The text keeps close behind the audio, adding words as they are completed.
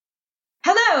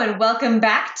and welcome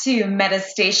back to Meta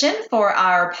Station for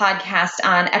our podcast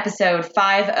on episode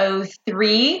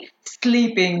 503,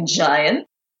 Sleeping Giant,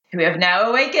 who have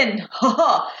now awakened.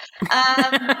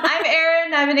 I'm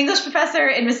Erin. I'm an English professor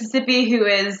in Mississippi who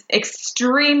is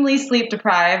extremely sleep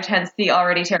deprived, hence the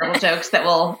already terrible jokes that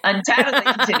will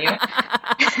undoubtedly continue.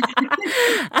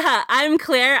 I'm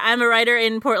Claire. I'm a writer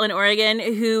in Portland, Oregon,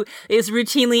 who is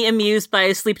routinely amused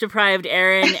by sleep-deprived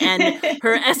Erin and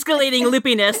her escalating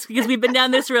loopiness, because we've been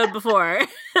down this road before.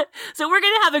 So we're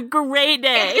going to have a great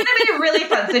day. It's going to be really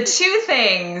fun. So 2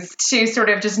 things to sort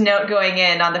of just note going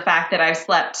in on the fact that I've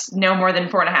slept no more than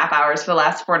 4.5 hours for the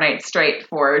last 4 nights straight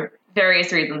for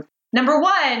various reasons. Number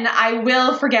 1, I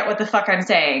will forget what the fuck I'm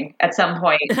saying at some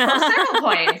point, or several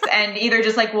points, and either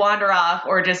just like wander off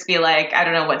or just be like, I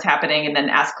don't know what's happening, and then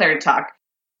ask Claire to talk.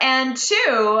 And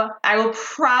 2, I will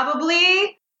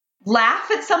probably laugh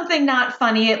at something not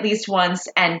funny at least once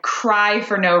and cry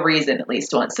for no reason at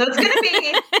least once. So it's going to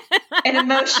be an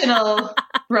emotional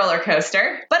roller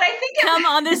coaster. But I think come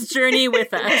on this journey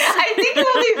with us. I think it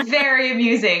will be very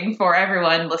amusing for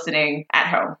everyone listening at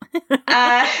home.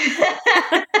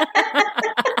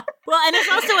 Well, and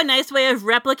it's also a nice way of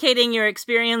replicating your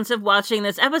experience of watching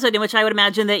this episode, in which I would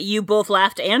imagine that you both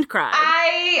laughed and cried.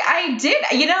 I did.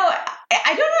 You know,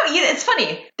 I don't know. It's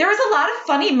funny. There was a lot of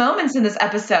funny moments in this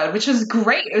episode, which was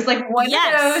great. It was like one of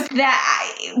those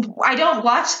that I don't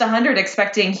watch The 100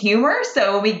 expecting humor.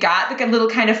 So when we got like a little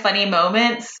kind of funny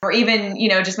moments, or even, you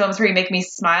know, just moments where you make me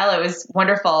smile, it was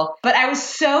wonderful. But I was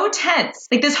so tense.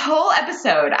 Like this whole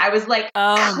episode, I was like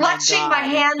clutching my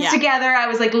hands together. I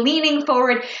was like leaning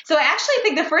forward. So I actually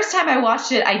think the first time I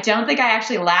watched it, I don't think I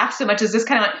actually laughed so much as just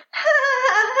kind of like,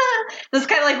 this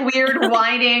kind of like weird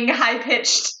whining,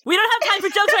 high-pitched. We don't have time for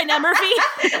jokes right now, Murphy.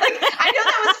 Like, I know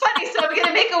that was funny, so I'm going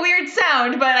to make a weird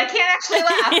sound, but I can't actually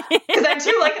laugh because I'm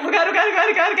too like, oh God.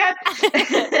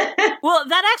 Well,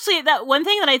 that one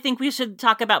thing that I think we should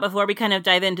talk about before we kind of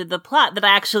dive into the plot that I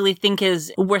actually think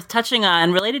is worth touching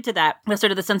on related to that, with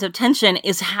sort of the sense of tension,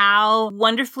 is how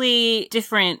wonderfully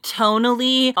different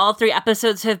tonally all 3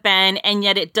 episodes have been, and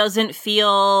yet it doesn't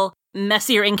feel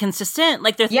messy or inconsistent.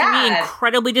 Like, they're 3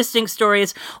 incredibly distinct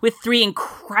stories with 3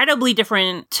 incredibly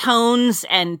different tones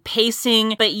and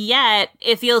pacing, but yet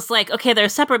it feels like, okay, they're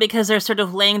separate because they're sort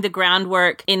of laying the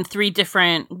groundwork in 3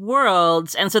 different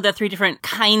worlds, and so they're 3 different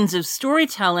kinds of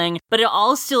storytelling, but it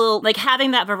all still, like,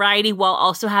 having that variety while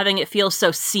also having it feel so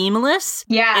seamless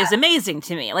is amazing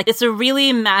to me. Like, it's a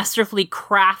really masterfully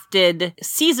crafted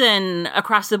season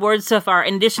across the board so far,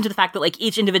 in addition to the fact that, like,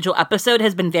 each individual episode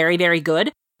has been very, very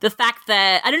good. The fact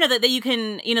that, I don't know, that you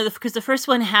can, you know, because the first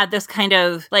one had this kind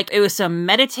of, like, it was so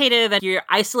meditative, and you're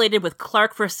isolated with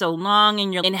Clark for so long,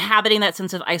 and you're inhabiting that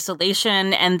sense of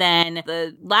isolation, and then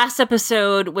the last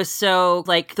episode was so,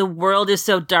 like, the world is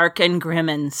so dark and grim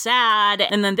and sad,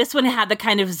 and then this one had the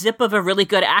kind of zip of a really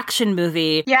good action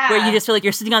movie, where you just feel like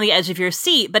you're sitting on the edge of your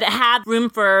seat, but it had room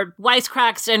for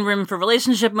wisecracks, and room for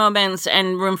relationship moments,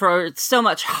 and room for so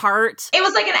much heart. It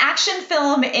was like an action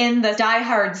film in the Die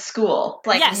Hard school.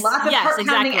 Like, lots of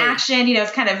heart-pounding action, you know,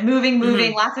 it's kind of moving,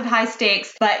 lots of high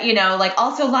stakes, but, you know, like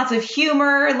also lots of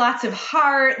humor, lots of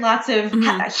heart, lots of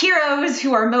heroes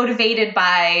who are motivated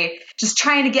by just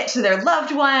trying to get to their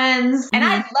loved ones. And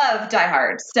I love Die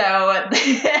Hard. So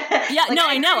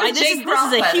I know. This is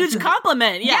a huge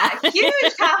compliment.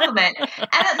 Huge compliment. And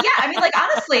I mean, like,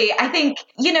 honestly, I think,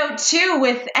 you know, too,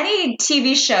 with any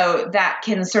TV show that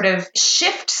can sort of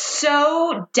shift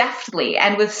so deftly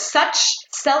and with such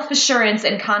self-assurance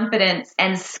and confidence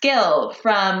and skill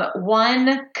from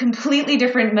one completely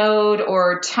different mode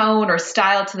or tone or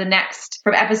style to the next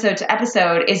from episode to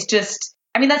episode is just,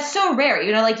 I mean, that's so rare.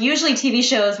 You know, like usually TV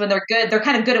shows, when they're good, they're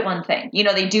kind of good at one thing. You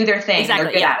know, they do their thing. They're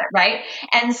good at it, right?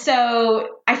 And so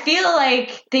I feel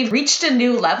like they've reached a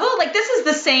new level. Like, this is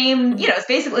the same, you know, it's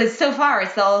basically, so far,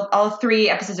 it's all 3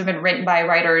 episodes have been written by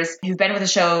writers who've been with the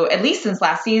show at least since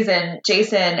last season.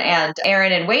 Jason and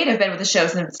Aaron and Wade have been with the show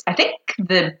since, I think,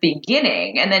 the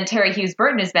beginning. And then Terry Hughes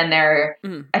Burton has been there,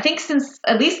 I think, since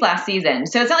at least last season.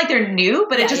 So it's not like they're new,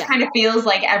 but it just kind of feels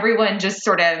like everyone just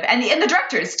sort of, and the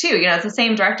directors too, you know, it's the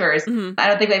same directors. I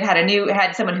don't think they've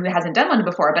had someone who hasn't done one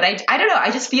before, but I don't know.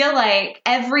 I just feel like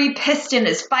every piston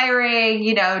is firing,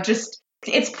 you know, just,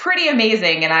 it's pretty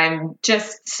amazing. And I'm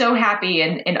just so happy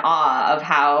and in awe of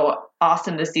how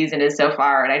awesome this season is so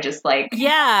far. And I just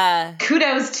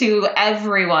kudos to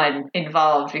everyone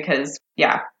involved because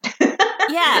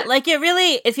Yeah, like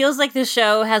it feels like the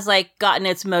show has like gotten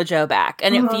its mojo back,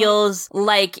 and it feels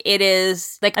like it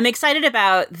is like, I'm excited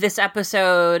about this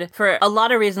episode for a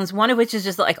lot of reasons, one of which is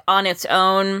just like on its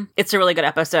own, it's a really good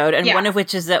episode, and one of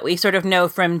which is that we sort of know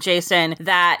from Jason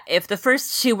that if the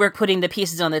first two were putting the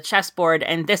pieces on the chessboard,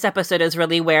 and this episode is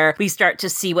really where we start to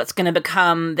see what's going to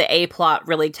become the A plot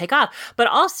really take off. But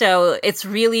also, it's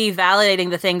really validating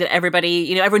the thing that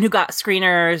everybody, everyone who got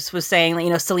screeners was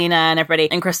saying, Selena and everybody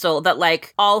and Crystal, that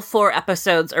like all 4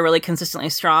 episodes are really consistently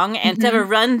strong. And to have a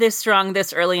run this strong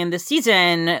this early in the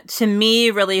season, to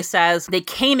me, really says they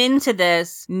came into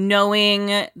this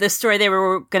knowing the story they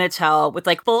were going to tell with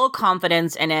like full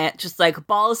confidence in it, just like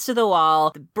balls to the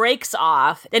wall, breaks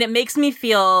off. And it makes me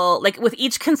feel like with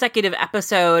each consecutive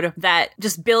episode that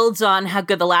just builds on how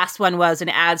good the last one was and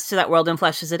adds to that world and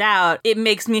fleshes it out, it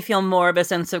makes me feel more of a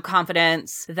sense of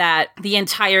confidence that the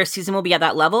entire season will be at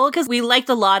that level. Because we liked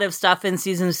a lot of stuff in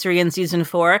seasons 3 and season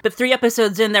 4, but 3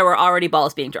 episodes in, there were already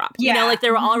balls being dropped. Like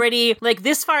there were already, like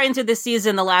this far into the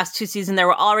season, the last 2 seasons, there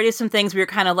were already some things we were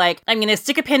kind of like, I'm going to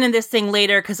stick a pin in this thing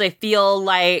later because I feel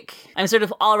like I'm sort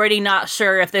of already not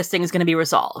sure if this thing is going to be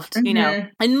resolved,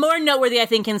 And more noteworthy, I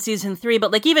think, in season 3,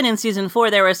 but like even in season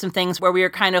 4, there were some things where we were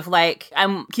kind of like,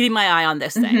 I'm keeping my eye on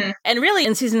this thing. And really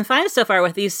in season 5 so far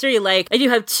with these 3, like I do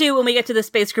have 2, when we get to the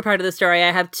space crew part of the story,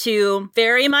 I have 2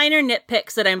 very minor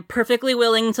nitpicks that I'm perfectly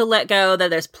willing to let go, that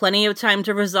there's plenty of time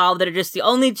to resolve, that are just the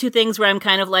only 2 things where I'm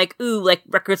kind of like, ooh, like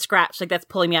record scratch, like that's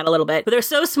pulling me out a little bit. But they're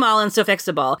so small and so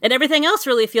fixable. And everything else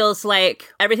really feels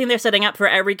like everything they're setting up for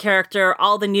every character,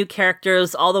 all the new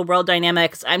characters, all the world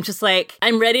dynamics. I'm just like,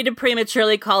 I'm ready to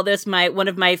prematurely call this one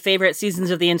of my favorite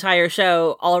seasons of the entire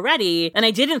show already. And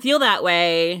I didn't feel that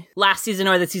way last season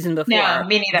or the season before. No,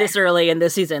 me neither. This early in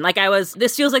this season. Like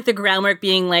this feels like the groundwork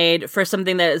being laid for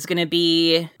something that is going to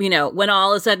be, when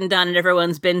all is said and done and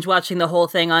everyone's binge watching the whole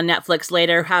thing on Netflix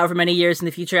later, however many years in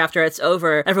the future after it's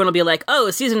over, everyone will be like,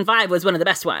 oh, season 5 was one of the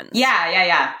best ones.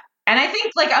 Yeah. And I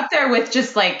think like up there with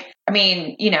just like, I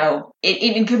mean,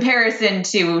 in comparison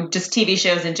to just TV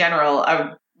shows in general,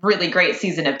 a really great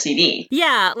season of TV.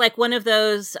 Yeah, like one of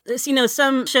those,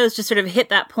 some shows just sort of hit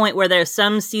that point where there's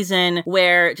some season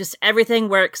where just everything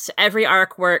works, every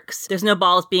arc works, there's no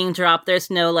balls being dropped,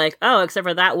 there's no like, oh, except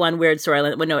for that one weird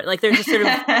storyline. No, like there's just sort of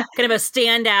kind of a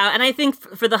standout. And I think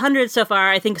for the 100 so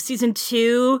far, I think season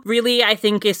 2 really, I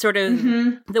think is sort of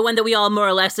the one that we all more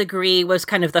or less agree was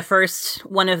kind of the first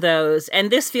one of those.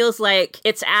 And this feels like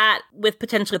it's with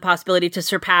potentially the possibility to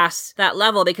surpass that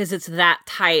level because it's that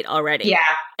tight already. Yeah.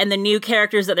 And the new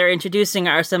characters that they're introducing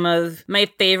are some of my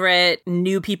favorite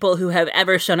new people who have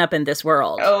ever shown up in this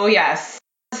world. Oh, yes.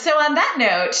 So on that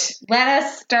note, let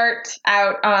us start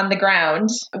out on the ground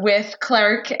with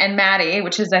Clark and Maddie,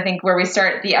 which is, I think, where we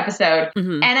start the episode.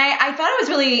 And I thought it was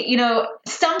really,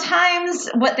 sometimes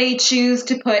what they choose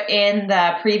to put in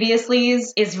the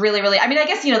previouslys is really, really, I mean, I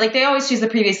guess, like they always choose the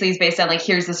previouslys based on like,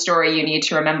 here's the story you need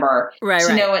to remember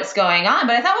to know what's going on.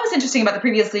 But I thought what was interesting about the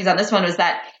previouslys on this one was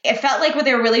that it felt like what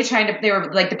they were really they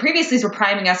were like, the previouslys were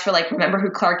priming us for like, remember who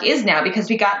Clark is now, because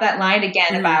we got that line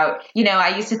again about,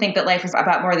 I used to think that life was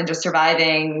about more than just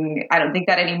surviving. I don't think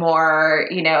that anymore.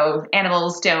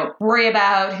 Animals don't worry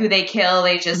about who they kill.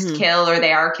 They just kill or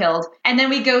they are killed. And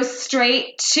then we go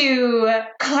straight to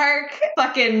Clark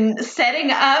fucking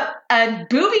setting up a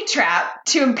booby trap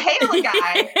to impale a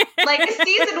guy. Like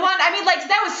season 1. I mean, like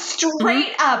that was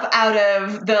straight up out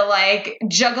of the like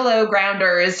Juggalo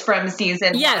Grounders from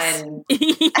season 1. Yes. Like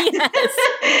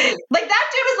that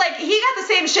dude was like, he got the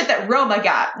same shit that Roma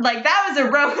got. Like that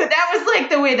was like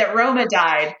the way that Roma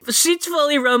died. She's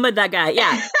fully Roma that guy,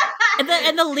 yeah.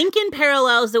 and the Lincoln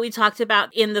parallels that we talked about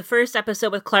in the first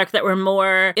episode with Clark that were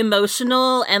more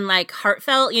emotional and like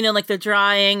heartfelt, like the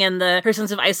drawing and the her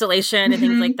sense of isolation and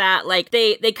things like that. Like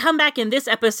they come back in this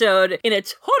episode in a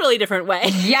totally different way.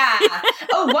 Yeah.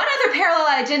 Oh, one other parallel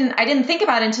I didn't think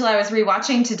about until I was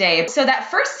rewatching today. So that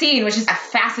first scene, which is a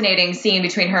fascinating scene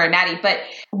between her and Maddie, but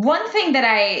one thing that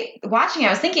I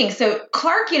was thinking, so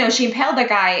Clark, she impaled the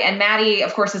guy and Maddie,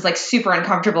 of course, is like super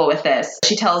uncomfortable with this.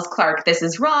 She tells Clark this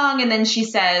is wrong. And then she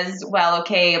says, well,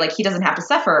 okay, like he doesn't have to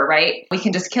suffer, right? We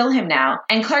can just kill him now.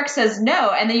 And Clark says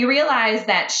no. And then you realize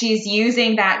that she's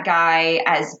using that guy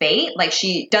as bait. Like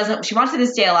she wants him to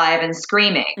stay alive and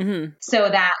screaming so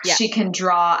that she can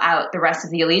draw out the rest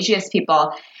of the Elegius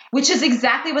people. which is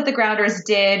exactly what the Grounders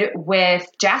did with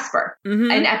Jasper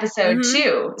in episode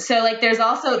 2. So like there's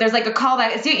like a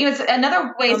callback. It's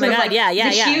another way sort of like the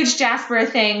huge Jasper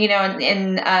thing,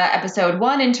 in episode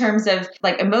 1 in terms of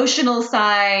like emotional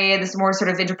side, this more sort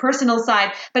of interpersonal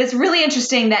side. But it's really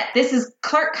interesting that this is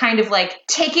Clark kind of like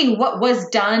taking what was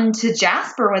done to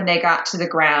Jasper when they got to the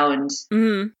ground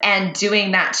and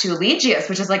doing that to Eligius,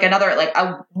 which is like another, like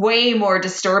a way more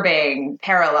disturbing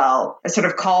parallel, a sort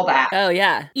of callback. Oh,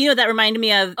 yeah. That reminded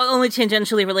me of, only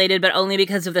tangentially related, but only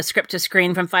because of the script to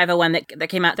screen from 501 that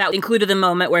came out. That included the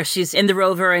moment where she's in the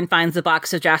rover and finds the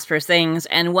box of Jasper's things.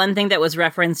 And one thing that was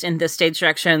referenced in the stage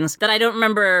directions that I don't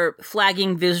remember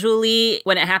flagging visually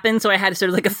when it happened, so I had sort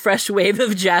of like a fresh wave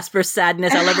of Jasper's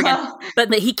sadness all over again.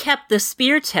 But he kept the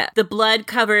spear tip, the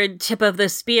blood-covered tip of the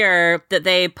spear that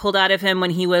they pulled out of him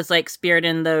when he was like speared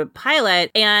in the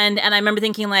pilot. And I remember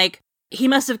thinking like, he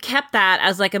must have kept that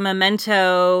as like a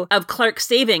memento of Clark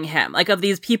saving him, like of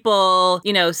these people,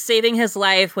 saving his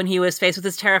life when he was faced with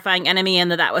this terrifying enemy, and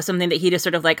that was something that he just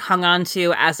sort of like hung on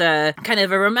to as a kind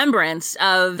of a remembrance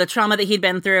of the trauma that he'd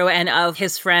been through and of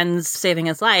his friends saving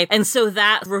his life. And so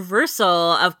that reversal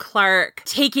of Clark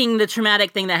taking the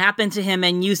traumatic thing that happened to him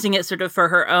and using it sort of for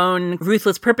her own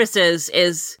ruthless purposes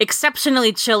is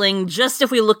exceptionally chilling, just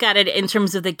if we look at it in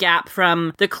terms of the gap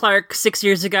from the Clark 6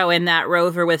 years ago in that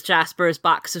rover with Jasper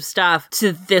box of stuff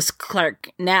to this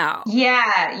Clark now.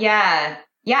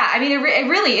 Yeah, I mean, it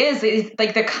really is. It's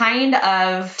like the kind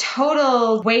of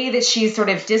total way that she's sort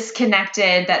of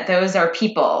disconnected that those are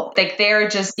people. Like they're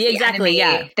just the enemy.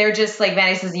 Yeah. They're just like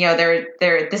Maddie says,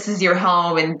 they're this is your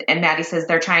home, and Maddie says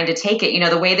they're trying to take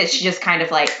it. The way that she just kind of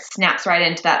like snaps right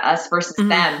into that us versus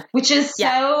them, which is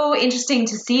so interesting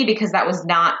to see because that was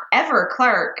not ever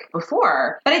Clark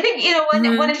before. But I think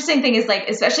one interesting thing is like,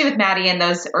 especially with Maddie in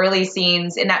those early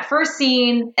scenes, in that first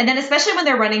scene, and then especially when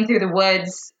they're running through the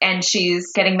woods and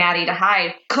she's getting Maddie to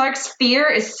hide, Clark's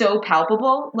fear is so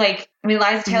palpable. Like, I mean,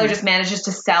 Liza Taylor just manages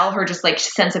to sell her just like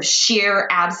sense of sheer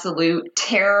absolute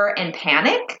terror and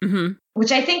panic,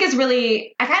 which I think is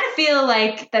really, I kind of feel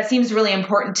like that seems really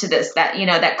important to this, that,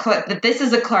 that this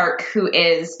is a Clark who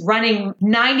is running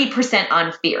 90%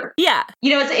 on fear. Yeah.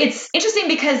 It's interesting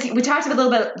because we talked a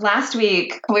little bit last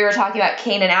week, we were talking about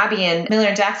Kane and Abby and Miller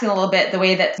and Jackson a little bit, the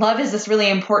way that love is this really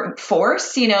important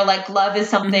force, like love is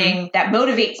something that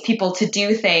motivates people to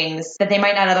do things that they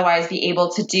might not otherwise be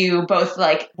able to do, both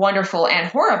like wonderful and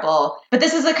horrible. But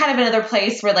this is a kind of another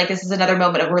place where like, this is another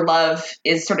moment of where love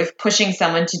is sort of pushing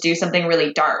someone to do something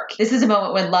really dark. This is a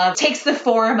moment when love takes the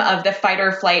form of the fight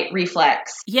or flight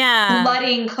reflex. Yeah.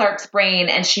 Flooding Clark's brain,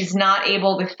 and she's not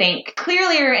able to think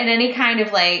clearly or in any kind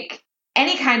of like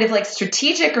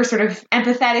strategic or sort of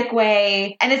empathetic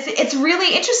way. And it's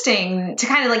really interesting to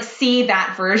kind of like see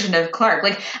that version of Clark.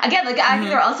 Like, again, like I think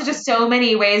there are also just so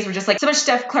many ways where just like so much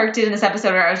stuff Clark did in this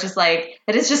episode where I was just like,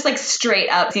 that is just like straight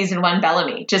up season 1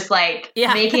 Bellamy, just like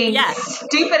making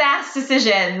stupid ass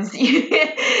decisions, just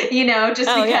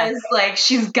because like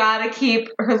she's got to keep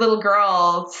her little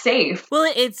girl safe.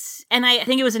 Well, and I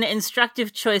think it was an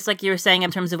instructive choice, like you were saying,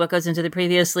 in terms of what goes into the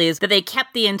previously, is that they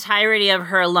kept the entirety of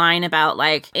her line about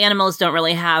like animals don't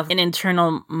really have an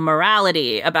internal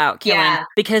morality about killing,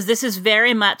 because this is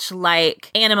very much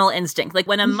like animal instinct. Like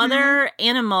when a mother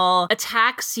animal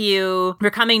attacks you for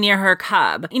coming near her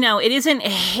cub, it isn't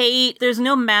hate. There's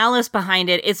no malice behind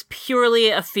it. It's purely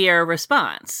a fear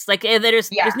response. Like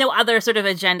there's no other sort of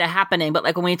agenda happening. But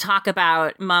like when we talk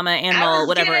about mama animal,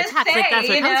 whatever attacks, like that's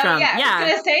where it comes from. Yeah, I was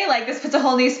going to say like this puts a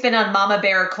whole new spin on Mama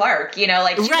Bear Clark,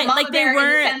 like she's a mama bear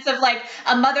in the sense of like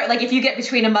a mother, like if you get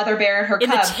between a mother bear and her cub, in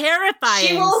the terrifying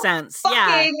she will sense,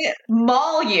 fucking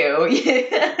maul you.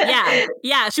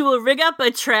 Yeah, she will rig up a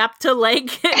trap to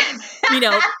like,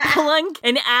 plunk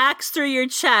an axe through your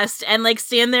chest and like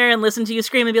stand there and listen to you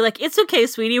scream and be like, "It's okay,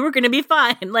 sweetie, we're gonna be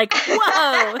fine." Like,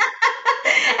 whoa.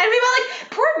 And we were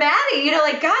like, poor Maddie,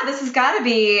 like, God, this has got to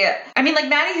be, I mean, like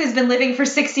Maddie who's been living for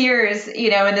 6 years,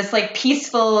 in this like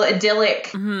peaceful,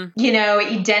 idyllic,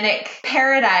 Edenic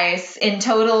paradise in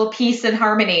total peace and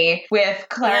harmony with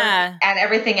Clark and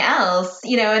everything else,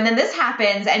 and then this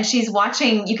happens and she's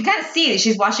watching, you can kind of see that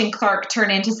she's watching Clark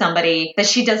turn into somebody that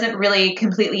she doesn't really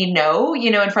completely know,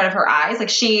 in front of her eyes.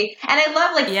 Like and I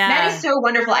love, like, Maddie's so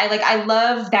wonderful. I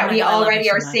love that we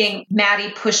already are seeing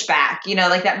Maddie push back,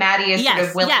 like that Maddie is sort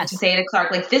of willing to say to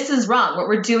Clark, like, this is wrong. What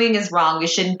we're doing is wrong. We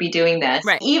shouldn't be doing this.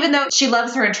 Right. Even though she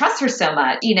loves her and trusts her so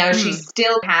much, she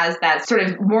still has that sort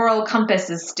of moral compass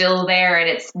is still there. And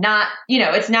it's not,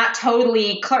 it's not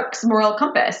totally Clark's moral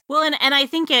compass. Well, and I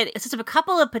think it's just a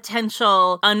couple of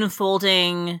potential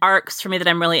unfolding arcs for me that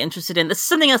I'm really interested in. This is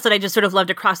something else that I just sort of loved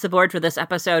across the board for this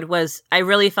episode was I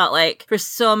really felt like for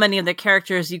so many of the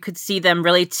characters, you could see them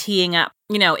really teeing up,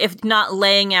 if not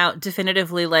laying out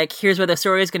definitively, like, here's where the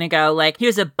story is going to go, like,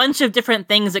 here's a bunch of different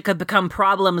things that could become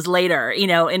problems later,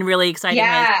 in really exciting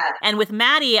ways. And with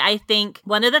Maddie, I think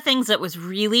one of the things that was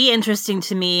really interesting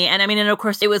to me, and of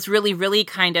course, it was really, really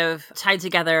kind of tied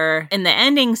together in the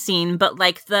ending scene, but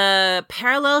like the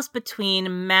parallels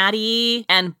between Maddie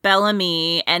and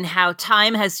Bellamy and how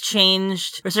time has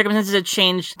changed, or circumstances have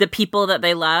changed the people that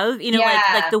they love,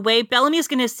 like the way Bellamy is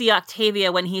going to see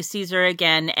Octavia when he sees her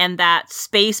again, and that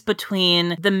space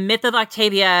between the myth of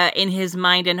Octavia in his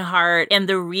mind and heart and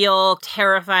the real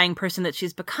terrifying person that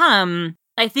she's become.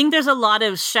 I think there's a lot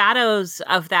of shadows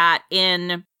of that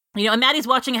in, and Maddie's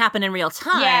watching it happen in real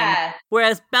time,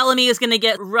 whereas Bellamy is going to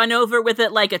get run over with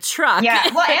it like a truck. Yeah,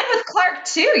 well, and with Clark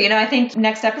too, I think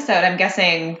next episode, I'm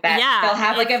guessing that they'll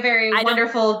have like a very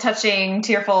wonderful, touching,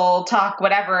 tearful talk,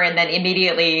 whatever, and then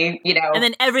immediately, And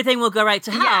then everything will go right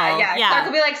to hell. Yeah. Clark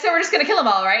will be like, so we're just going to kill them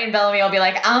all, right? And Bellamy will be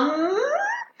like,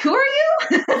 who are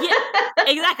you?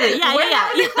 Exactly. Yeah.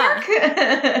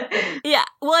 Yeah.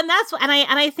 Well, and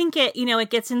I think it, it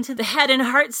gets into the head and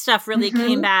heart stuff really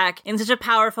came back in such a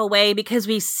powerful way because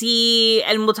we see,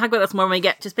 and we'll talk about this more when we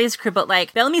get to Space Crew, but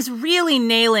like Bellamy's really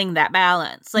nailing that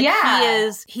balance. Like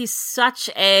he's such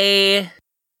a,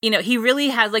 he really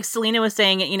has, like Selena was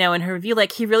saying, in her review,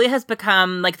 like he really has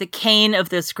become like the Kane of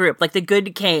this group, like the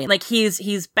good Kane. Like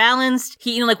he's balanced.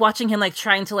 He, like watching him like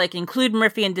trying to like include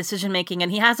Murphy in decision making,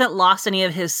 and he hasn't lost any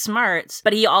of his smarts,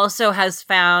 but he also has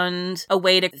found a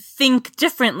way to think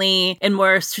differently and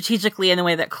more strategically in the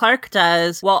way that Clark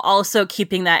does, while also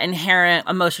keeping that inherent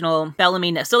emotional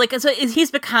Bellamy-ness. So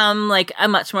he's become like a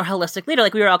much more holistic leader,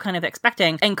 like we were all kind of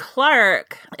expecting. And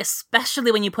Clark,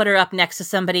 especially when you put her up next to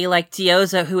somebody like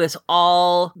Dioza, who is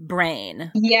all brain.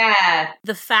 Yeah.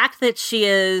 The fact that she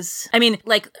is,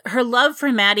 like her love for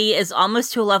Maddie is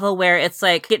almost to a level where it's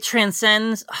like it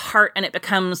transcends heart and it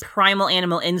becomes primal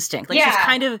animal instinct. Like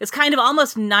it's kind of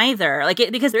almost neither. Like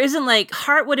because there isn't like,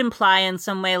 heart would imply in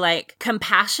some way like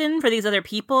compassion for these other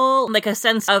people, like a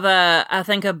sense of I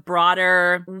think a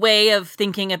broader way of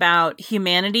thinking about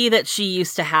humanity that she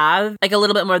used to have, like a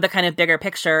little bit more of the kind of bigger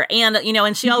picture. And,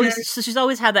 and she's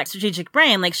always had that strategic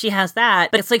brain, like she has that,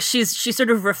 but it's like she's sort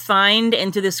of refined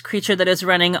into this creature that is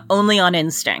running only on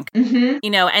instinct,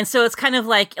 and so it's kind of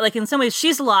like in some ways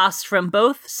she's lost from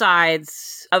both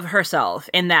sides of herself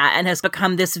in that and has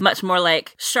become this much more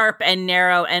like sharp and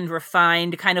narrow and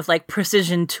refined kind of like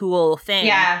precision tool thing.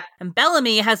 Yeah. And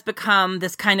Bellamy has become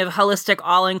this kind of holistic,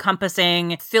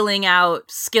 all-encompassing, filling out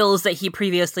skills that he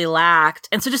previously lacked.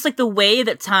 And so just like the way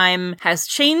that time has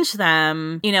changed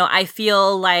them, I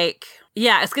feel like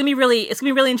it's going to be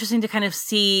really interesting to kind of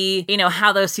see,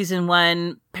 how those season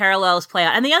 1 parallels play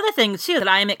out. And the other thing too that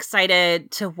I'm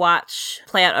excited to watch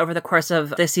play out over the course of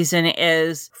this season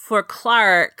is for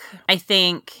Clark, I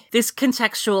think this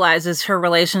contextualizes her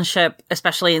relationship,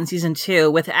 especially in season 2,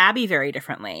 with Abby very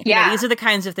differently. Yeah. These are the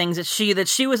kinds of things that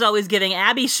she was always giving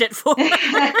Abby shit for.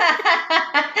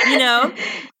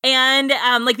 And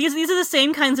like these are the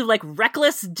same kinds of like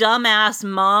reckless, dumbass,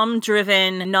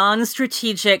 mom-driven,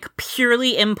 non-strategic,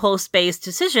 purely impulse-based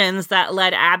decisions that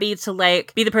led Abby to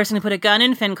like be the person who put a gun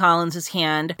in Finn Collins's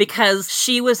hand because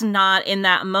she was not in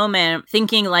that moment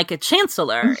thinking like a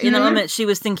chancellor. In the moment, she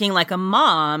was thinking like a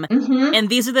mom. And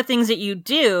these are the things that you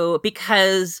do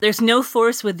because there's no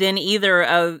force within either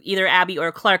Abby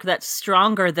or Clark that's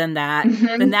stronger than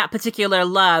that particular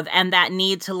love and that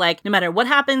need to like, no matter what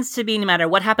happens to me, no matter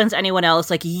what happens to anyone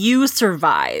else, like you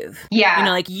survive. Yeah.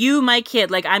 Like you, my kid,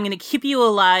 like I'm going to keep you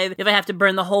alive if I have to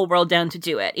burn the whole world down to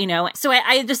do it, So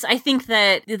I think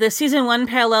that the season 1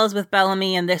 parallels with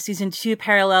Bellamy and the season 2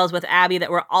 parallels with Abby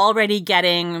that we're already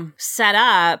getting set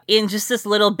up in just this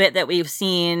little bit that we've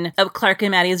seen of Clark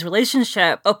and Maddie's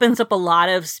relationship opens up a lot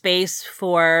of space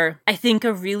for, I think,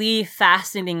 a really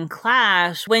fascinating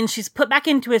clash when she's put back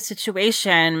into a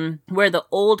situation where the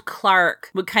old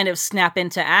Clark would kind of snap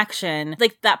into action.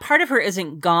 Like that part of her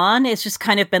isn't gone. It's just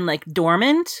kind of been like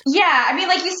dormant. Yeah.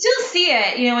 Like you still see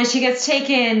it, when she gets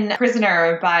taken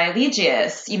prisoner by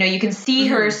Legius, you can see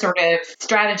her sort of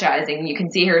strategizing. You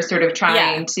can see her sort of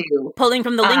trying to pulling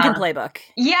from the Lincoln playbook.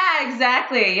 Yeah,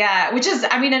 exactly. Yeah. Which is,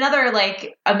 I mean, another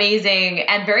like amazing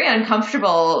and very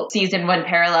uncomfortable season 1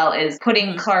 parallel is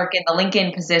putting Clark in the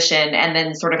Lincoln position and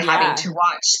then sort of having to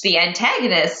watch the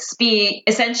antagonists be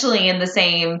essentially in the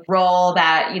same role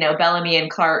that, you know, Bellamy and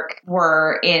Clark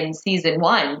were in season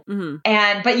 1.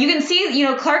 But you can see, you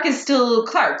know, Clark is still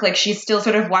Clark. Like, she's still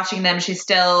sort of watching them. She's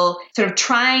still sort of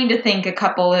trying to think a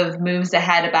couple of moves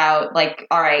ahead about like,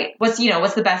 all right, what's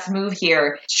the best move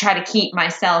here to try to keep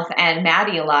myself and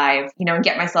Maddie alive, you know, and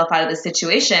get myself out of this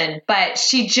situation. But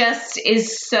she just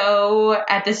is so,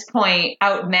 at this point,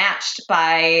 outmatched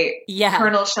by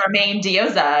Colonel Charmaine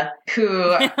Dioza,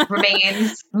 who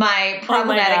remains my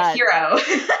problematic hero.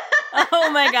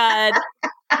 Oh my God.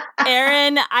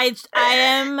 Erin, I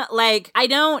am like, I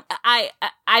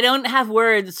don't have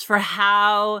words for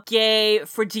how gay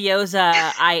for Dioza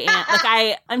I am.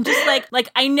 Like, I'm just like,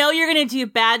 I know you're going to do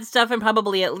bad stuff, and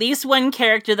probably at least one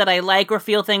character that I like or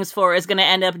feel things for is going to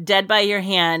end up dead by your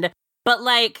hand. But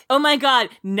like, oh my God,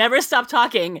 never stop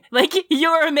talking. Like,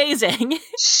 you're amazing.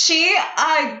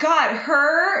 God,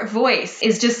 her voice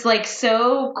is just like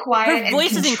so quiet and controlled. Her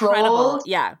voice is incredible.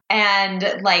 Yeah.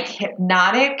 And like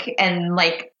hypnotic and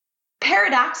like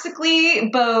paradoxically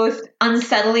both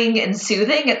unsettling and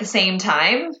soothing at the same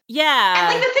time.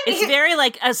 Yeah. And like it's very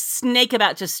like a snake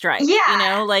about to strike. Yeah. You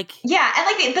know, like. Yeah. And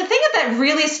like the thing that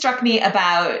really struck me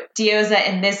about Dioza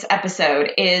in this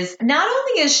episode is not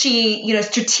only is she, you know,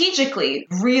 strategically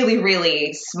really,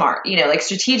 really smart, you know, like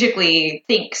strategically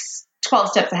thinks 12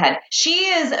 steps ahead. She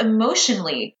is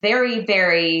emotionally very,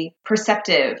 very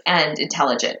perceptive and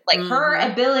intelligent. Like her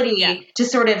ability to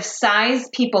sort of size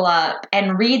people up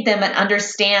and read them and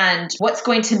understand what's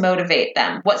going to motivate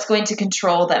them, what's going to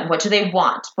control them, what do they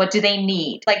want, what do they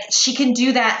need. Like she can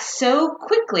do that so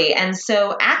quickly and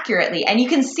so accurately. And you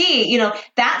can see, you know,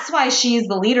 that's why she's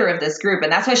the leader of this group,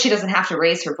 and that's why she doesn't have to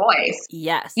raise her voice.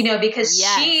 Yes. You know, because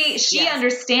she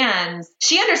understands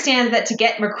that to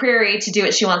get McCreary to do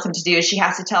what she wants him to do, she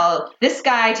has to tell this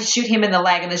guy to shoot him in the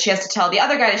leg, and then she has to tell the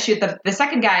other guy to shoot the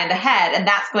second guy in the head, and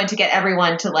that's going to get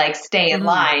everyone to like stay in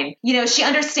line. You know, she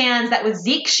understands that with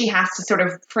Zeke, she has to sort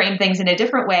of frame things in a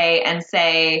different way and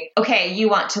say, okay, you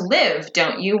want to live,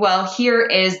 don't you? Well, here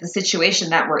is the situation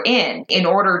that we're in. In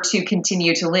order to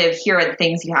continue to live, here are the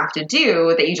things you have to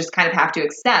do that you just kind of have to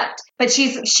accept. But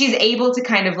she's able to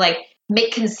kind of like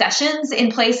make concessions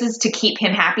in places to keep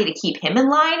him happy, to keep him in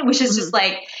line, which is just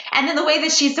like, and then the way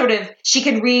that she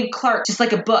can read Clark just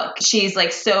like a book. She's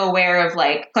like so aware of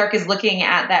like, Clark is looking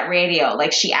at that radio.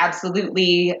 Like she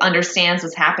absolutely understands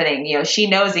what's happening. You know, she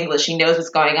knows English. She knows what's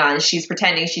going on. She's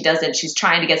pretending she doesn't. She's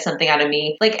trying to get something out of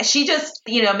me. Like she just,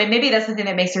 you know, maybe that's the thing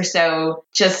that makes her so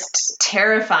just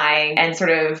terrifying and sort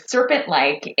of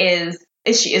serpent-like is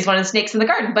she is one of the snakes in the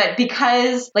garden. But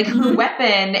because like her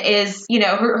weapon is, you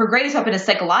know, her greatest weapon is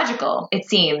psychological, it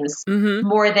seems,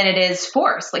 more than it is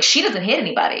force. Like she doesn't hit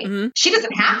anybody. She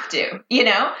doesn't have to, you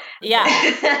know?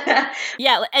 Yeah.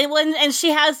 Yeah. And she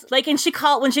has like, when she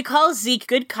calls Zeke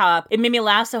good cop, it made me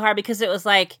laugh so hard because it was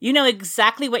like, you know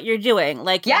exactly what you're doing.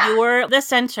 Like you're the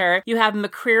center. You have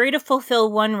McCreary to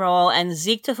fulfill one role and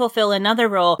Zeke to fulfill another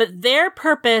role, but their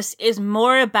purpose is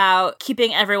more about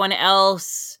keeping everyone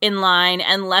else in line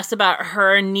and less about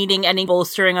her needing any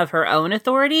bolstering of her own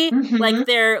authority. Like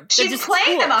she's just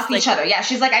playing tools. them off each other. Yeah.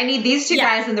 She's like, I need these two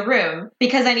guys in the room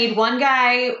because I need one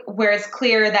guy where it's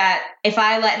clear that if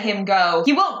I let him go,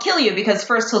 he won't kill you because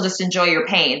first he'll just enjoy your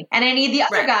pain. And I need the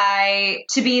other guy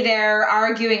to be there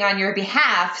arguing on your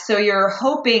behalf. So you're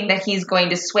hoping that he's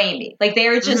going to sway me. Like they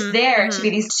are just there to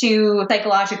be these two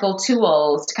psychological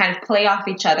tools to kind of play off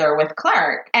each other with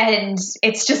Clark. And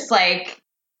it's just like,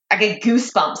 I get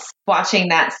goosebumps watching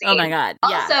that scene. Oh my God.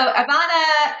 Yeah. Also,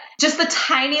 Ivana, just the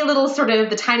tiny little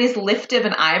the tiniest lift of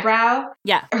an eyebrow.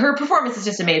 Yeah. Her performance is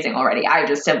just amazing already. I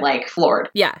just am like floored.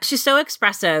 Yeah. She's so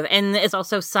expressive and is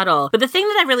also subtle. But the thing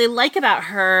that I really like about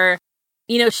her,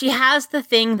 you know, she has the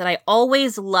thing that I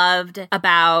always loved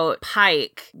about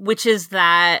Pike, which is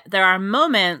that there are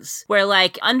moments where,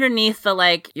 like, underneath the,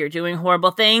 like, you're doing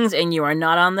horrible things and you are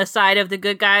not on the side of the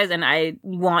good guys and I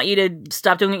want you to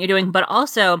stop doing what you're doing, but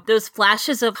also those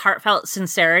flashes of heartfelt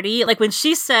sincerity. Like, when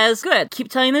she says, good, keep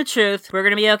telling the truth, we're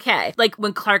gonna be okay. Like,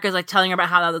 when Clark is, like, telling her about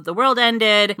how the world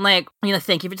ended, like, you know,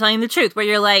 thank you for telling the truth, where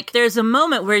you're like, there's a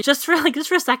moment where just for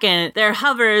a second, there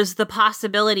hovers the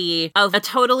possibility of a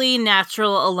totally natural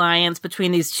natural alliance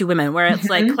between these two women, where it's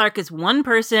like Clark is one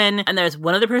person and there's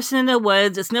one other person in the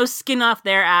woods. It's no skin off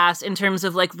their ass in terms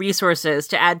of like resources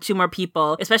to add two more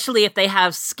people, especially if they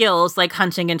have skills like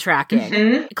hunting and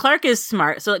tracking. Clark is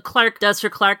smart, so like, Clark does her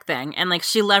Clark thing, and like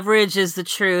she leverages the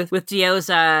truth with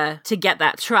Dioza to get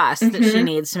that trust that she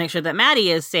needs to make sure that Maddie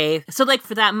is safe. So like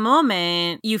for that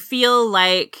moment, you feel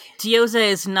like Dioza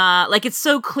is not, like it's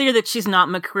so clear that she's not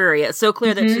McCreary. It's so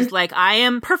clear that she's like, I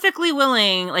am perfectly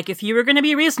willing, like if you were going to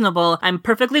be reasonable, I'm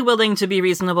perfectly willing to be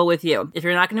reasonable with you. If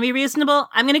you're not going to be reasonable,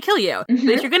 I'm going to kill you. But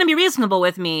if you're going to be reasonable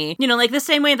with me, you know, like the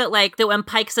same way that like that when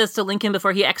Pike says to Lincoln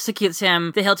before he executes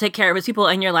him that he'll take care of his people,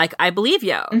 and you're like, I believe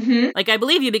you. Like I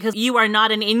believe you because you are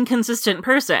not an inconsistent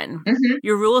person.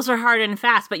 Your rules are hard and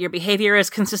fast, but your behavior is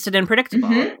consistent and predictable.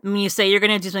 When you say you're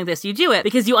going to do something like this, you do it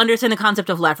because you understand the concept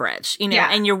of leverage, you know,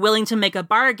 and you're willing to make a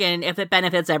bargain if it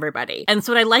benefits everybody. And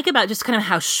so what I like about just kind of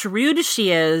how shrewd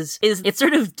she is it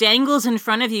sort of dangles in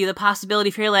front of you the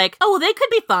possibility for you're like, oh, well, they could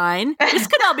be fine. This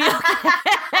could all be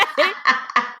okay.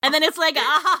 And then it's like,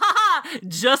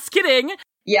 just kidding.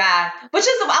 Yeah. Which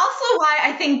is also why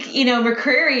I think, you know,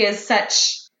 McCreary is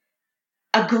such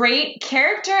a great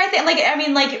character. I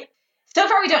mean, so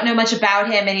far we don't know much about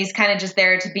him, and he's kind of just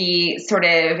there to be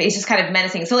he's just kind of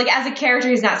menacing. So like as a character,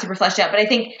 he's not super fleshed out, but I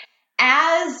think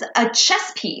as a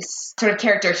chess piece sort of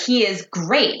character, he is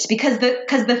great because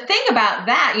the thing about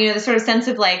that, you know, the sort of sense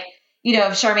of like, you know,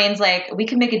 if Charmaine's like, we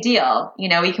can make a deal, you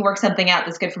know, we can work something out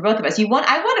that's good for both of us. I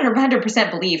wanted to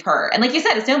 100% believe her. And like you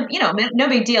said, it's no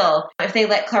big deal if they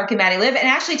let Clark and Maddie live, and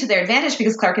actually to their advantage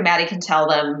because Clark and Maddie can tell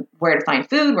them where to find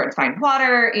food, where to find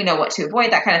water, you know, what to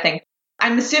avoid, that kind of thing.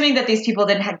 I'm assuming that these people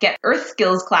didn't get Earth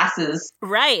skills classes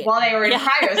while they were in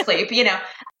cryo sleep, you know,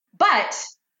 but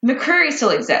McCreary still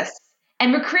exists.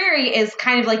 And McCreary is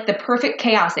kind of like the perfect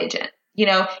chaos agent. You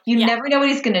know, you never know what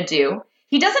he's going to do.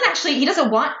 He doesn't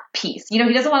want peace. You know,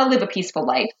 he doesn't want to live a peaceful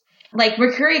life. Like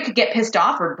McCreary could get pissed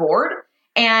off or bored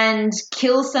and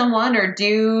kill someone or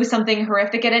do something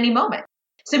horrific at any moment.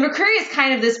 So McCreary is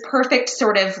kind of this perfect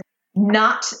sort of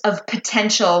knot of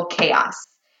potential chaos.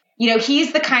 You know,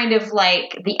 he's the kind of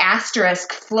like the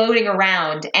asterisk floating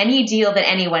around any deal that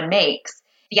anyone makes.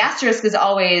 The asterisk is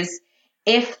always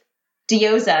if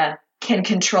Dioza can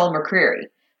control McCreary,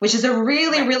 which is a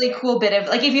really, really cool bit of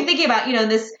like, if you're thinking about, you know,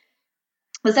 this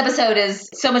episode is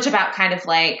so much about kind of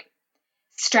like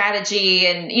strategy,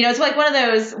 and, you know, it's like one of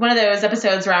those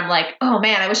episodes where I'm like, oh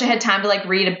man, I wish I had time to like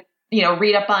read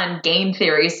up on game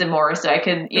theory some more so I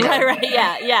could, you know,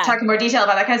 talk in more detail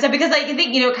about that kind of stuff, because like, I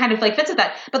think, you know, it kind of like fits with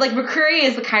that. But like McCreary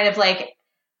is the kind of like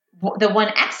the one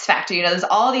X factor, you know, there's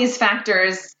all these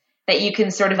factors that you can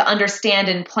sort of understand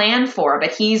and plan for,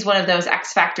 but he's one of those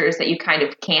X factors that you kind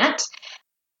of can't,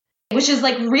 which is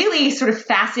like really sort of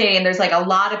fascinating. There's like a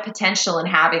lot of potential in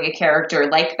having a character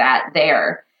like that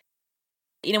there.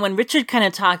 You know, when Richard kind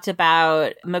of talked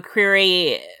about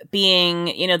McCreary being,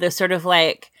 you know, the sort of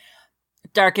like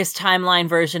darkest timeline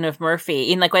version of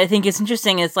Murphy, and like what I think is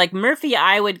interesting is like Murphy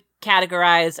I would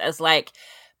categorize as like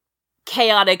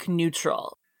chaotic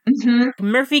neutral.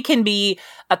 Murphy can be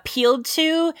appealed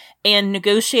to and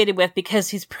negotiated with because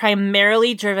he's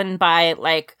primarily driven by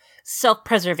like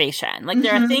self-preservation. Like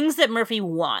there are things that Murphy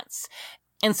wants.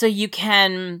 And so you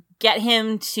can get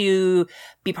him to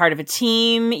be part of a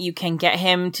team. You can get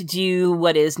him to do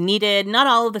what is needed, not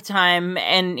all of the time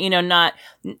and, you know, not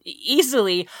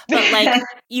easily, but like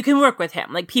you can work with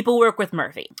him. Like people work with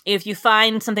Murphy. If you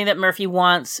find something that Murphy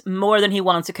wants more than he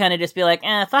wants to kind of just be like,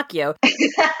 fuck you.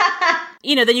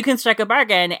 You know, then you can strike a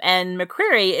bargain. And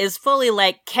McCreary is fully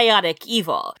like chaotic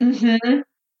evil.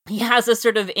 He has a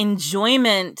sort of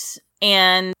enjoyment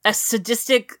and a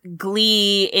sadistic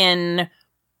glee in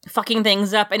fucking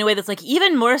things up in a way that's like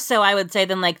even more so, I would say,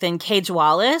 than Cage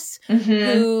Wallace,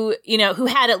 who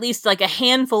had at least like a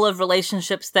handful of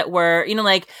relationships that were, you know,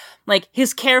 like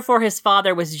his care for his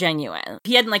father was genuine.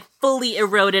 He hadn't like fully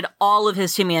eroded all of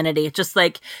his humanity, just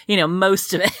like, you know,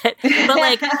 most of it. But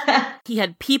like he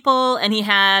had people and he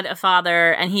had a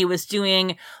father and he was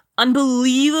doing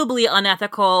unbelievably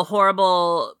unethical,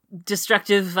 horrible,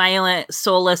 destructive, violent,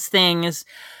 soulless things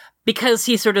because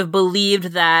he sort of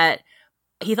believed that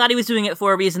he thought he was doing it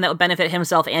for a reason that would benefit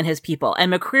himself and his people.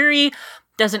 And McCreary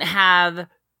doesn't have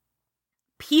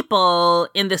people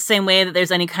in the same way that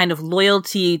there's any kind of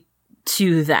loyalty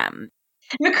to them.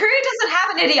 McCreary doesn't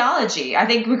have an ideology. I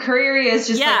think McCreary is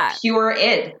just like pure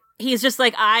id. He's just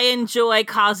like, I enjoy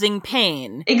causing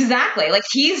pain. Exactly. Like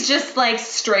he's just like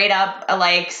straight up a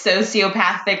like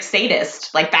sociopathic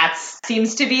sadist. Like that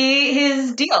seems to be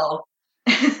his deal.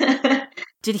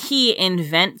 Did he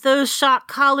invent those shock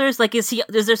collars? Like, is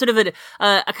there sort of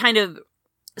a kind of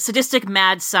sadistic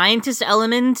mad scientist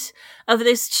element of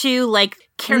this too, like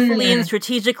carefully and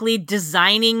strategically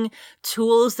designing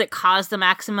tools that cause the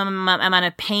maximum amount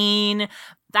of pain.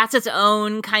 That's its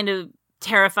own kind of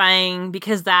terrifying,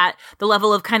 because that the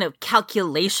level of kind of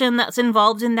calculation that's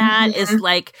involved in that is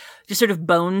like just sort of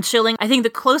bone chilling. I think the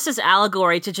closest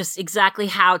allegory to just exactly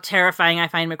how terrifying I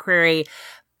find McCreary,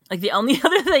 like the only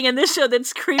other thing in this show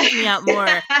that's creeped me out more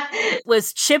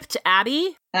was Chipped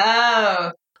Abby.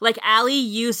 Oh. Like Allie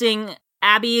using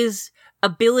Abby's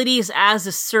abilities as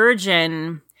a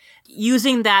surgeon,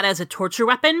 using that as a torture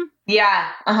weapon.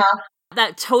 Yeah.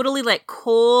 That totally like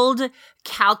cold,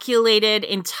 calculated,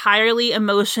 entirely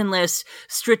emotionless,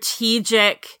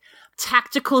 strategic,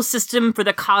 tactical system for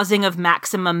the causing of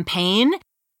maximum pain.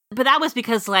 But that was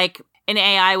because like an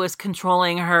AI was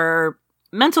controlling her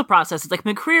mental processes. Like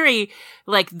McCreary,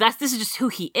 like this is just who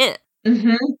he is.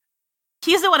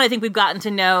 He's the one I think we've gotten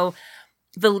to know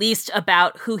the least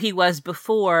about who he was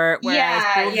before, whereas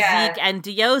both Zeke and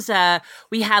Dioza,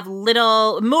 we have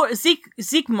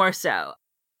Zeke more so.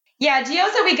 Yeah,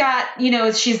 Dioza, we got,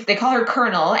 they call her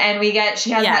Colonel, and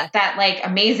she has that like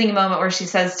amazing moment where she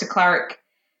says to Clark,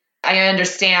 I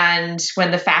understand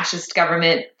when the fascist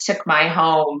government took my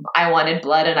home, I wanted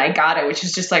blood and I got it, which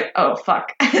is just like, oh,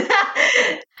 fuck.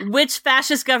 Which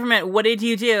fascist government? What did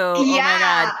you do? Yeah. Oh my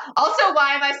God. Also,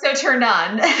 why am I so turned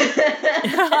on?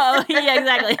 Oh, yeah,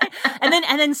 exactly. And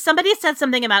then somebody said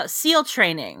something about SEAL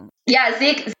training. Yeah,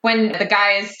 Zeke, when the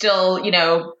guy is still,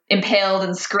 impaled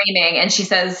and screaming, and she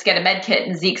says, get a med kit,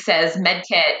 and Zeke says, med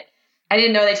kit. I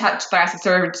didn't know they taught thoracic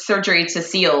surgery to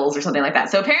SEALs or something like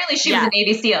that. So apparently she was a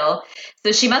Navy SEAL.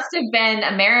 So she must have been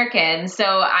American. So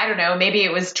I don't know, maybe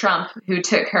it was Trump who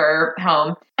took her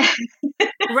home.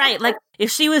 Right. Like if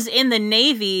she was in the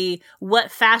Navy, what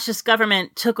fascist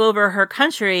government took over her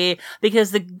country?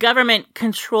 Because the government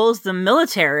controls the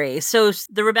military. So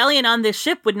the rebellion on this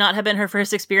ship would not have been her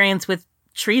first experience with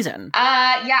treason.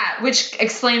 Yeah, which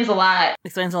explains a lot.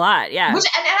 Explains a lot, yeah. Which,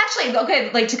 and actually,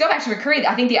 okay, like to go back to McCreary,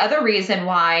 I think the other reason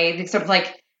why sort of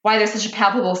like why there's such a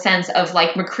palpable sense of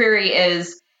like McCreary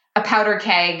is a powder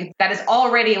keg that is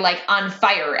already like on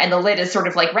fire and the lid is sort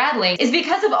of like rattling is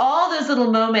because of all those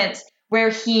little moments where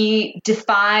he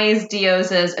defies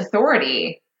Dioza's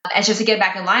authority. And just to get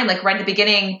back in line, like right at the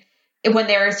beginning, when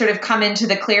they're sort of come into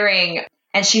the clearing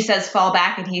and she says, fall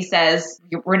back, and he says,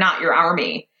 we're not your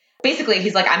army. Basically,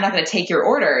 he's like, I'm not going to take your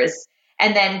orders.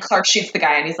 And then Clark shoots the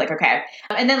guy and he's like, okay.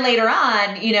 And then later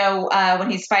on, when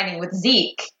he's fighting with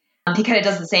Zeke, he kind of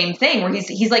does the same thing where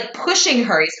he's like pushing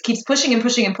her. He keeps pushing and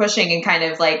pushing and pushing and kind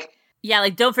of like. Yeah,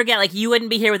 like, don't forget, like, you wouldn't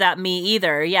be here without me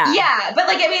either. Yeah. Yeah. But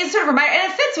like, I mean, it's sort of reminder,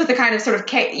 and it fits with the kind of sort of,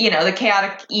 the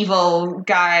chaotic evil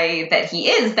guy that he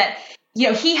is, that,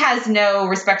 he has no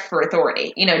respect for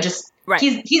authority, just right.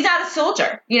 He's not a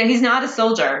soldier. He's not a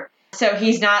soldier. So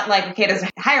he's not like, okay, there's a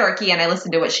hierarchy and I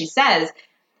listen to what she says.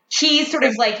 He's sort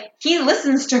of like, he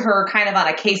listens to her kind of on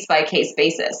a case-by-case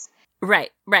basis.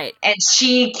 Right. And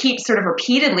she keeps sort of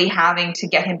repeatedly having to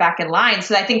get him back in line.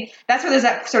 So I think that's where there's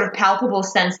that sort of palpable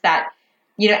sense that,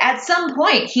 at some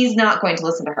point, he's not going to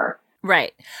listen to her.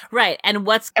 Right. And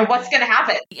what's going to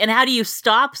happen? And how do you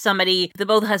stop somebody that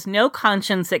both has no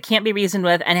conscience, that can't be reasoned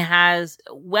with, and has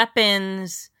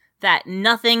weapons that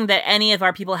nothing that any of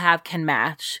our people have can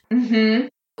match? Mm-hmm.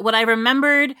 What I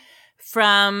remembered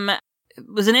from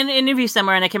was an interview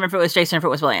somewhere, and I can't remember if it was Jason or if it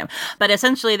was William, but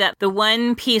essentially that the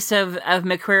one piece of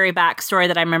McCreary backstory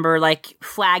that I remember like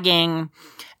flagging,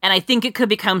 and I think it could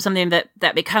become something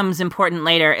that becomes important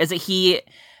later, is that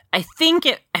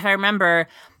if I remember,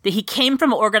 that he came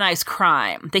from organized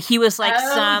crime, that he was like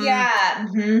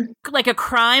like a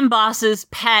crime boss's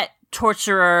pet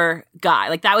torturer guy.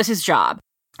 Like that was his job.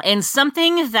 And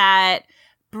something that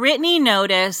Brittany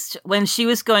noticed when she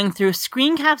was going through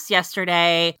screen caps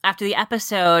yesterday after the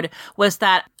episode was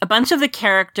that a bunch of the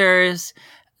characters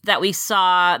that we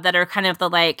saw that are kind of the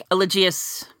like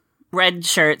Eligius red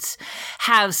shirts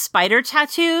have spider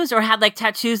tattoos, or had like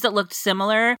tattoos that looked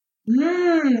similar.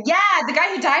 Yeah, the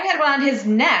guy who died had one on his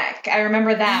neck. I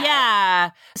remember that. Yeah.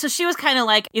 So she was kind of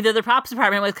like, either the props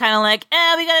department was kind of like,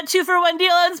 we got a 2-for-1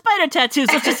 deal on spider tattoos.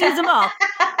 Let's just use them all.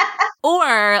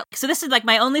 Or, so this is like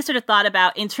my only sort of thought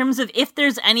about in terms of if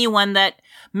there's anyone that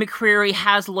McCreary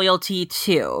has loyalty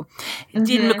to. Mm-hmm.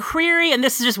 Did McCreary, and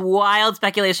this is just wild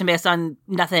speculation based on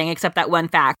nothing except that one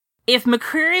fact, if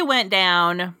McCreary went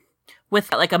down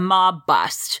with like a mob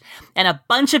bust and a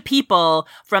bunch of people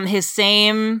from his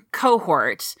same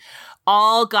cohort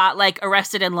all got like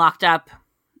arrested and locked up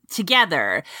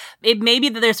together, it may be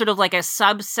that there's sort of like a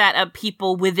subset of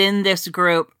people within this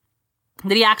group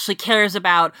that he actually cares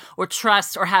about or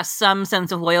trusts or has some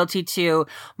sense of loyalty to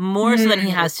more so than he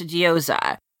has to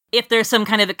Gioza, if there's some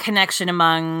kind of a connection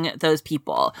among those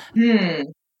people.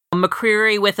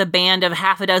 McCreary with a band of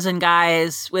half a dozen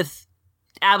guys with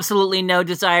absolutely no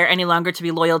desire any longer to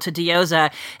be loyal to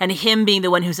Gioza, and him being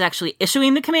the one who's actually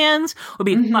issuing the commands would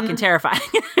be fucking terrifying.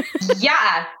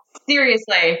 Yeah,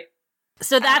 seriously.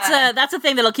 So that's a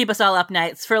thing that'll keep us all up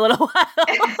nights for a little while.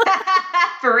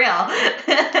 For real.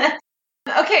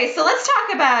 Okay, so let's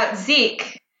talk about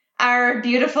Zeke, our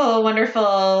beautiful,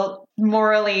 wonderful,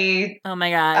 morally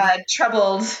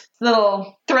troubled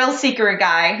little thrill seeker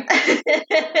guy.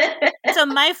 So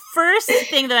my first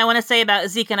thing that I want to say about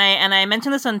Zeke, and I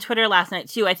mentioned this on Twitter last night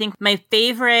too, I think my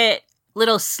favorite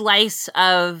little slice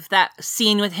of that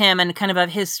scene with him and kind of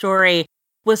his story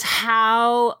was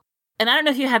how, and I don't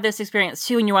know if you had this experience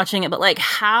too when you're watching it, but like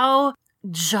how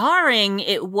jarring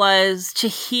it was to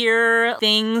hear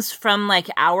things from like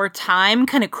our time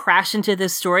kind of crash into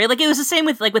this story. Like it was the same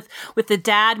with the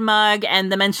dad mug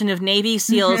and the mention of Navy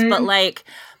SEALs, but like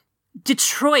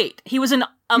Detroit, he was a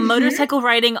motorcycle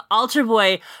riding altar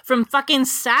boy from fucking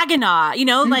Saginaw, you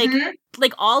know,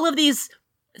 like all of these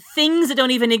things that don't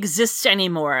even exist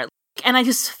anymore. And I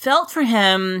just felt for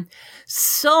him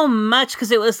so much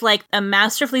because it was like a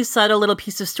masterfully subtle little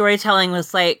piece of storytelling.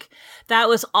 Was like, that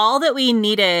was all that we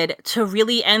needed to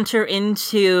really enter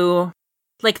into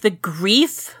like the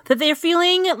grief that they're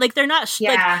feeling. Like they're not,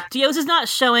 like Dios is not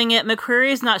showing it.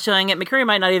 McCreary is not showing it. McCreary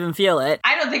might not even feel it.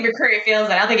 I don't think McCreary feels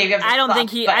it. I don't think he gives a fuck,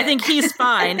 I think he's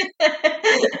fine.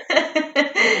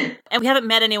 And we haven't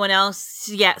met anyone else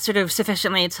yet sort of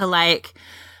sufficiently to like,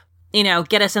 you know,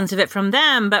 get a sense of it from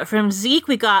them. But from Zeke,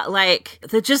 we got like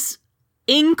the just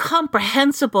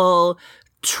incomprehensible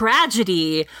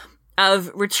tragedy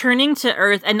of returning to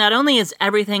Earth. And not only is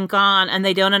everything gone and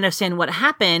they don't understand what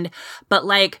happened, but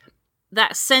like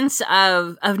that sense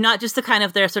of not just the kind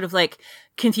of their sort of like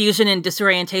confusion and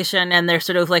disorientation and they're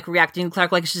sort of like reacting to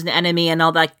Clark like she's an enemy and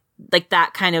all that, like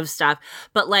that kind of stuff.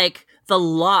 But like the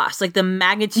loss, like the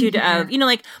magnitude of, you know,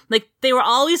 like they were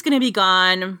always going to be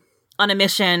gone on a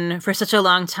mission for such a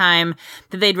long time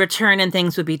that they'd return and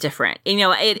things would be different. You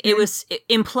know, it was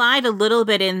implied a little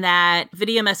bit in that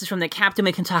video message from the captain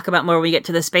we can talk about more when we get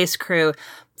to the space crew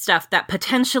stuff, that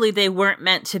potentially they weren't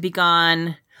meant to be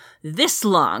gone this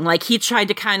long. Like he tried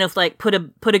to kind of like put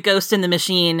a ghost in the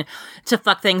machine to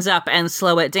fuck things up and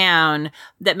slow it down,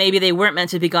 that maybe they weren't meant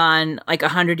to be gone like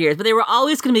 100 years, but they were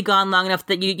always going to be gone long enough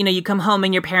that you know, you come home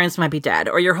and your parents might be dead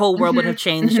or your whole world would have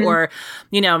changed or,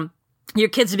 you know, your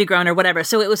kids to be grown or whatever.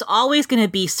 So it was always going to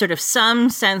be sort of some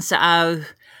sense of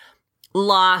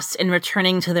loss in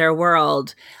returning to their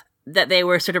world that they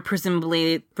were sort of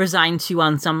presumably resigned to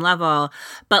on some level.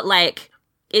 But like,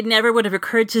 it never would have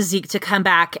occurred to Zeke to come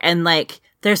back and like,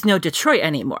 there's no Detroit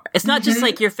anymore. It's not just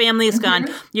like your family is gone.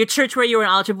 Your church where you were an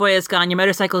altar boy is gone. Your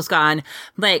motorcycle is gone.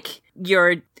 Like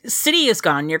your city is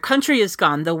gone. Your country is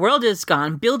gone. The world is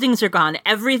gone. Buildings are gone.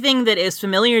 Everything that is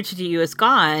familiar to you is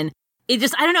gone. It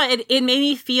just, I don't know, it made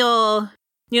me feel,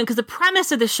 you know, because the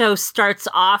premise of the show starts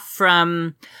off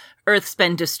from Earth's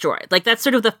been destroyed. Like, that's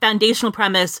sort of the foundational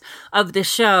premise of the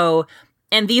show.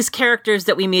 And these characters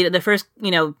that we meet in the first,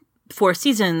 you know, 4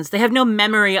 seasons, they have no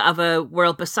memory of a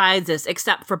world besides this,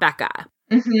 except for Becca.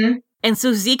 And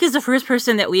so Zeke is the first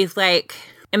person that we've, like,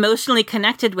 emotionally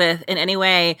connected with in any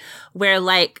way where,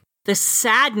 like, the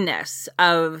sadness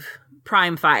of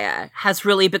Prime Fire has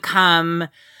really become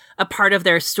a part of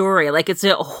their story. Like it's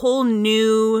a whole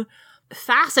new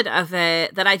facet of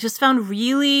it that I just found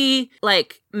really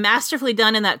like masterfully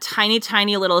done in that tiny,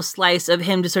 tiny little slice of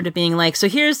him just sort of being like, so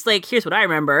here's what I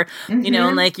remember, you know,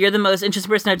 and like, you're the most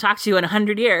interesting person I've talked to in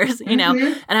 100 years, you know?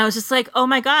 And I was just like, oh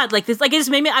my God, like this, like it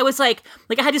just made me, I was like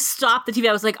I had to stop the TV.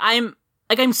 I was like, I'm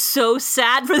so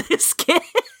sad for this kid.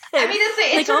 I mean,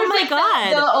 it's like, oh my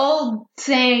God. The old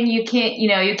saying, you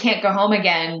can't go home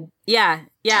again. Yeah.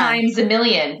 Times a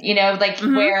million, you know, like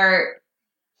where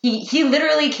he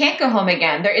literally can't go home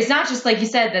again. It's not just like you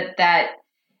said that,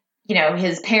 you know,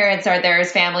 his parents are there,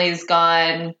 his family is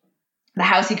gone, the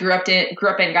house he grew up in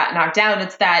got knocked down.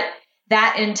 It's that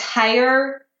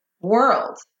entire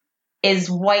world is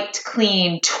wiped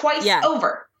clean twice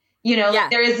over. You know,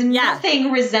 there is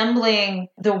nothing resembling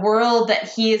the world that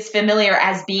he is familiar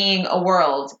as being a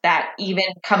world that even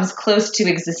comes close to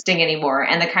existing anymore.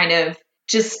 And the kind of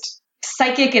just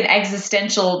psychic and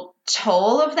existential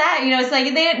toll of that, you know, it's like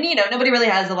nobody really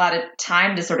has a lot of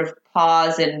time to sort of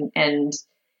pause and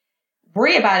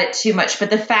worry about it too much.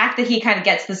 But the fact that he kind of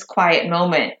gets this quiet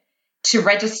moment to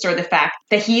register the fact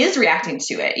that he is reacting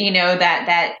to it, you know,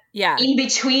 that in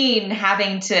between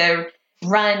having to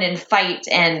run and fight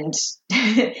and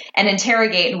and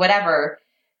interrogate and whatever,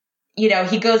 you know,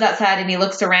 he goes outside and he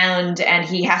looks around and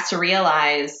he has to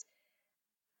realize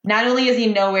not only is he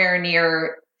nowhere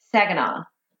near Saginaw,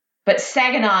 but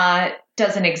Saginaw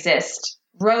doesn't exist.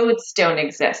 Roads don't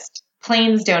exist.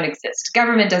 Planes don't exist.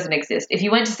 Government doesn't exist. If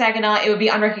you went to Saginaw, it would be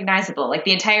unrecognizable. Like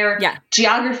the entire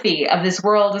geography of this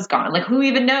world is gone. Like who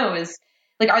even knows?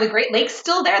 Like, are the Great Lakes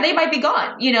still there? They might be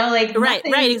gone, you know, like right,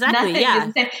 exactly. Yeah.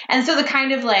 Is the same. And so the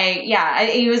kind of like,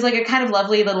 it was like a kind of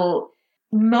lovely little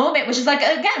moment, which is like,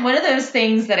 again, one of those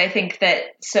things that I think that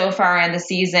so far in the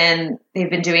season they've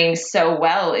been doing so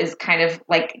well is kind of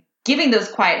like giving those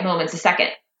quiet moments a second,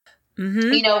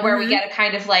 you know, where we get a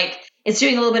kind of like, it's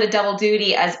doing a little bit of double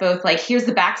duty as both like, here's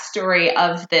the backstory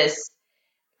of this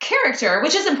character,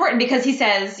 which is important because he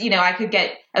says, you know, I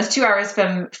was 2 hours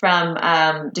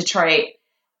from Detroit,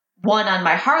 one on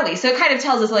my Harley. So it kind of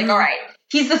tells us like, all right,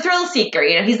 he's the thrill seeker,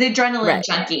 you know, he's the adrenaline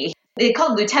junkie. They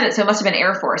called him lieutenant, so it must have been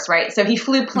Air Force, right? So he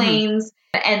flew planes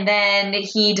and then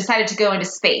he decided to go into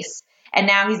space. And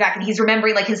now he's back and he's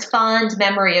remembering like his fond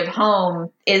memory of home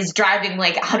is driving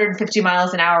like 150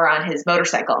 miles an hour on his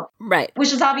motorcycle. Right.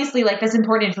 Which is obviously like this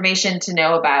important information to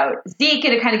know about Zeke.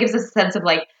 And it kind of gives us a sense of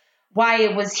like, why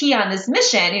was he on this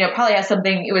mission? You know, probably has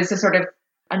something, it was a sort of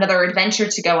another adventure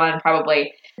to go on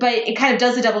probably. But it kind of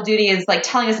does the double duty is like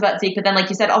telling us about Zeke, but then like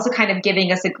you said, also kind of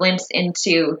giving us a glimpse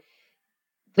into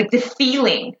like the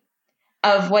feeling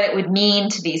of what it would mean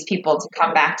to these people to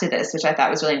come back to this, which I thought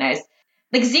was really nice.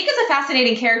 Like Zeke is a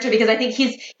fascinating character because I think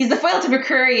he's the foil to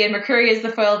McCreary and McCreary is the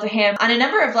foil to him on a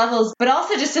number of levels, but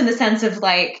also just in the sense of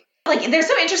like they're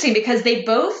so interesting because they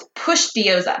both push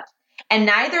Dioza and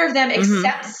neither of them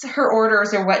accepts her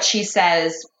orders or what she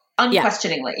says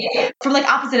unquestioningly from like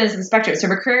opposite ends of the spectrum. So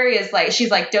McCreary is like,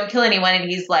 she's like, don't kill anyone. And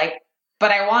he's like,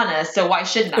 but I wanna, so why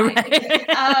shouldn't I? Right.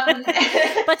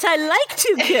 But I like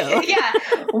to kill. Yeah,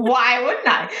 why wouldn't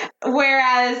I?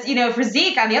 Whereas, you know, for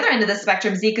Zeke, on the other end of the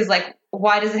spectrum, Zeke is like,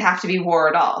 why does it have to be war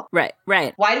at all? Right.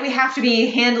 Why do we have to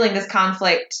be handling this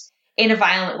conflict in a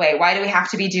violent way? Why do we have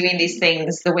to be doing these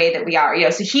things the way that we are? You know,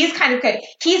 so he's kind of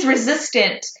he's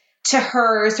resistant to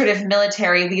her sort of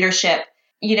military leadership,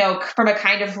 you know, from a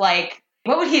kind of like,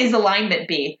 what would his alignment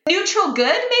be? Neutral good,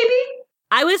 maybe?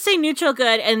 I would say neutral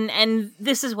good, and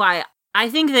this is why. I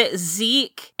think that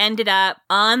Zeke ended up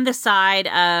on the side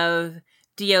of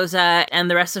Dioza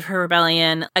and the rest of her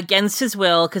rebellion against his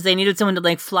will because they needed someone to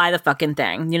like fly the fucking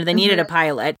thing. You know, they needed a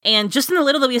pilot. And just in the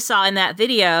little that we saw in that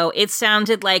video, it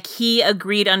sounded like he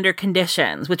agreed under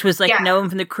conditions, which was like no one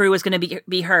from the crew was going to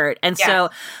be hurt. And so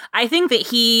I think that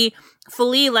he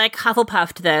fully like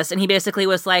Hufflepuffed this and he basically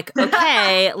was like,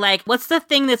 okay, like what's the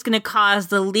thing that's going to cause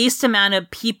the least amount of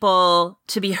people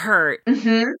to be hurt?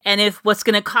 And if what's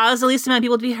going to cause the least amount of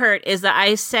people to be hurt is that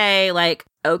I say like,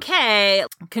 okay,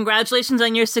 congratulations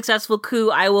on your successful coup.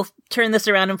 I will turn this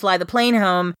around and fly the plane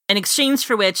home, in exchange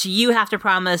for which you have to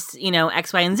promise, you know,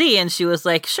 X, Y, and Z. And she was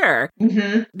like, sure.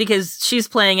 Because she's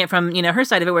playing it from, you know, her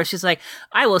side of it where she's like,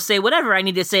 I will say whatever I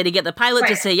need to say to get the pilot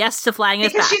to say yes to flying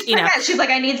us back. She's like,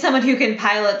 I need someone who can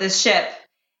pilot this ship.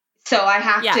 So I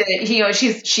have to, you know,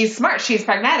 she's smart. She's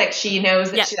pragmatic. She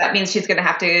knows that that means she's going to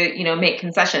have to, you know, make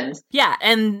concessions. Yeah.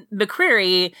 And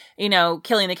McCreary, you know,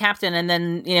 killing the captain. And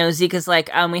then, you know, Zeke is like,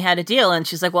 we had a deal. And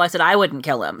she's like, well, I said I wouldn't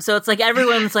kill him. So it's like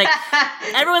everyone's like,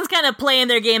 everyone's kind of playing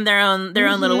their game their own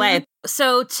little way.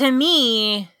 So to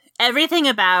me, everything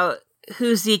about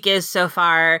who Zeke is so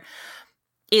far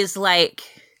is like,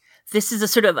 this is a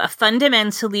sort of a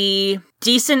fundamentally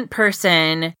decent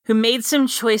person who made some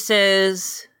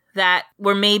choices that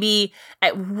were maybe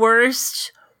at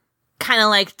worst kind of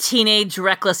like teenage,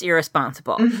 reckless,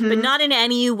 irresponsible, but not in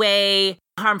any way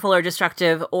harmful or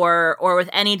destructive or with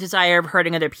any desire of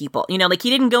hurting other people. You know, like he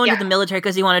didn't go into the military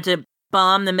because he wanted to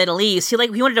bomb the Middle East. He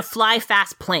wanted to fly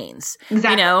fast planes, you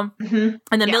know,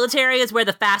 and the military is where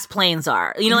the fast planes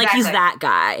are, you know, like he's that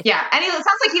guy. Yeah. And it sounds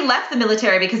like he left the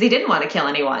military because he didn't want to kill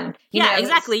anyone. You know?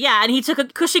 Exactly. Yeah. And he took a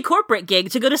cushy corporate gig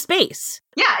to go to space.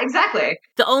 Yeah, exactly.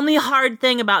 The only hard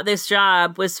thing about this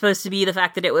job was supposed to be the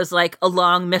fact that it was like a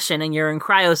long mission and you're in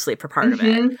cryosleep for part of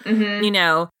it, you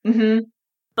know?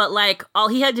 But like all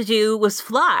he had to do was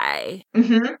fly.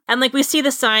 And like we see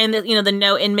the sign that, you know, the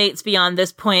no inmates beyond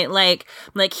this point, like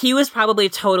he was probably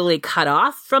totally cut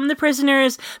off from the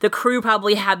prisoners. The crew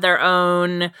probably had their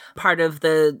own part of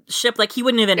the ship. Like he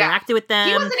wouldn't have interacted with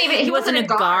them. He wasn't a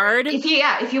guard. If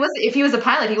he was a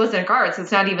pilot, he wasn't a guard. So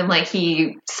it's not even like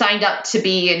he signed up to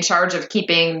be in charge of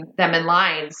keeping them in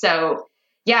line. So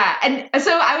yeah. And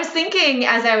so I was thinking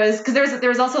because there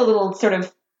was also a little sort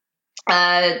of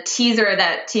teaser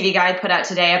that TV Guide put out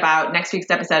today about next week's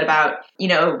episode about,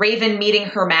 Raven meeting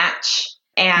her match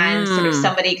and sort of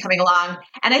somebody coming along.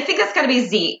 And I think that's going to be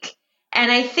Zeke.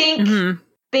 And I think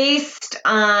based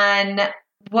on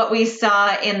what we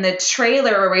saw in the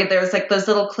trailer where there's like those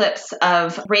little clips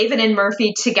of Raven and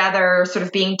Murphy together sort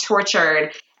of being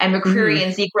tortured and McCreary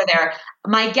and Zeke were there.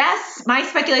 My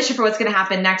speculation for what's going to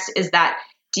happen next is that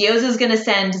Diyoza is going to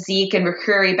send Zeke and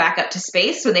McCreary back up to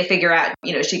space when they figure out,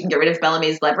 she can get rid of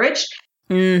Bellamy's leverage.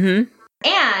 And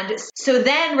so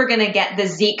then we're going to get the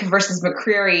Zeke versus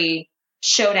McCreary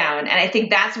showdown. And I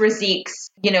think that's where Zeke's,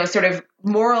 sort of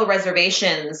moral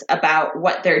reservations about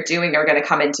what they're doing are going to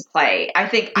come into play. I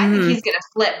think he's going to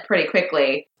flip pretty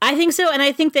quickly. I think so. And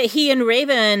I think that he and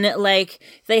Raven,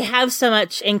 they have so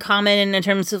much in common in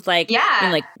terms of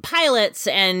pilots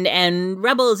and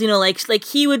rebels,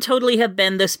 he would totally have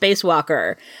been the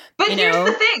spacewalker. But here's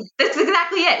the thing. That's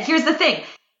exactly it. Here's the thing.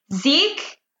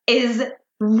 Zeke is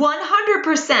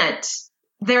 100%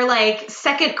 their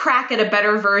second crack at a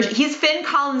better version. He's Finn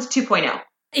Collins 2.0.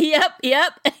 Yep.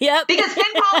 Because Finn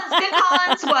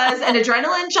Collins was an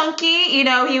adrenaline junkie.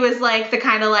 He was the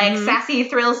kind of sassy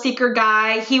thrill seeker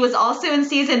guy. He was also in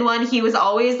season 1. He was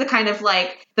always the kind of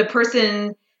the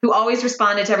person who always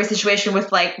responded to every situation with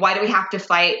why do we have to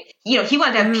fight? He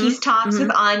wanted to have peace talks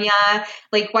with Anya.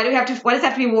 Why does it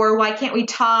have to be war? Why can't we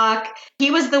talk?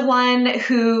 He was the one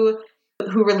who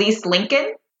released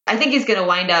Lincoln. I think he's going to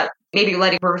wind up maybe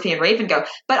letting Murphy and Raven go.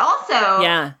 But also,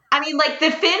 I mean, the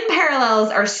Finn parallels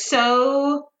are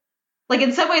so,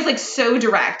 in some ways, so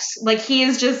direct. He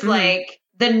is just,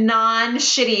 the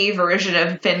non-shitty version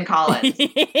of Finn Collins.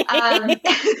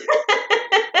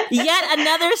 Yet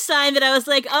another sign that I was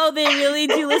like, oh, they really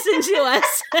do listen to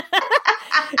us.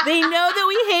 They know that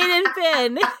we hated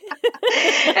Finn.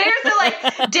 And here's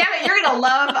the damn it, you're going to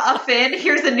love a Finn.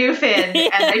 Here's a new Finn.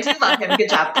 And I do love him. Good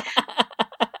job.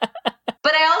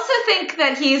 But I also think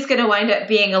that he's going to wind up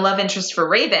being a love interest for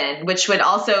Raven, which would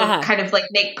also kind of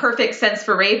make perfect sense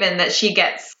for Raven that she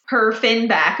gets her Finn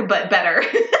back, but better.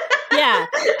 Yeah.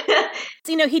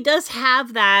 He does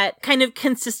have that kind of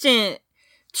consistent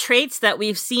traits that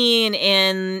we've seen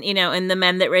in the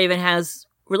men that Raven has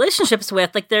relationships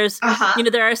with. There's,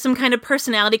 there are some kind of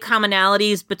personality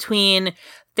commonalities between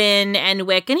Finn and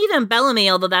Wick and even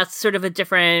Bellamy, although that's sort of a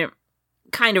different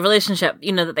kind of relationship,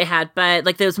 that they had, but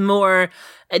there's more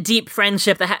a deep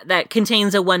friendship that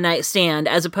contains a one night stand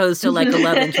as opposed to a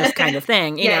love interest kind of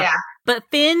thing, you know. But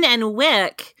Finn and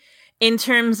Wick, in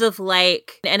terms of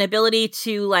an ability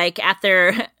to at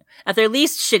their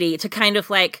least shitty to kind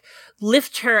of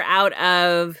lift her out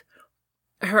of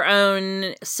her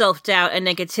own self-doubt and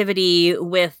negativity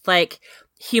with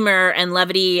humor and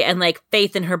levity and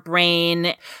faith in her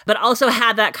brain, but also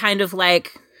have that kind of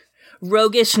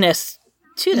roguishness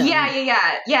to them.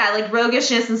 Yeah,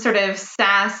 roguishness and sort of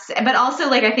sass, but also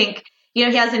I think he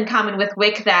has in common with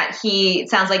Wick that it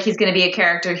sounds like he's going to be a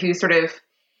character who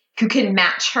can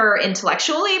match her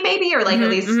intellectually, maybe, or at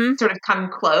least sort of come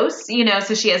close,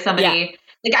 so she has somebody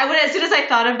as soon as I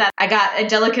thought of that, I got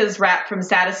Angelica's rap from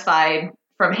Satisfied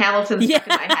from Hamilton stuck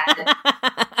in my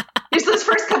head. There's those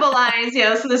first couple lines,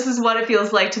 so this is what it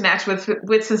feels like to match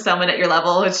with someone at your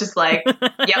level. It's just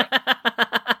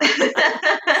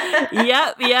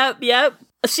yep. Yep.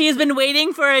 She's been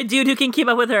waiting for a dude who can keep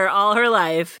up with her all her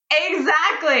life.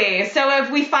 Exactly. So if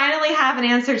we finally have an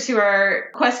answer to our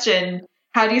question,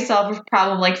 how do you solve a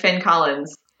problem like Finn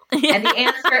Collins? And the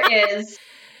answer is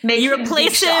you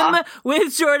replace him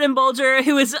with Jordan Bolger,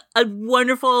 who is a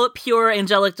wonderful, pure,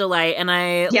 angelic delight, and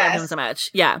I love him so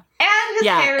much. Yeah. And his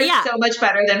hair is so much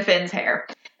better than Finn's hair.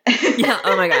 Yeah,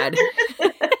 oh my God.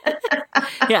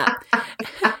 Yeah.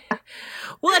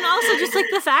 Well, and also just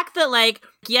the fact that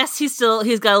yes, he's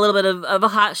got a little bit of a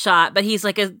hot shot, but he's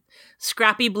a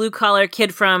scrappy blue collar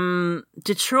kid from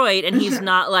Detroit, and he's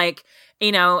not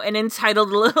an entitled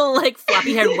little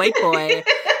floppy haired white boy.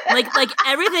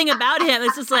 Everything about him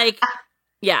is just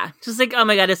oh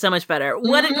my God, it's so much better.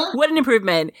 What an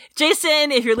improvement.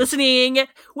 Jason, if you're listening,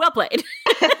 well played.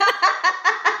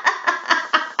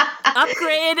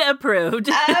 Upgrade approved.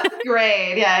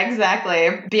 Upgrade, yeah, exactly.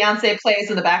 Beyonce plays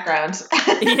in the background.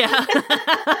 Yeah.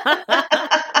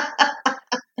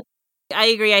 I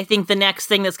agree. I think the next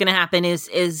thing that's going to happen is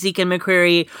Zeke and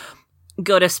McCreary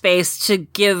go to space to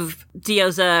give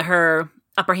Diyoza her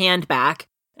upper hand back.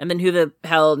 And then who the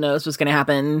hell knows what's going to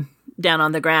happen down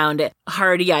on the ground.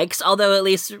 Hard yikes. Although at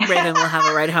least Raven will have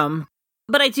a ride home.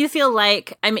 But I do feel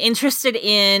I'm interested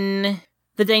in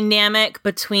the dynamic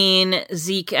between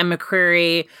Zeke and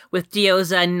McCreary with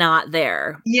Dioza not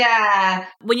there. Yeah.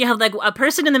 When you have like a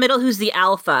person in the middle who's the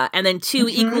alpha and then two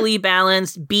equally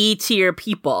balanced B tier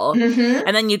people,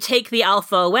 and then you take the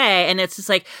alpha away and it's just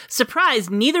like, surprise,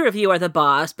 neither of you are the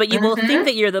boss, but you both think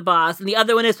that you're the boss and the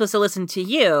other one is supposed to listen to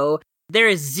you. There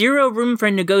is zero room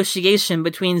for negotiation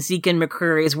between Zeke and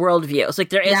McCreary's worldviews. Like,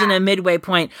 there isn't a midway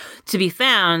point to be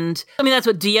found. I mean, that's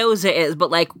what Dioza is, but,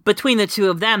 like, between the two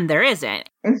of them, there isn't.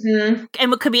 And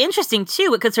what could be interesting, too,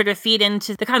 what could sort of feed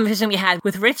into the conversation we had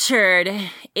with Richard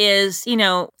is, you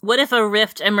know, what if a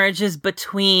rift emerges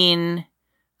between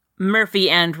Murphy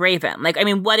and Raven? Like, I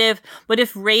mean, what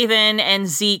if Raven and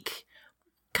Zeke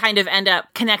kind of end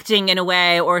up connecting in a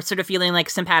way or sort of feeling like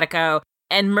simpatico?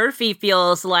 And Murphy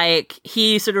feels like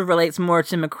he sort of relates more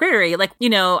to McCreary. Like, you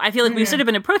know, I feel like we've sort of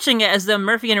been approaching it as though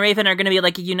Murphy and Raven are going to be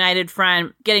like a united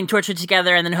front, getting tortured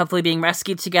together and then hopefully being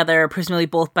rescued together, presumably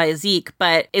both by Zeke.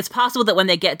 But it's possible that when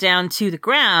they get down to the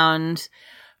ground,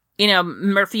 you know,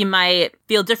 Murphy might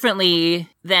feel differently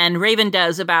than Raven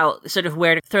does about sort of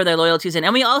where to throw their loyalties in.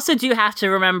 And we also do have to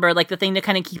remember, like, the thing to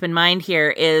kind of keep in mind here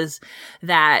is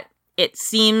that it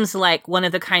seems like one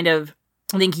of the kind of,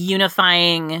 I think,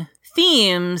 unifying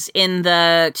themes in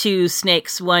the Two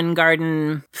Snakes, One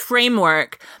Garden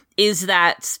framework is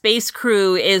that space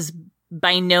crew is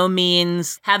by no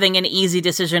means having an easy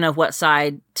decision of what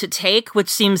side to take, which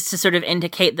seems to sort of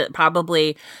indicate that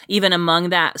probably even among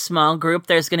that small group,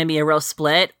 there's going to be a real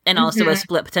split, and also a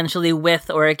split potentially with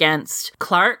or against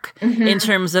Clark in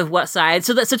terms of what side.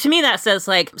 So to me, that says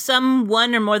like some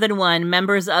one or more than one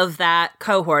members of that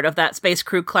cohort, of that space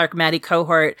crew Clark Maddie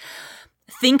cohort,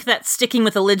 think that sticking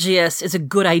with Eligius is a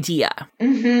good idea.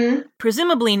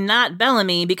 Presumably not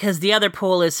Bellamy, because the other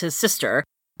pole is his sister.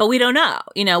 But we don't know.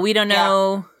 You know, we don't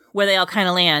know where they all kind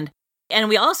of land. And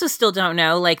we also still don't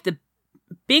know, like, the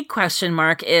big question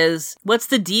mark is, what's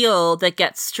the deal that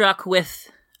gets struck with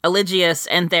Eligius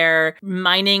and their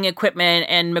mining equipment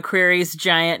and McCreary's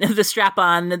giant, the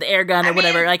strap-on, the air gun, or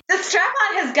whatever. Like, the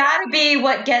strap-on has got to be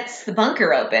what gets the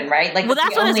bunker open, right? Like, well,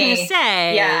 that's what I was going to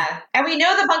say. Yeah. And we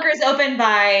know the bunker is open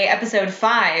by episode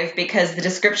 5 because the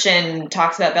description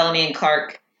talks about Bellamy and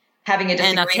Clark having a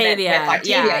disagreement with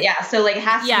Octavia. Yeah. So, like, it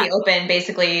has to be open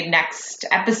basically next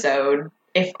episode.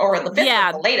 Or the 5th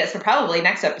at the latest, but probably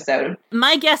next episode.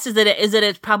 My guess is that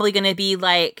it's probably going to be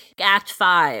like Act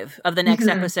 5 of the next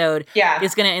episode. Yeah.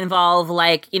 It's going to involve,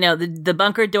 like, you know, the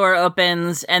bunker door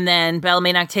opens and then Bellamy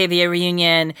and Octavia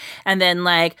reunion and then,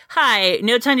 like, hi,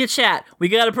 no time to chat. We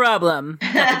got a problem.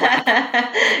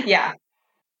 Yeah.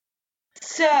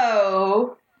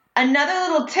 So,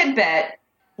 another little tidbit.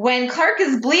 When Clark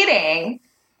is bleeding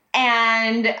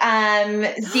and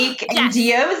Zeke and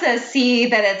Dioza see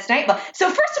that it's Nightblood. So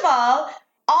first of all of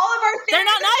our theories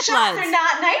are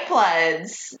not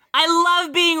Nightbloods. I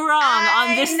love being wrong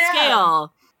on this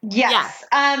scale. Yes.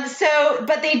 Yeah.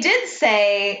 But they did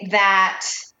say that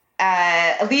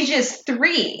Eligius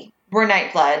 3 were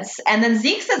Nightbloods, and then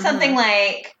Zeke said something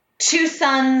like 2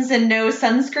 suns and no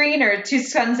sunscreen, or 2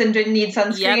 suns and didn't need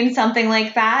sunscreen, something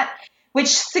like that. Which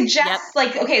suggests,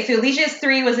 like, okay, so Eligius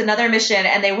 3 was another mission,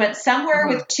 and they went somewhere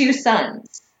with 2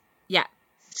 suns. Yeah.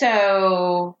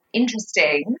 So,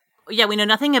 interesting. Yeah, we know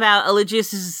nothing about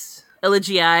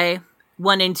Eligii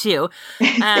 1 and 2.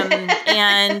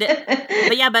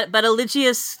 But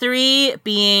Eligius 3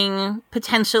 being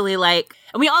potentially, like...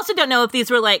 And we also don't know if these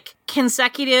were, like,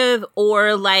 consecutive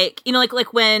or, like, you know,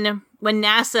 like when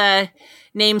NASA...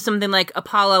 name something like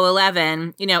Apollo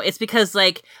 11, you know, it's because,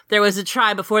 like, there was a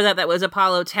try before that was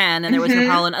Apollo 10, and there was an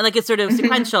Apollo, like, it's sort of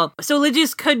sequential. So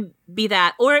Eligius could be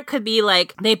that, or it could be,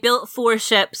 like, they built 4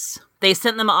 ships, they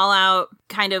sent them all out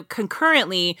kind of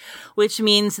concurrently, which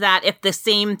means that if the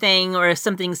same thing or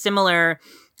something similar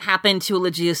happened to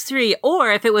Eligius 3,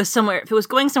 or if it was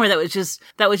going somewhere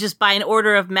that was just by an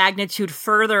order of magnitude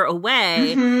further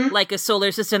away, like a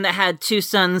solar system that had 2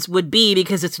 suns would be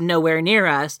because it's nowhere near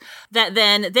us, that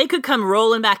then they could come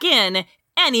rolling back in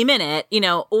any minute, you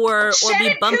know, or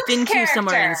be bumped into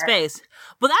somewhere in space.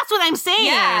 Well, that's what I'm saying.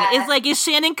 Yeah. Is like, is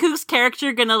Shannon Kook's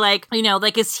character gonna, like, you know,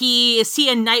 like, is he a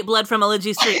Nightblood from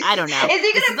Eligius 3? I don't know. Is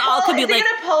he gonna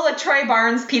pull a Troy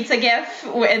Barnes pizza gif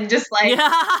and just, like,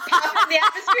 pop in the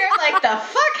atmosphere? Like, the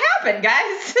fuck happened,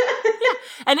 guys?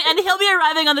 And he'll be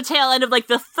arriving on the tail end of, like,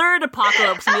 the 3rd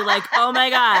apocalypse and be like, oh my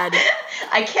god,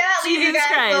 I cannot leave you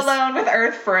guys alone with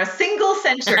Earth for a single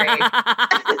century.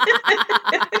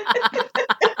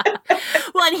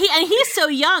 Well, and he's so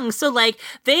young, so like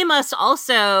they must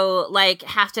also like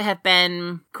have to have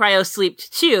been cryosleeped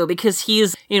too, because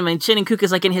he's, Chin and Cook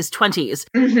is like in his 20s.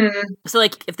 So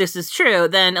like if this is true,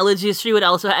 then Eligius 3 would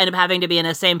also end up having to be in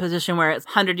the same position where it's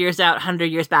 100 years out, 100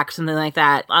 years back, something like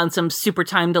that, on some super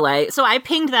time delay. So I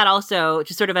pinged that also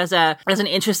just sort of as an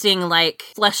interesting like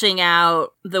fleshing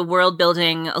out the world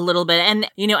building a little bit, and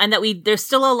and that there's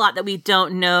still a lot that we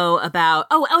don't know about.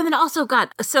 And then also, God,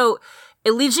 so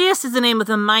Eligius is the name of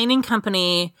the mining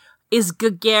company. Is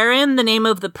Gagarin the name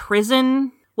of the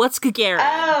prison? What's Gagarin?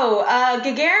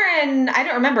 Gagarin, I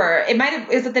don't remember.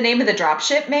 Is it the name of the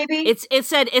dropship, maybe? It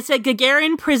said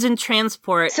Gagarin Prison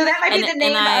Transport. So that might be the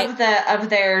name of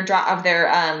their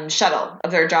shuttle,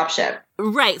 of their dropship.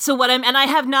 Right. So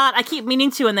I keep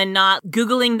meaning to, and then not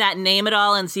Googling that name at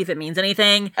all and see if it means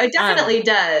anything. It definitely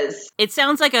does. It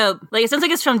sounds like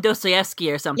it's from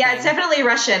Dostoevsky or something. Yeah, it's definitely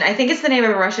Russian. I think it's the name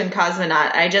of a Russian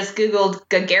cosmonaut. I just Googled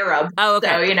Gagarin. Oh, okay.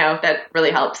 So, that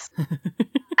really helps.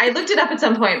 I looked it up at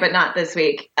some point, but not this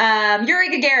week. Yuri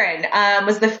Gagarin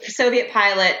was the Soviet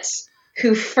pilot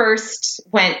who first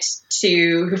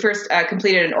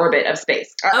completed an orbit of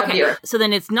space. Of the Earth. So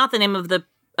then it's not the name of the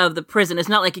prison. It's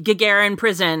not like Gagarin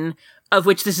Prison, of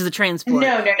which this is a transport.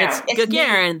 No. It's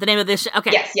Gagarin, the name of this. Okay,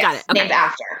 yes, got it. Okay. Named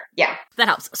after. Yeah, that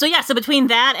helps. So so between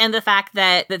that and the fact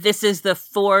that this is the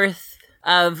fourth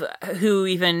of who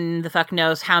even the fuck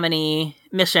knows how many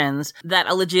missions that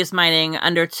Eligius Mining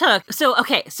undertook. So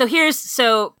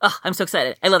I'm so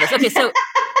excited. I love this. Okay,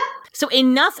 so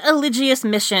enough Eligius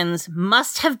missions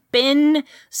must have been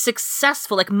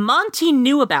successful. Like Monty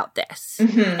knew about this,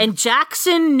 and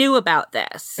Jackson knew about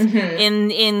this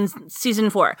in season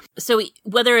 4. So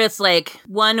whether it's like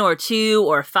 1 or 2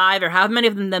 or 5 or however many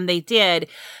of them they did,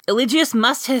 Eligius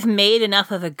must have made enough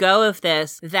of a go of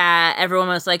this that everyone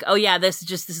was like, oh yeah, this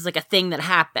is like a thing that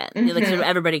happened. Like sort of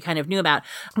everybody kind of knew about,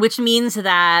 which means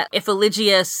that if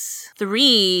Eligius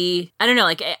 3, I don't know,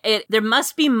 like there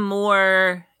must be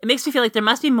more. It makes me feel like there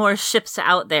must be more ships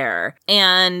out there,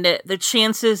 and the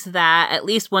chances that at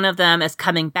least one of them is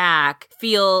coming back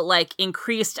feel like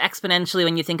increased exponentially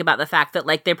when you think about the fact that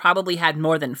like they probably had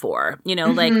more than 4,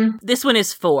 like this one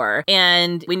is 4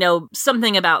 and we know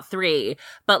something about 3,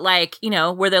 but like,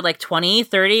 were there like 20,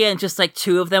 30 and just like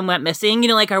 2 of them went missing?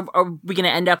 Like are we going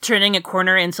to end up turning a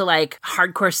corner into like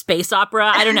hardcore space opera?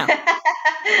 I don't know.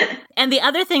 And the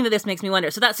other thing that this makes me wonder,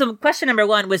 so question number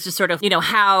 1 was just sort of,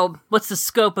 what's the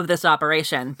scope of this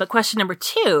operation? But question number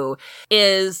 2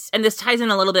 is, and this ties in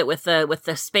a little bit with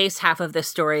the space half of this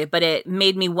story, but it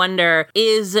made me wonder,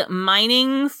 is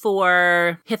mining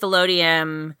for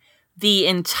Hithalodium the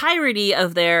entirety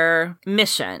of their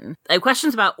mission? I have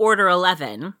questions about Order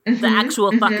 11. The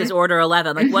actual fuck is Order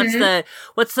 11. Like,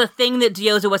 what's the thing that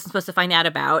Diyoza wasn't supposed to find out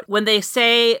about? When they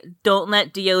say, don't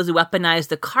let Diyoza weaponize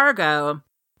the cargo,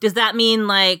 does that mean,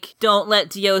 like, don't let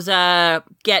Diyoza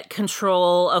get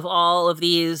control of all of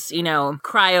these,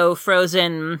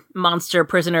 cryo-frozen monster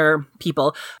prisoner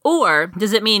people? Or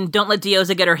does it mean don't let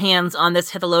Diyoza get her hands on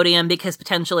this Hithalodium because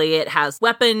potentially it has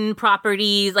weapon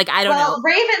properties? Like, I don't know. Well,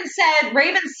 Raven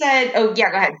said, oh, yeah,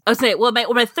 go ahead. I was saying,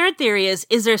 my third theory is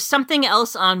there something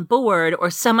else on board or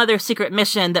some other secret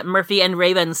mission that Murphy and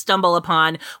Raven stumble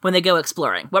upon when they go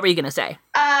exploring? What were you going to say?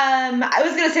 I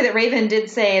was going to say that Raven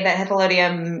did say that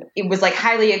Hithalodium, it was like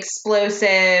highly explosive.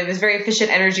 It was very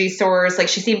efficient energy source. Like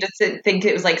she seemed to think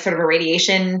it was like sort of a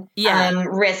radiation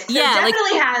risk. So yeah, it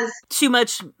definitely has too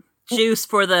much juice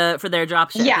for their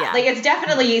dropship. Yeah, like it's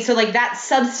definitely, so like that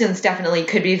substance definitely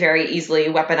could be very easily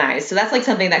weaponized. So that's like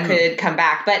something that could come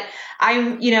back. But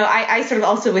I sort of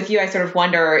also with you, I sort of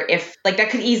wonder if like that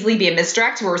could easily be a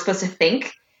misdirect where we're supposed to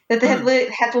think that the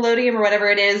Hithalodium or whatever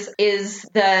it is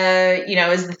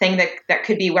the thing that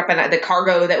could be weaponized, the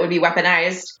cargo that would be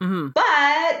weaponized.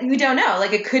 But we don't know.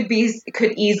 Like it could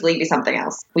easily be something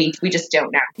else. We just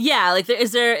don't know. Yeah, like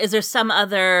is there some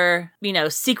other,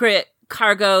 secret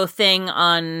cargo thing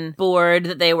on board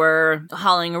that they were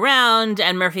hauling around,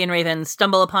 and Murphy and Raven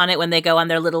stumble upon it when they go on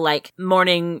their little like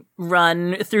morning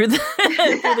run through the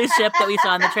through the ship that we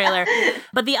saw in the trailer.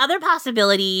 But the other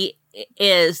possibility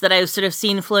is that I've sort of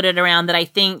seen floated around that I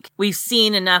think we've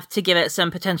seen enough to give it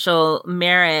some potential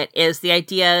merit is the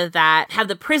idea that have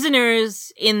the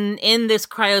prisoners in this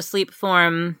cryosleep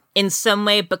form in some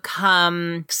way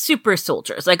become super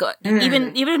soldiers. Like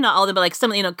even if not all of them, but like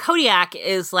some, Kodiak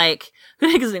is like,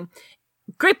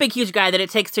 great big huge guy that it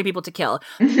takes 3 people to kill.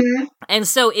 And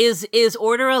so is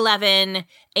Order 11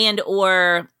 and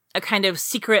or a kind of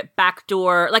secret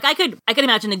backdoor, like I could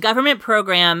imagine a government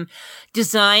program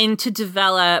designed to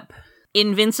develop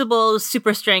invincible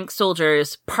super strength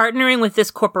soldiers partnering with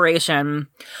this corporation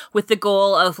with the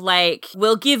goal of like,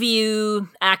 we'll give you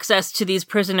access to these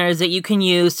prisoners that you can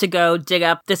use to go dig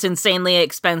up this insanely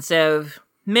expensive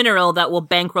mineral that will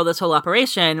bankroll this whole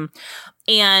operation.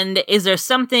 And is there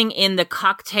something in the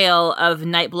cocktail of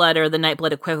Nightblood or the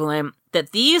Nightblood equivalent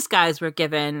that these guys were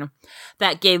given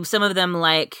that gave some of them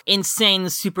like insane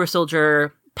super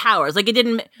soldier powers? Like, it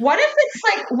didn't. What if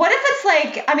it's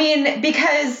like, I mean,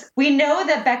 because we know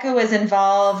that Becca was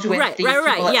involved with these people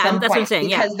at some that's point what I'm saying.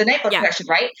 because the Nightblood connection,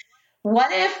 right?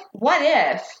 What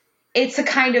if it's a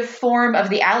kind of form of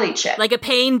the Ally chip, like a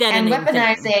pain deadening and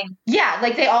weaponizing thing.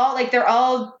 Like they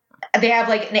have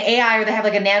like an AI or they have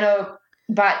like a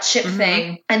nanobot chip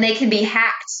thing, and they can be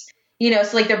hacked, so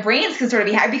like their brains can sort of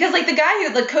be hacked, because like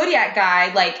the Kodiak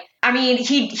guy, like, I mean,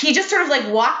 he just sort of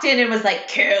like walked in and was like,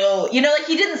 kill, like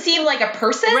he didn't seem like a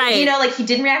person, right. Like he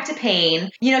didn't react to pain,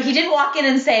 he didn't walk in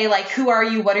and say like, who are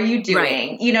you? What are you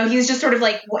doing? Right. He was just sort of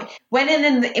like, went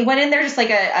in there just like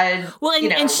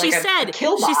and she said,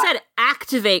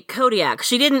 activate Kodiak.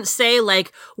 She didn't say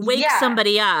like, wake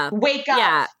somebody up. Wake up.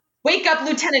 Yeah. Wake up,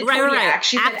 Lieutenant Kodiak. Right.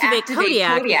 She said, activate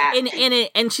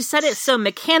Kodiak. And she said it so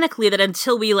mechanically that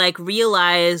until we like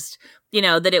realized,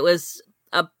 that it was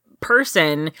a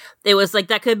person, it was like,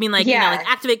 that could mean like, like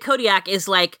activate Kodiak is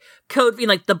like code,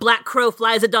 like the Black Crow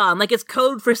flies at dawn. Like it's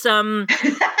code for some,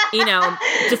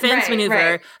 defense maneuver.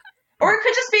 Right. Or it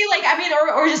could just be like, I mean,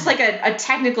 or just like a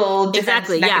technical defense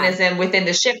mechanism within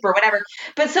the ship or whatever.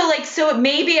 But so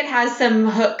maybe it has some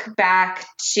hook back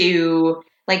to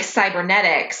like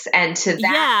cybernetics and to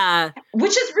that,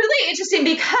 which is really interesting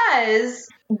because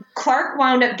Clark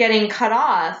wound up getting cut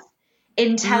off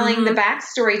in telling the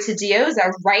backstory to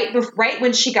Dioza right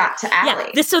when she got to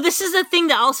Ally. Yeah. So this is the thing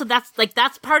that also that's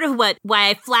part of why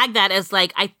I flagged that as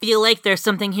like, I feel like there's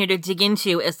something here to dig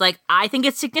into, is like, I think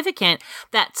it's significant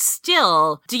that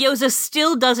still Dioza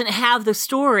still doesn't have the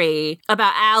story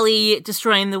about Ally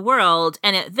destroying the world.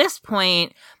 And at this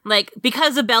point, like,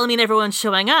 because of Bellamy and everyone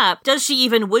showing up, would she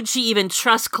even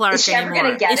trust Clark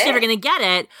anymore? Is she ever going to get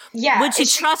it? Yeah. Would she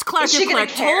trust Clark if Clark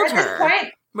told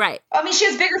her? Right. I mean, she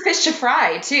has bigger fish to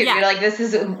fry, too. Yeah. Like, this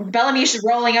is Bellamy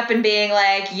rolling up and being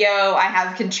like, yo, I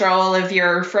have control of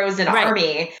your frozen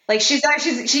army. Like, she I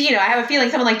have a feeling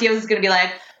someone like Dioza is going to be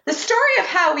like, the story of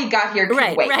how we got here can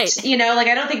wait. Right. Like,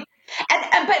 I don't think,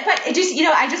 but it just,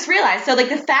 I just realized, so, like,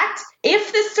 the fact,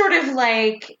 if this sort of,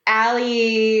 like,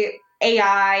 Ally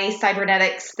AI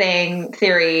cybernetics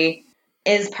theory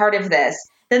is part of this,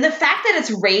 then the fact that it's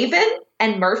Raven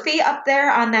and Murphy up there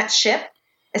on that ship,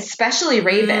 especially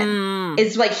Raven,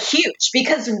 is like huge,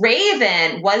 because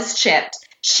Raven was chipped.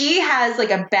 She has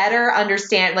like a better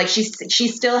understand, like she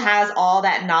still has all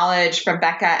that knowledge from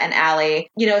Becca and Ally,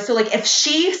 so like if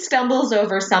she stumbles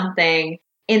over something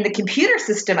in the computer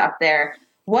system up there,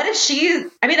 what if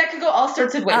that could go all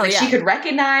sorts of ways. She could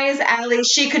recognize Ally.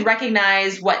 She could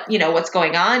recognize what's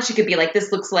going on. She could be like,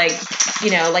 this looks like,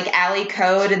 like Ally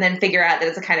code, and then figure out that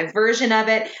it's a kind of version of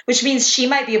it, which means she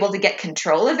might be able to get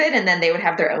control of it. And then they would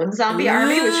have their own zombie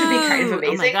army, which would be kind of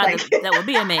amazing. Oh my God, that would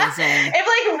be amazing.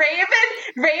 If like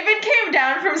Raven came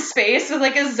down from space with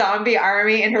like a zombie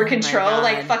army in her control,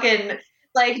 like fucking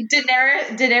like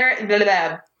Daenerys, blah, blah,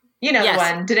 blah. The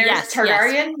one, Daenerys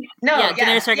Targaryen. Yes. No,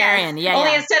 Daenerys Targaryen. Yeah.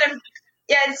 Only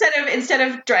instead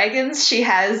of dragons, she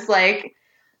has like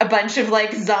a bunch of like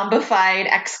zombified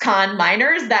ex-con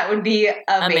miners. That would be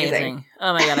amazing.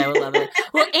 Oh my God, I would love it.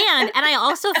 Well, and I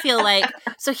also feel like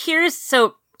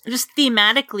just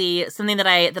thematically, something that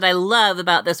I love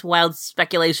about this wild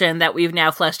speculation that we've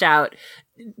now fleshed out,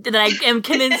 that I am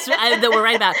convinced that we're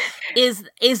right about, is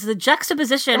the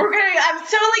juxtaposition. I'm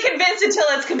totally convinced until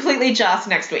it's completely Joss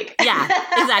next week. Yeah,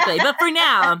 exactly. But for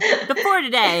now, before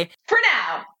today. For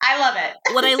now, I love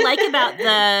it. What I like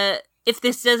about if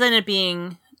this does end up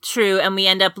being true and we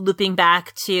end up looping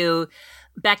back to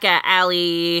Becca,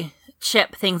 Ally,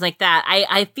 Chip, things like that,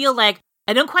 I feel like,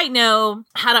 I don't quite know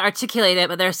how to articulate it,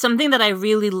 but there's something that I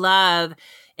really love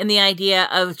in the idea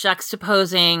of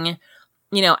juxtaposing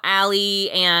Ally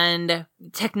and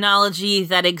technology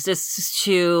that exists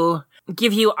to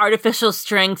give you artificial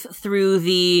strength through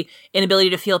the inability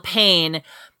to feel pain,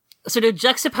 sort of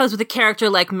juxtaposed with a character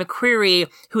like McCreary,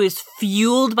 who is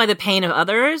fueled by the pain of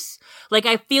others. Like,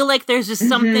 I feel like there's just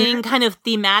something kind of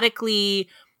thematically,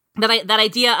 that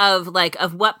idea of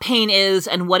what pain is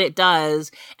and what it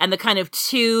does, and the kind of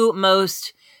two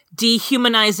most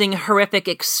dehumanizing, horrific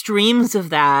extremes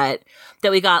of that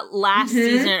we got last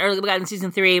season, or we got in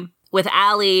season 3 with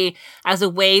Ally, as a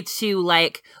way to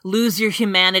like lose your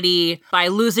humanity by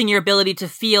losing your ability to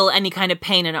feel any kind of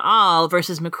pain at all,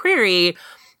 versus McCreary,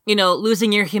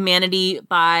 losing your humanity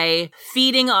by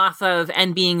feeding off of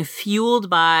and being fueled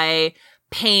by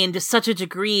pain to such a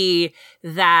degree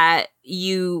that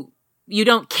you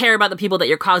don't care about the people that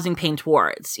you're causing pain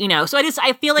towards, So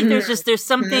I feel like there's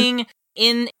something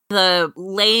in the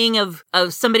laying of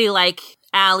somebody like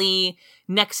Allie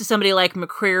next to somebody like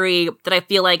McCreary that I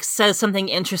feel like says something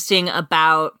interesting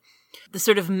about the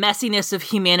sort of messiness of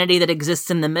humanity that exists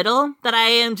in the middle that I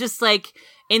am just like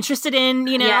interested in,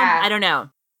 I don't know.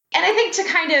 And I think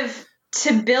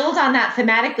to build on that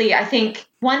thematically, I think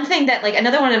one thing that like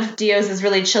another one of Dioz's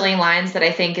really chilling lines that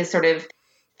I think is sort of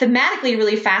thematically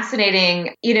really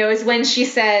fascinating, is when she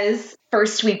says,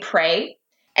 "First we pray."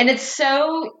 And it's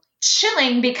so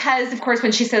chilling because, of course,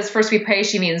 when she says first we pray,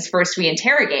 she means first we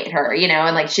interrogate her,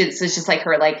 and like it's just like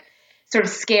her like sort of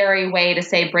scary way to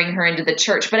say bring her into the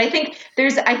church. But I think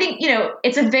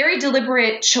it's a very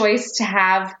deliberate choice to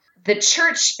have the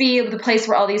church be the place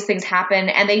where all these things happen.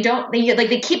 And they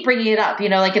keep bringing it up,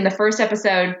 like in the first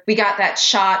episode, we got that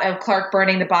shot of Clark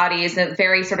burning the bodies and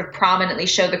very sort of prominently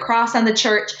showed the cross on the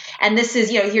church. And this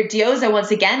is, here Dioza once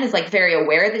again is like very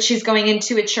aware that she's going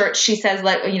into a church. She says,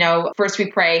 first we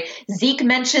pray. Zeke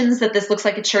mentions that this looks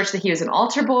like a church that he was an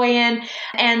altar boy in.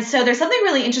 And so there's something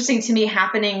really interesting to me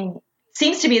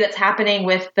seems to me that's happening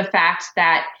with the fact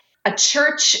that a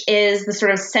church is the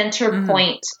sort of center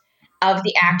point of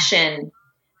the action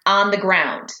on the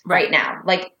ground right now.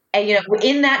 Like,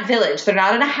 in that village, they're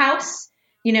not in a house,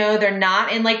 they're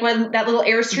not in like that little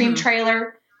Airstream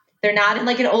trailer. They're not in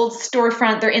like an old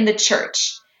storefront. They're in the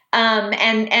church.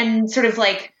 And sort of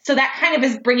like, so that kind of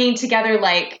is bringing together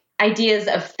like ideas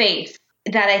of faith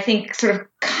that I think sort of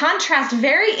contrast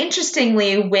very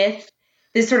interestingly with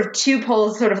this sort of two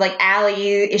poles, sort of like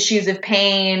Allie issues of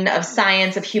pain, of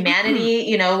science, of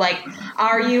humanity, like,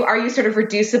 are you sort of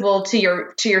reducible to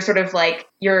your sort of like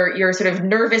your sort of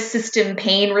nervous system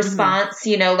pain response,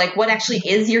 like what actually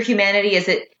is your humanity? Is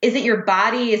it your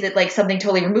body? Is it like something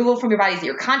totally removable from your body? Is it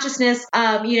your consciousness?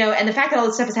 And the fact that all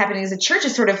this stuff is happening as a church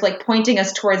is sort of like pointing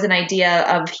us towards an idea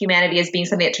of humanity as being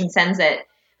something that transcends it,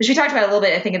 which we talked about a little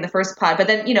bit, I think, in the first pod, but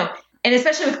then, and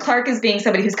especially with Clark as being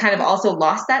somebody who's kind of also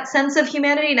lost that sense of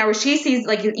humanity. Now, where she sees,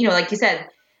 like, like you said,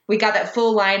 we got that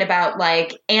full line about,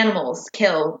 like, animals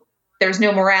kill. There's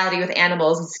no morality with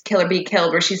animals. It's kill or be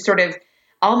killed, where she's sort of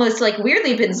almost, like,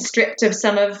 weirdly been stripped of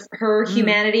some of her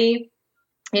humanity,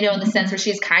 in the sense where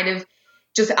she's kind of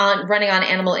just running on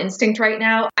animal instinct right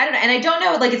now. I don't know. And I don't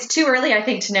know, like, it's too early, I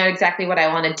think, to know exactly what I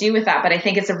want to do with that. But I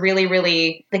think it's a really,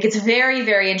 really, like, it's very,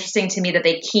 very interesting to me that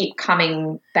they keep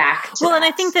coming back to that. And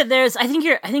I think that I think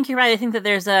you're right. I think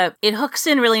that it hooks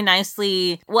in really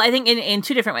nicely. Well, I think in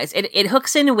two different ways. It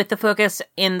hooks in with the focus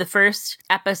in the first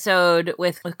episode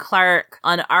with Clark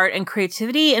on art and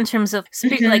creativity in terms of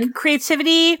like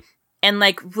creativity and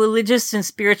like religious and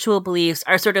spiritual beliefs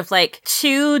are sort of like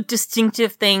two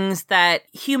distinctive things that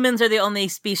humans are the only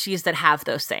species that have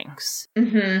those things.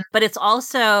 But it's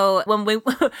also when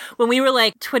we were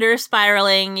like Twitter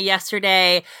spiraling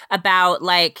yesterday about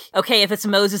like, okay, if it's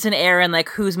Moses and Aaron, like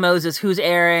who's Moses, who's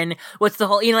Aaron, what's the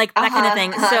whole, like that kind of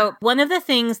thing. So one of the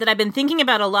things that I've been thinking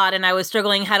about a lot, and I was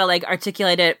struggling how to like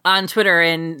articulate it on Twitter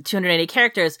in 280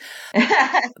 characters,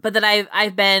 but that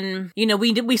I've been,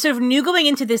 we sort of knew going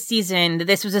into this season that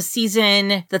this was a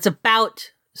season that's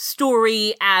about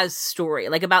story as story,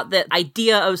 like about the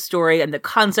idea of story and the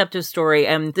concept of story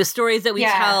and the stories that we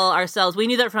tell ourselves. We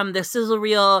knew that from the sizzle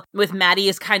reel with Maddie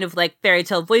is kind of like fairy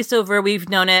tale voiceover. We've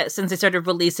known it since they started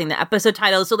releasing the episode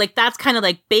titles. So like that's kind of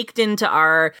like baked into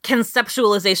our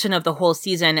conceptualization of the whole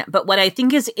season. But what I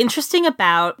think is interesting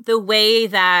about the way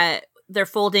that they're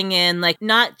folding in like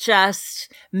not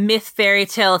just myth fairy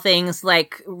tale things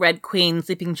like Red Queen,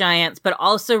 Sleeping Giants, but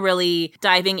also really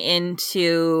diving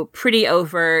into pretty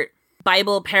overt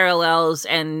Bible parallels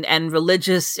and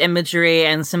religious imagery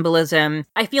and symbolism.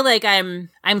 I feel like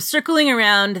I'm circling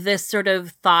around this sort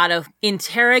of thought of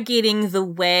interrogating the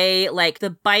way like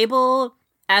the Bible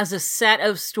as a set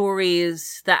of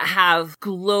stories that have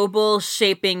global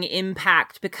shaping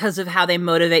impact because of how they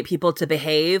motivate people to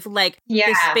behave. Like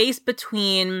the space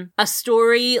between a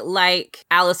story like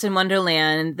Alice in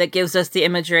Wonderland that gives us the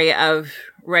imagery of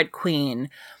Red Queen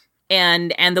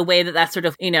and the way that sort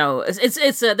of,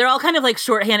 they're all kind of like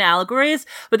shorthand allegories,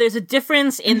 but there's a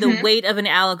difference in the weight of an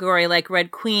allegory like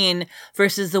Red Queen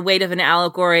versus the weight of an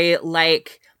allegory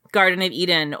like Garden of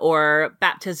Eden or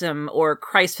baptism or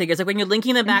Christ figures. Like when you're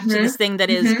linking them back to this thing that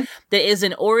is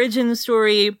an origin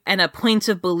story and a point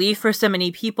of belief for so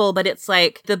many people, but it's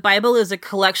like the Bible is a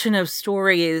collection of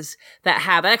stories that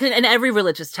have, and every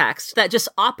religious text that just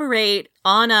operate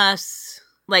on us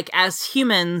like as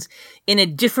humans in a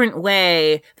different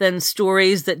way than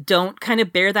stories that don't kind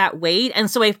of bear that weight. And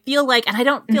so I feel like, and I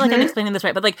don't feel like I'm explaining this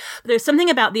right, but like there's something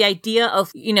about the idea of,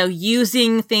 you know,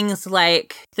 using things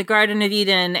like the Garden of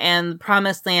Eden and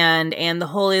Promised Land and the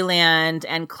Holy Land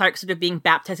and Clark sort of being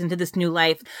baptized into this new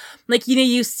life. Like, you know,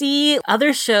 you see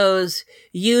other shows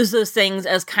use those things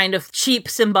as kind of cheap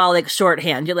symbolic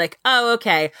shorthand. You're like, oh,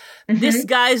 okay, this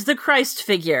guy's the Christ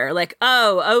figure. Like,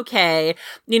 oh, okay,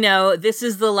 you know, this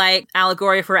is the like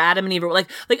allegory for Adam and Eve.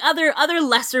 Like other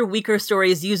lesser, weaker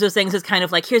stories use those things as kind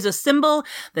of like, here's a symbol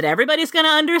that everybody's going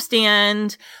to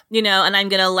understand, you know, and I'm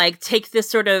going to like take this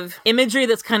sort of imagery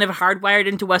that's kind of hardwired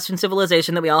into Western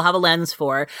civilization that we all have a lens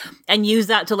for and use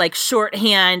that to like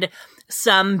shorthand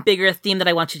some bigger theme that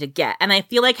I want you to get. And I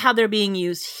feel like how they're being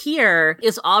used here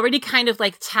is already kind of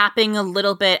like tapping a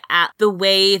little bit at the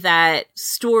way that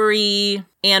story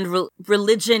and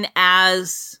religion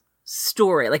as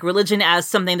story, like religion as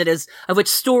something that is, of which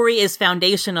story is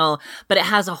foundational, but it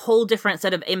has a whole different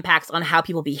set of impacts on how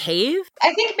people behave.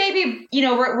 I think maybe, you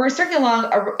know, we're circling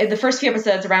along the first few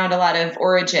episodes around a lot of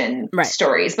origin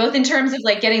stories, both in terms of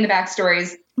like getting the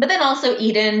backstories, but then also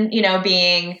Eden, you know,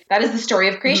 being, that is the story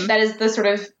of creation. That is the sort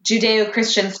of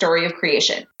Judeo-Christian story of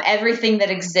creation. Everything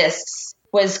that exists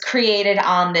was created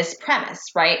on this premise,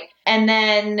 right? And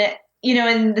then, you know,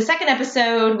 in the second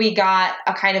episode, we got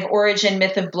a kind of origin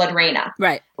myth of Blood Reina.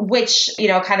 Right. Which, you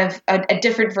know, kind of a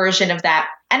different version of that.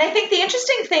 And I think the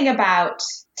interesting thing about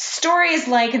stories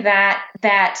like that,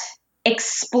 that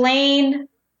explain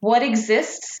what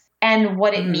exists and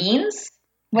what it means,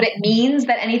 what it means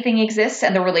that anything exists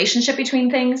and the relationship between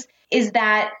things, is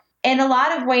that in a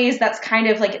lot of ways, that's kind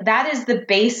of like, that is the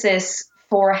basis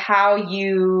for how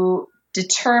you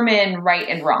determine right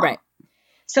and wrong. Right.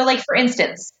 So like, for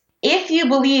instance, if you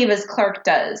believe, as Clark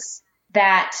does,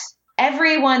 that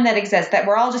everyone that exists, that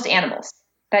we're all just animals,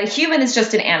 that a human is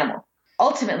just an animal,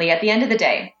 ultimately, at the end of the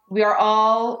day, we are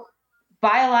all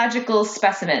biological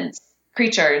specimens,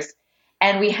 creatures,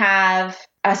 and we have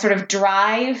a sort of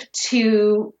drive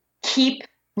to keep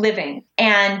living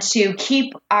and to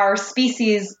keep our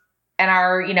species and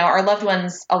our, you know, our loved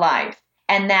ones alive.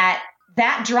 And that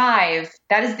drive,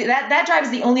 that drive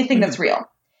is the only thing that's real.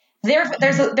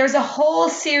 There's a whole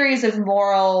series of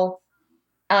moral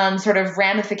sort of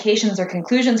ramifications or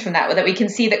conclusions from that we can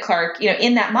see that Clark, you know,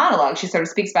 in that monologue, she sort of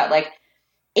speaks about like,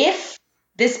 if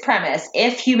this premise,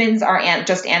 if humans are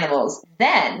just animals,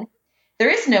 then there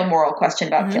is no moral question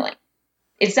about killing.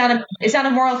 It's not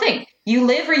a moral thing. You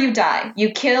live or you die.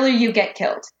 You kill or you get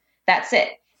killed. That's it.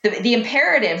 The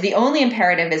imperative, the only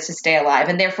imperative is to stay alive.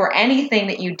 And therefore anything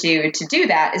that you do to do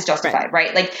that is justified,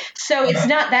 right? Like, so it's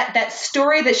not that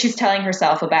story that she's telling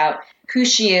herself about who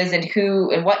she is and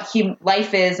what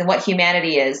life is and what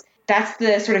humanity is. That's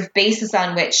the sort of basis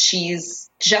on which she's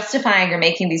justifying or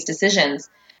making these decisions.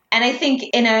 And I think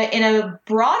in a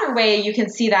broader way, you can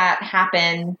see that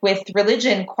happen with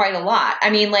religion quite a lot. I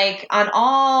mean, like in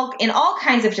all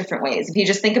kinds of different ways. If you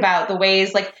just think about the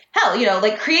ways, like, hell, you know,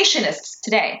 like creationists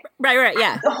today. Right,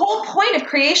 yeah. The whole point of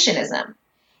creationism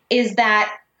is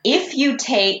that if you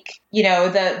take, you know,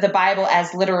 the Bible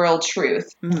as literal truth,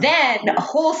 then a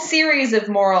whole series of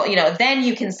moral, you know, then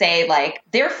you can say like,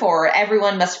 therefore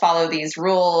everyone must follow these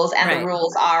rules and the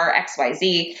rules are X, Y,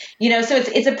 Z, you know, so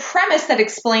it's a premise that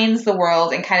explains the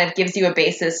world and kind of gives you a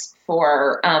basis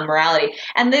for morality.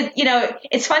 And you know,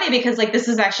 it's funny because like, this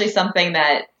is actually something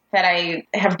that I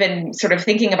have been sort of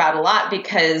thinking about a lot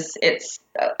because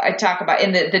I talk about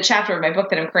in the chapter of my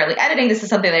book that I'm currently editing, this is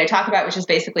something that I talk about, which is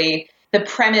basically the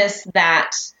premise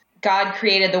that God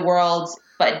created the world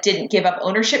but didn't give up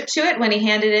ownership to it when he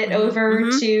handed it over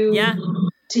to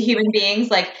human beings.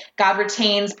 Like God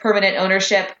retains permanent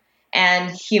ownership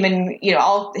and human, you know,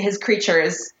 all his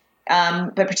creatures,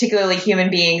 but particularly human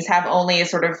beings have only a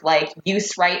sort of like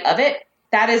use right of it.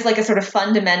 That is like a sort of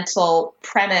fundamental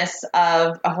premise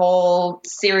of a whole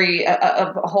series,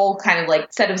 of a whole kind of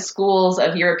like set of schools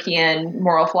of European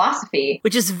moral philosophy.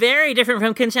 Which is very different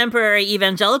from contemporary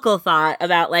evangelical thought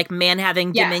about like man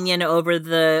having dominion over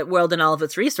the world and all of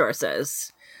its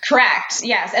resources. Correct.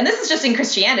 Yes. And this is just in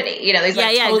Christianity, you know, these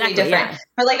like totally different.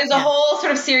 But like there's a whole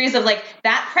sort of series of like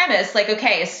that premise, like,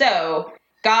 okay, so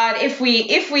God, if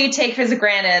we take for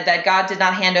granted that God did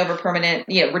not hand over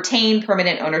retain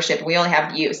permanent ownership, and we only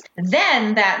have use,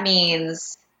 then that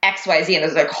means X, Y, Z. And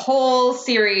there's like a whole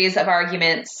series of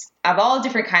arguments of all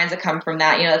different kinds that come from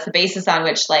that. You know, that's the basis on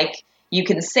which like you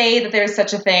can say that there's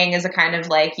such a thing as a kind of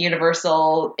like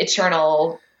universal,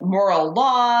 eternal moral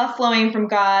law flowing from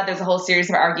God. There's a whole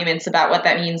series of arguments about what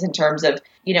that means in terms of,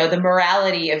 you know, the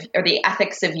morality of, or the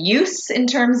ethics of use in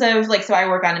terms of like, so I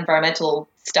work on environmental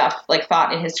stuff like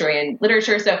thought in history and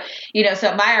literature. So,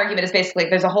 so my argument is basically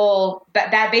there's a whole,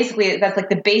 that's like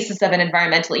the basis of an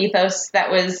environmental ethos that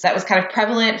was kind of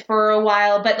prevalent for a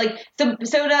while. But like,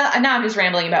 now I'm just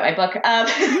rambling about my book.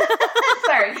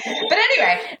 Sorry. But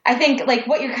anyway, I think like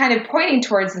what you're kind of pointing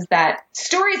towards is that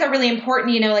stories are really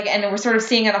important, and we're sort of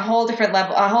seeing at a whole different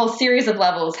level, a whole series of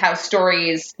levels, how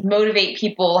stories motivate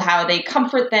people, how they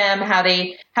comfort them, how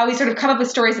we sort of come up with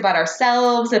stories about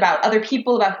ourselves, about other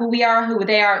people, about who we are, who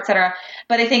they are, etc.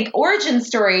 But I think origin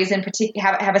stories in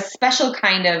particular have a special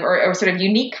kind of, or sort of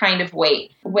unique kind of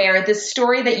weight, where the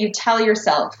story that you tell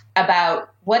yourself about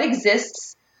what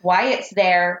exists, why it's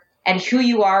there, and who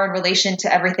you are in relation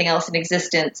to everything else in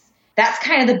existence, that's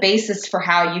kind of the basis for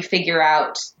how you figure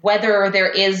out whether there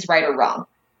is right or wrong.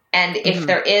 And if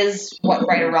there is, what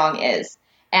right or wrong is.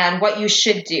 And what you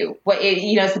should do.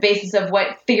 It's the basis of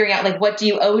figuring out, like, what do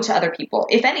you owe to other people,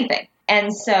 if anything.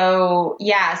 And so,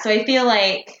 so I feel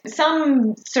like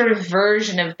some sort of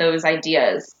version of those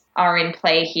ideas are in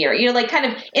play here, like kind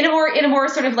of in a more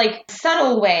sort of like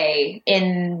subtle way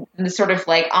in the sort of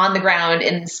like on the ground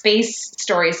in space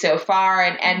stories so far,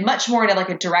 and much more in like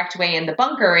a direct way in The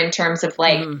Bunker, in terms of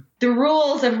like the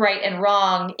rules of right and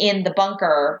wrong in The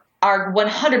Bunker are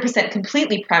 100%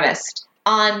 completely premised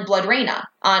on Blood Reyna,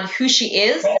 on who she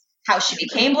is, how she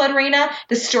became Blood Reyna,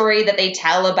 the story that they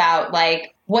tell about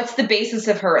like what's the basis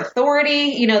of her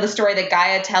authority, the story that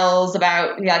Gaia tells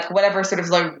about like whatever sort of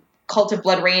like cult of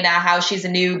Blood Reyna, how she's a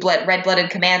new red-blooded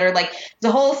commander. Like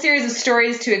there's a whole series of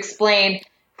stories to explain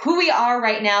who we are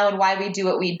right now and why we do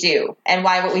what we do and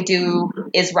why what we do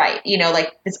is right.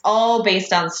 Like it's all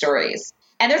based on stories.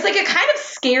 And there's like a kind of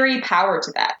scary power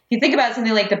to that. If you think about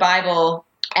something like the Bible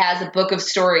as a book of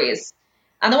stories,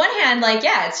 on the one hand, like,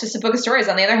 yeah, it's just a book of stories.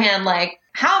 On the other hand, like,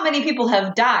 how many people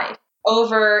have died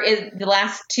over the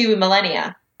last 2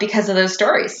 millennia because of those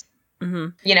stories?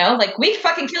 Like we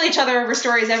fucking kill each other over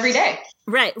stories every day.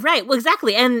 Right. Well,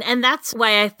 exactly. And that's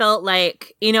why I felt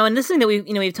like, and this is something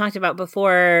that we've talked about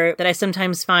before, that I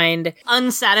sometimes find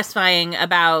unsatisfying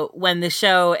about when the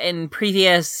show in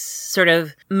previous sort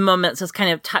of moments has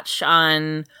kind of touched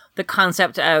on the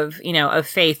concept of, of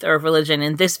faith or of religion.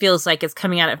 And this feels like it's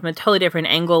coming at it from a totally different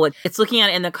angle. It's looking at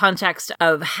it in the context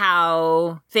of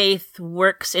how faith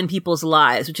works in people's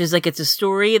lives, which is like, it's a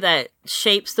story that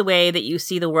shapes the way that you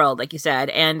see the world, like you said,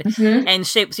 and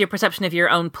shapes your perception of your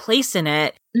own place in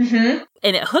it.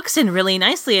 And it hooks in really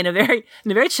nicely in a very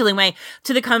chilling way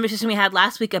to the conversation we had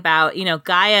last week about,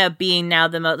 Gaia being now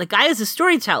the most, like Gaia is a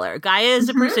storyteller. Gaia is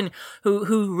a person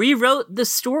who rewrote the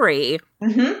story.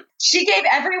 She gave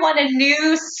everyone a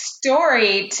new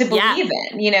story to believe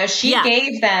in. She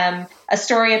gave them a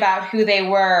story about who they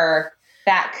were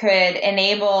that could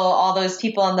enable all those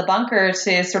people in the bunker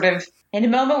to sort of, in a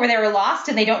moment where they were lost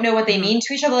and they don't know what they mean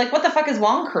to each other, like, what the fuck is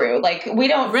Wong Crew? Like, we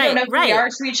don't know who we are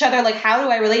to each other. Like, how do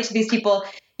I relate to these people?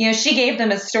 She gave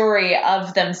them a story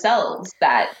of themselves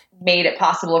that made it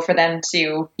possible for them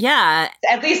to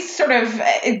at least sort of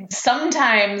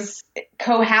sometimes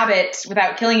cohabit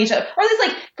without killing each other, or at least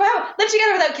like live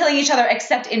together without killing each other,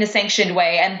 except in a sanctioned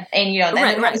way, and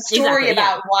a story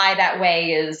about why that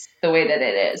way is the way that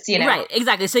it is, Right,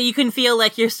 exactly. So you can feel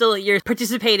like you're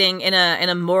participating in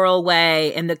a moral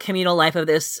way in the communal life of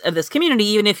this community,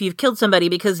 even if you've killed somebody,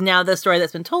 because now the story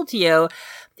that's been told to you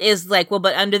is like, well,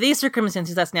 but under these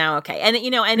circumstances, that's now okay. And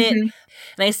and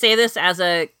I say this as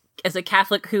a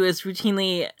Catholic who is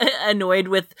routinely annoyed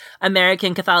with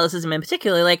American Catholicism in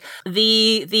particular, like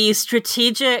the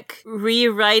strategic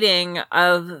rewriting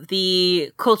of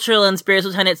the cultural and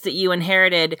spiritual tenets that you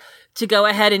inherited to go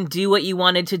ahead and do what you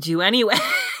wanted to do anyway.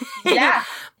 Yeah.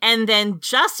 And then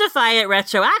justify it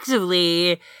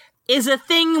retroactively is a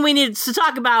thing we need to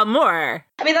talk about more.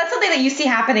 I mean, that's something that you see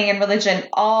happening in religion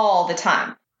all the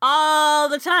time. All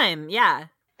the time, yeah.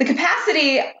 The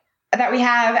capacity that we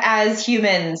have as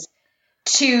humans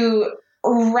to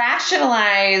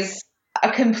rationalize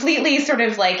a completely sort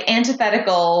of like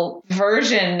antithetical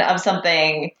version of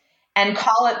something and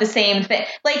call it the same thing,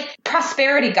 like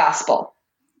prosperity gospel.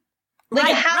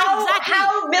 Like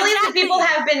how millions of people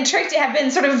have been tricked, have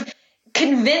been sort of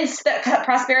convinced that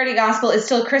prosperity gospel is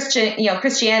still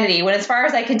Christianity, when as far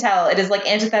as I can tell, it is like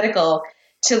antithetical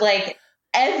to like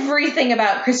everything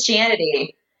about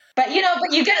Christianity. But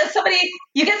you get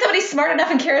somebody smart enough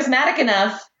and charismatic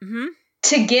enough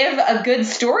to give a good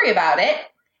story about it,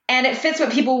 and it fits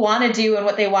what people want to do and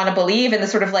what they want to believe and the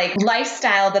sort of like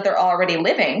lifestyle that they're already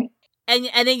living. And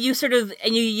then you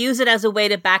use it as a way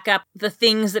to back up the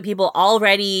things that people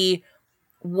already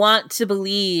want to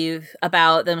believe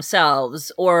about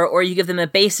themselves, or you give them a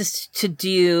basis to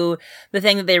do the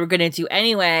thing that they were going to do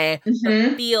anyway,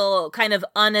 but feel kind of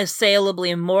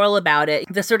unassailably moral about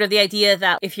it. The sort of the idea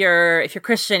that if you're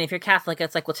Christian, if you're Catholic,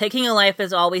 it's like, well, taking a life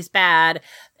is always bad,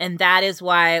 and that is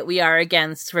why we are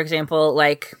against, for example,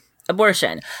 like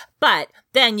abortion. But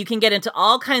then you can get into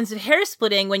all kinds of hair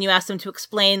splitting when you ask them to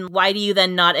explain why do you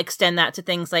then not extend that to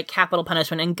things like capital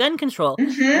punishment and gun control.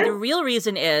 And the real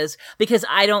reason is because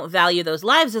I don't value those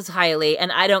lives as highly,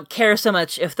 and I don't care so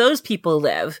much if those people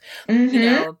live. You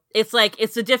know, it's like,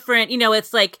 it's a different, you know,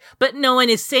 it's like, but no one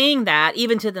is saying that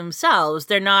even to themselves.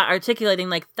 They're not articulating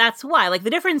like, that's why. Like,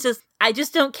 the difference is I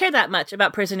just don't care that much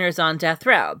about prisoners on death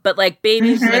row, but like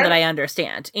babies that I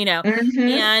understand, you know,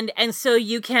 and so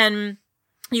you can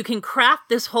craft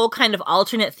this whole kind of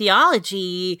alternate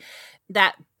theology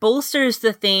that bolsters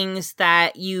the things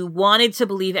that you wanted to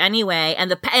believe anyway,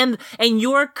 and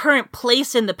your current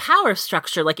place in the power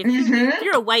structure. Like, if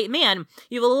you're a white man,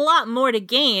 you have a lot more to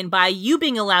gain by you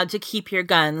being allowed to keep your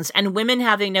guns and women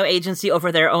having no agency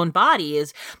over their own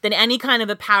bodies than any kind of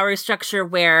a power structure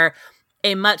where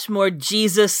a much more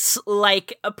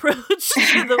Jesus-like approach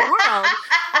to the world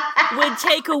would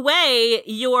take away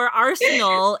your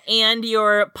arsenal and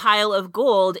your pile of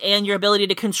gold and your ability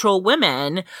to control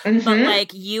women. But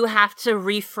like, you have to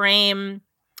reframe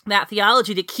that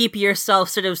theology to keep yourself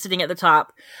sort of sitting at the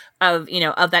top of, you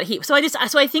know, of that heap. So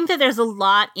I think that there's a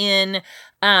lot in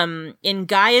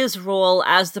Gaia's role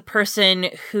as the person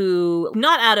who,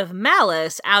 not out of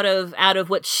malice, out of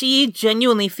what she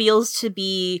genuinely feels to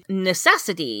be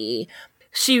necessity,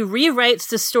 she rewrites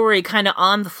the story kind of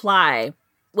on the fly.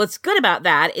 What's good about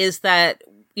that is that,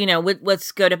 you know,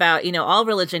 what's good about, you know, all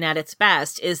religion at its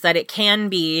best is that it can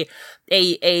be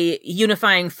a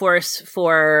unifying force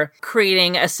for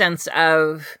creating a sense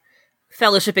of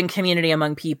fellowship and community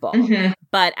among people.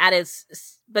 But at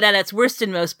its worst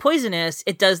and most poisonous,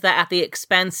 it does that at the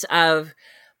expense of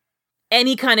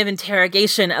any kind of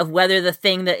interrogation of whether the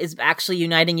thing that is actually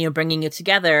uniting you, bringing you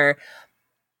together,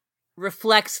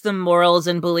 reflects the morals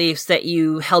and beliefs that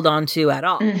you held on to at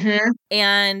all.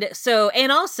 And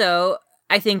also,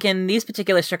 I think in these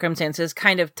particular circumstances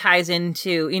kind of ties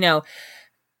into, you know,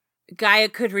 Gaia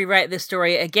could rewrite this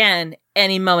story again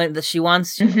any moment that she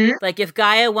wants to. Like, if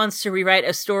Gaia wants to rewrite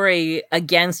a story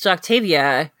against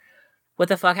Octavia, what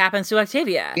the fuck happens to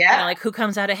Octavia? Yeah. You know, like, who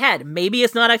comes out ahead? Maybe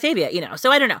it's not Octavia, you know.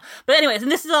 So I don't know. But anyways,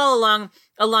 and this is all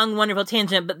a long wonderful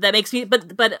tangent, but that makes me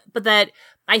but that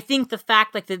I think the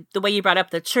fact, like, the way you brought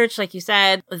up the church, like you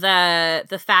said,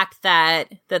 the fact that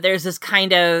there's this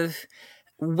kind of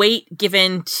weight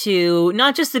given to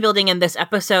not just the building in this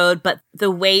episode, but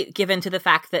the weight given to the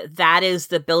fact that that is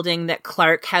the building that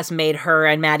Clark has made her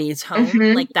and Maddie's home.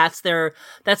 Like, that's their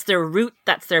root,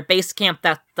 that's their base camp,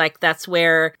 that's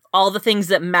where all the things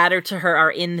that matter to her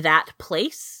are in that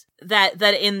place. That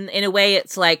in a way,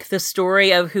 it's like the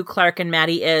story of who Clark and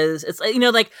Maddie is. It's, you know,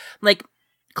 like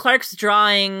Clark's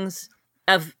drawings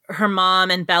of her mom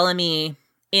and Bellamy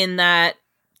in that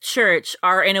church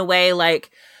are in a way like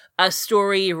a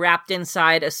story wrapped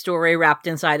inside a story wrapped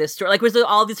inside a story. Like, there's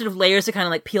all these sort of layers to kind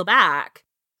of like peel back.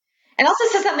 And also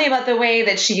says something about the way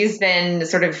that she's been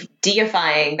sort of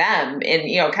deifying them in,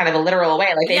 you know, kind of a literal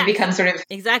way. Like, they've become sort of,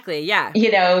 exactly, yeah,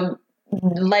 you know,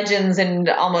 legends and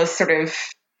almost sort of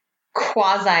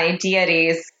quasi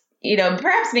deities, you know,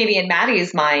 perhaps maybe in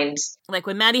Maddie's mind. Like,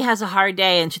 when Maddie has a hard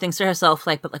day and she thinks to herself,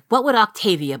 like, but like, what would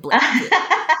Octavia Blake do?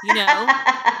 You know?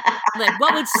 Like,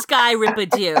 what would Sky Rippa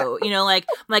do? You know, like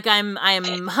I'm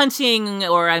hunting,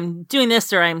 or I'm doing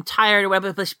this, or I'm tired, or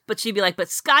whatever. But she'd be like, but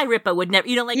Sky Rippa would never.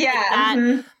 You know, like, like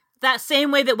that. That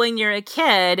same way that when you're a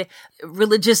kid,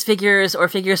 religious figures or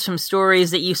figures from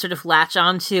stories that you sort of latch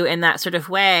onto in that sort of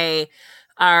way,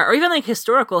 or even like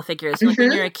historical figures. Like,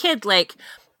 when you're a kid, like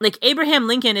Abraham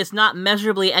Lincoln is not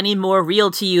measurably any more real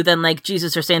to you than like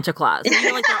Jesus or Santa Claus. You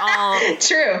know, like, they're all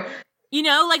true. You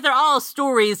know, like, they're all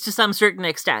stories to some certain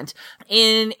extent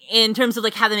in terms of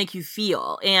like how they make you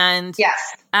feel. And yes.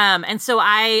 And so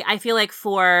I feel like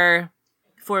for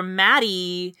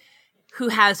Maddie, who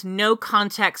has no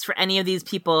context for any of these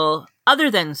people other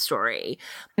than story,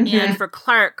 and for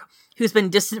Clark, who's been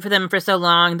distant from them for so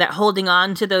long, that holding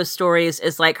on to those stories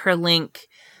is like her link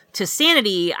to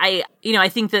sanity. I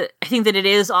think that it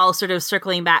is all sort of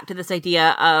circling back to this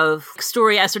idea of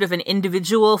story as sort of an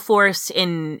individual force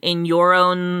in your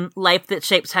own life that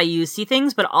shapes how you see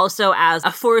things, but also as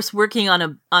a force working on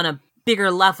a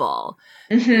bigger level.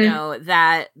 You know,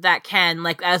 that can,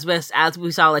 like, as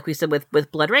we saw, like we said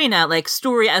with Blood Reina, like,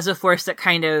 story as a force that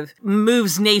kind of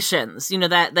moves nations, you know,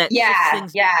 that shifts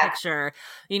things big picture,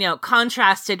 you know,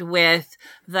 contrasted with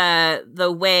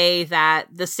the way that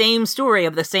the same story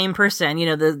of the same person, you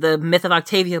know, the myth of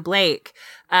Octavia Blake,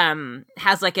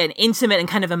 has like an intimate and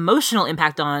kind of emotional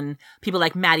impact on people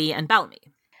like Maddie and Bellamy.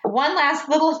 One last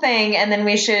little thing, and then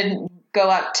we should go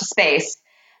up to space.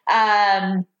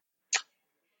 So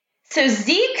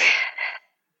Zeke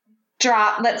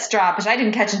let's drop, which I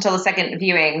didn't catch until the second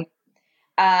viewing.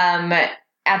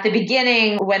 At the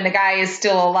beginning, when the guy is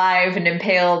still alive and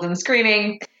impaled and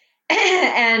screaming,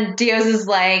 and Diaz is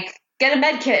like, get a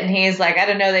med kit. And he's like, I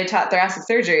don't know, they taught thoracic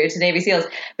surgery to Navy SEALs.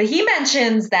 But he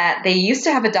mentions that they used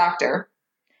to have a doctor,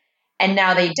 and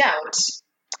now they don't.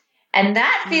 And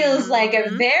that feels like a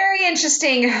very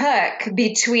interesting hook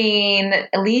between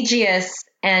Eligius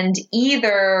and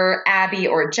either Abby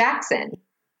or Jackson.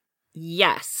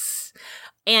 Yes.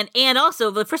 And also,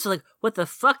 but first, like, what the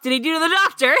fuck did he do to the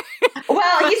doctor?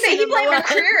 Well, you say he blamed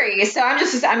McCreary, so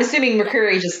I'm assuming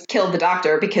McCreary just killed the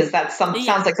doctor, because that sounds like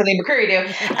something McCreary do.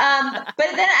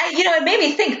 But then it made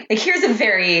me think. Like, here's a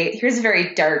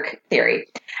very dark theory.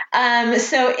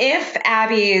 So if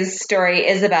Abby's story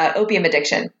is about opium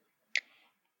addiction,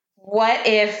 what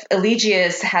if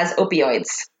Eligius has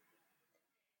opioids?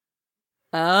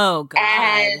 Oh, God.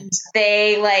 And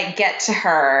they, like, get to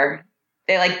her.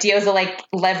 They, like, Dioza, like,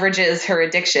 leverages her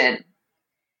addiction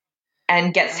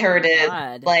and gets her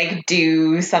to, like,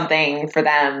 do something for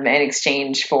them in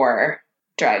exchange for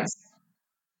drugs.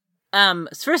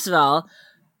 First of all,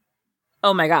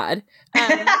 oh my God.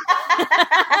 I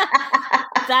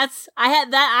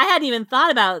hadn't even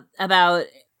thought about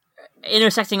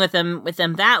intersecting with them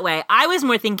that way. I was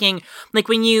more thinking, like,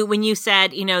 when you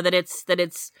said, you know, that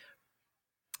it's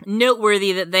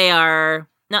noteworthy that they are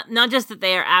not just that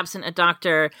they are absent a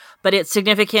doctor, but it's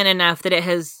significant enough that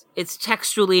it's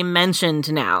textually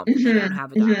mentioned now that they don't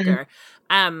have a doctor.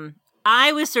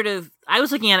 I was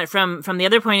looking at it from the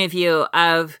other point of view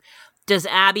of, does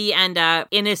Abby end up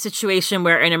in a situation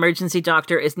where an emergency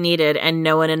doctor is needed and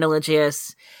no one in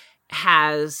Eligius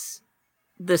has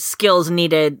the skills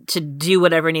needed to do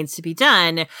whatever needs to be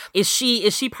done? Is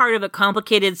she part of a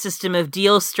complicated system of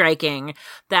deal striking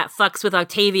that fucks with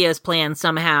Octavia's plan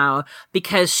somehow,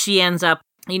 because she ends up,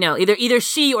 you know, either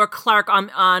she or Clark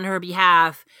on her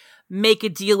behalf make a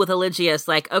deal with Eligius,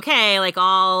 like, okay, like,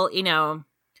 all, you know,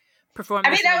 perform. I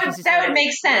mean, that would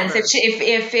make sense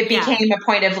if it became a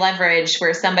point of leverage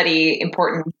where somebody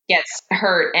important gets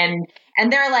hurt and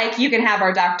they're like, you can have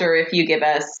our doctor if you give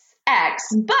us X,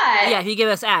 but if you give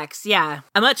us X, a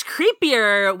much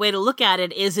creepier way to look at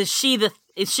it is she the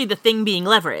thing being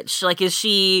leveraged? Like, is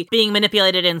she being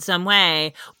manipulated in some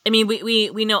way? I mean,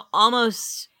 we know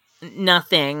almost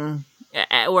nothing,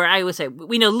 or I would say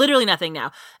we know literally nothing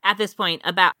now at this point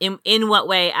about in what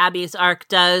way Abby's arc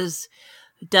does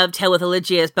dovetail with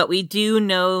Eligius, but we do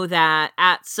know that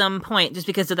at some point, just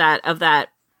because of that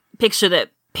picture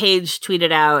that Paige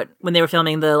tweeted out when they were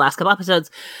filming the last couple episodes,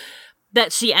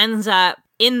 that she ends up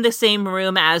in the same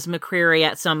room as McCreary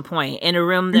at some point, in a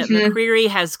room that McCreary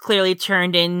has clearly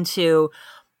turned into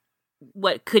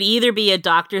what could either be a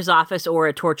doctor's office or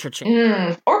a torture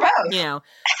chamber. Or both. You know,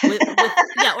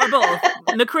 or both.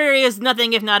 McCreary is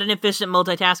nothing if not an efficient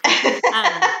multitasker.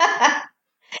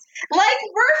 Like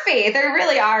Murphy, they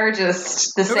really are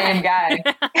just the same guy.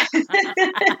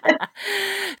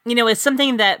 You know, it's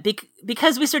something that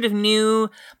because we sort of knew,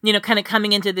 you know, kind of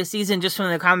coming into the season just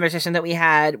from the conversation that we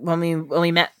had when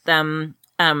we met them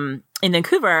in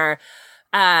Vancouver,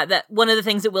 that one of the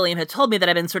things that William had told me that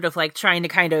I've been sort of like trying to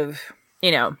kind of,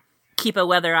 you know, keep a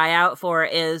weather eye out for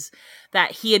is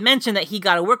that he had mentioned that he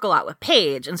got to work a lot with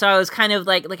Paige. And so I was kind of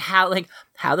like how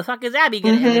the fuck is Abby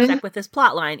going to intersect with this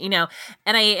plot line, you know?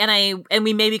 And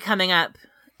we may be coming up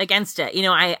against it. You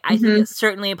know, I think it's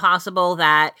certainly possible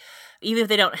that even if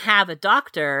they don't have a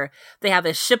doctor, they have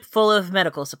a ship full of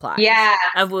medical supplies. Yeah.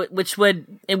 Which would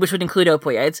include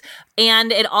opioids.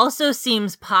 And it also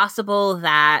seems possible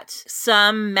that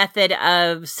some method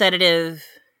of sedative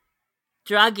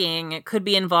drugging could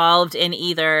be involved in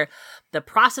either the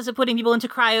process of putting people into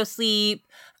cryosleep,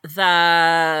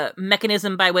 the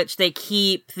mechanism by which they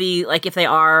keep like, if they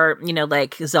are, you know,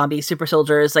 like zombie super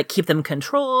soldiers, like keep them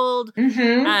controlled. Oh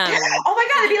my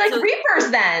God, it'd be like Reapers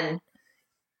then.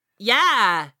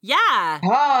 Yeah.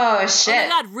 Oh, shit. Oh my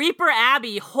God, Reaper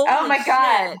Abby. Holy shit. Oh my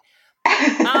God.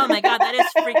 Oh my God, that is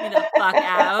freaking me the fuck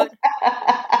out.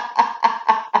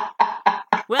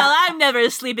 Well, I'm never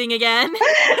sleeping again.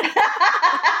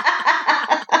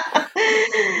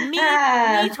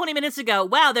 Me 20 minutes ago.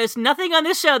 Wow, there's nothing on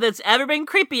this show that's ever been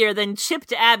creepier than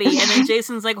chipped Abby. And then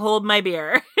Jason's like, hold my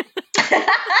beer.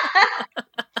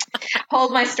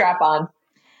 Hold my strap on.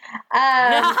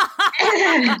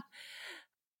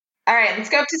 All right, let's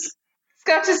go up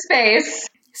to space.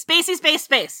 Spacey, space,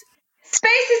 space.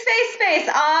 Spacey, space, space.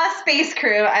 Space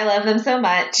crew. I love them so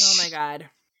much. Oh my God.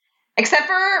 Except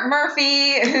for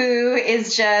Murphy, who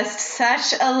is just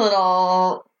such a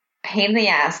little pain in the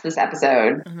ass this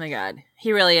episode. Oh my God.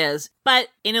 He really is. But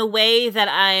in a way that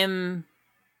I'm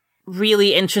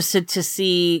really interested to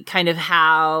see kind of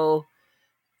how...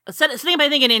 Setting up, I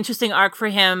think, an interesting arc for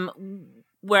him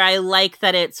where I like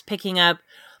that it's picking up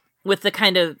with the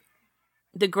kind of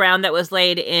the ground that was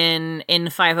laid in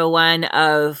 501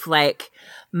 of like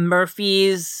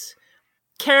Murphy's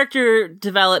character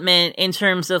development in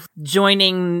terms of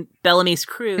joining Bellamy's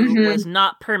crew was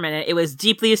not permanent. It was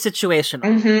deeply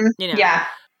situational. You know? Yeah.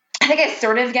 I think I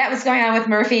sort of get what's going on with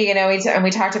Murphy. You know, we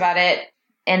talked about it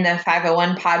in the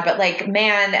 501 pod, but like,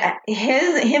 man,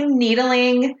 him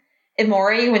needling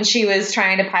Emori when she was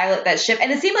trying to pilot that ship.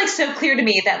 And it seemed like so clear to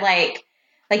me that like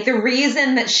the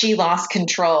reason that she lost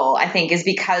control, I think, is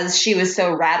because she was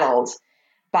so rattled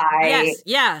by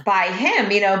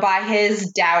him, you know, by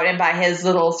his doubt and by his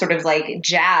little sort of like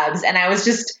jabs. And I was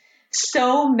just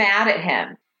so mad at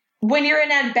him. When you're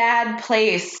in a bad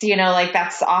place, you know, like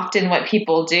that's often what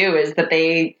people do is that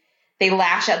they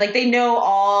lash out. Like they know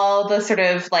all the sort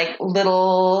of like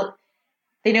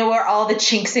they know where all the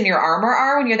chinks in your armor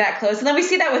are when you're that close. And then we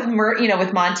see that with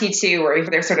with Monty too, where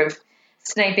they're sort of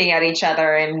sniping at each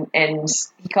other and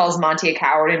he calls Monty a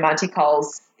coward and Monty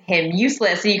calls him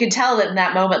useless. And you can tell that in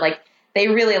that moment, like they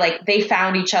really they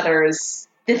found each other's,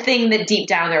 the thing that deep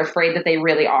down they're afraid that they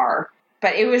really are.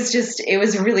 But it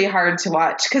was really hard to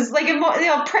watch because like,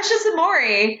 Precious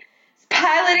Emori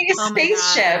piloting a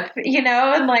spaceship, you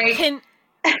know, and like,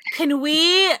 can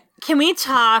we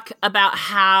talk about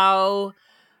how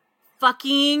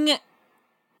fucking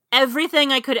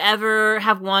everything I could ever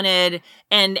have wanted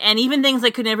and even things I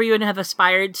could never even have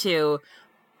aspired to,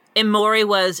 Emori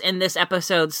was in this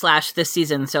episode / this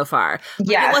season so far.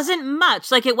 Yeah. It wasn't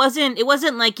much. Like it wasn't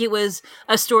like it was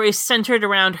a story centered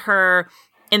around her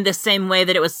in the same way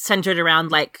that it was centered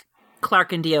around like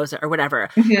Clark and Dioza or whatever.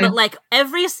 But like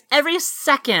every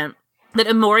second that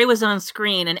Emori was on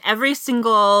screen and every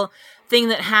single thing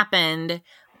that happened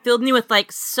filled me with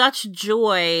like such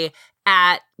joy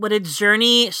at what a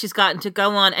journey she's gotten to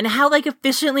go on and how like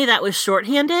efficiently that was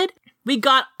shorthanded. We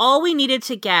got all we needed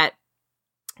to get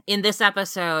in this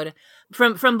episode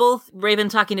from both Raven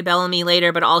talking to Bellamy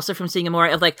later, but also from seeing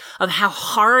Emori of how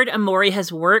hard Emori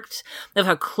has worked, of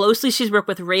how closely she's worked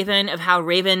with Raven, of how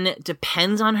Raven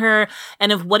depends on her,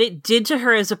 and of what it did to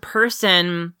her as a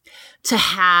person to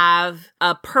have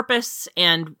a purpose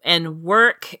and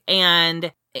work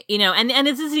and, you know, and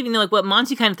this is even like what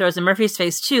Monty kind of throws in Murphy's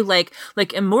face too. Like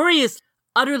Emori is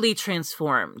utterly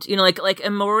transformed, you know, like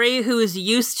Emori, who is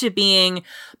used to being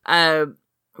a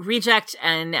reject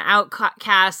and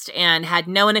outcast and had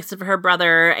no one except for her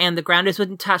brother, and the grounders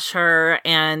wouldn't touch her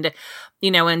and,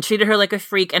 you know, and treated her like a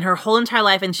freak and her whole entire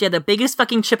life. And she had the biggest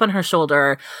fucking chip on her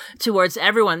shoulder towards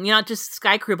everyone, you know, not just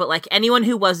Sky Crew, but like anyone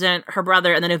who wasn't her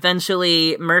brother. And then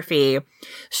eventually Murphy,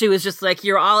 she was just like,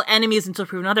 you're all enemies until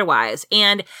proven otherwise.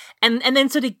 And then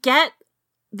so to get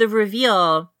the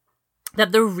reveal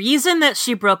that the reason that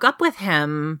she broke up with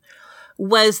him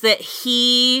was that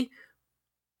he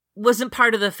wasn't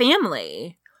part of the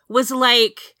family was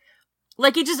like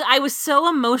it just, I was so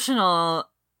emotional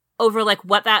over like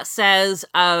what that says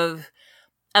of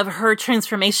her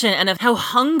transformation and of how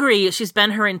hungry she's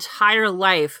been her entire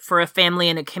life for a family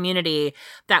and a community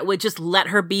that would just let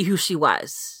her be who she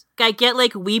was. I get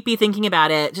like weepy thinking about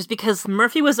it just because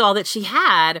Murphy was all that she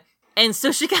had. And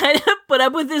so she kind of put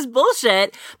up with this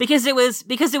bullshit because it was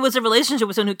a relationship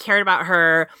with someone who cared about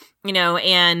her, you know,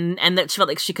 and that she felt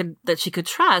like she could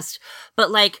trust.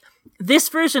 But like this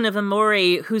version of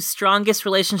Emori, whose strongest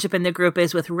relationship in the group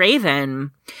is with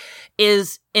Raven,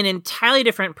 is an entirely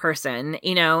different person.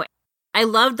 You know, I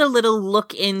love the little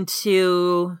look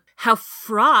into how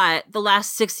fraught the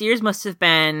last 6 years must have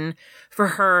been for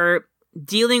her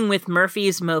dealing with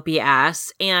Murphy's mopey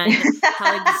ass and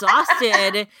how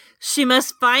exhausted she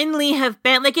must finally have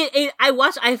been. Like I think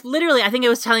I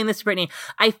was telling this to Brittany,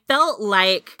 I felt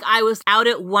like I was out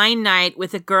at wine night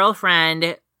with a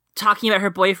girlfriend talking about her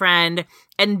boyfriend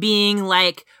and being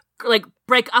like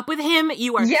break up with him.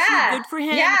 You are too good for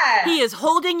him. Yeah. He is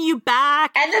holding you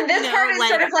back. And then this part is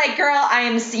sort of like, girl,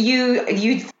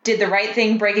 you did the right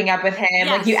thing breaking up with him. Yes,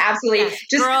 like you absolutely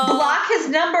just block his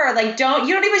number. Like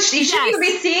you shouldn't even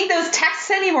be seeing those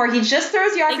texts anymore. He just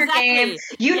throws you off your game.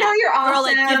 You know you're awesome. Girl,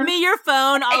 like, give me your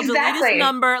phone. I'll delete his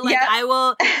number. Like I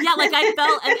will. Yeah, like I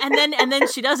felt, and then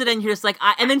she does it, and you're just like,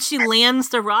 and then she lands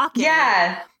the rocket.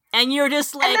 Yeah. And you're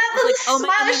just like, and that little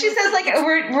smile, she says,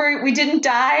 like, we didn't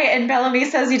die, and Bellamy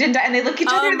says, you didn't die, and they look at each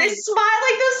other, and they smile,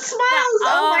 like those smiles.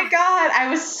 Oh my God, I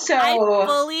was so...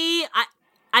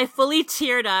 I fully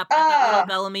teared up at that little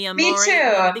Bellamy and me Maury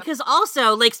too. Because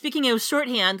also, like, speaking of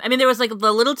shorthand, I mean, there was like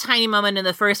the little tiny moment in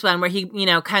the first one where he,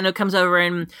 kind of comes over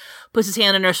and puts his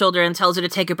hand on her shoulder and tells her to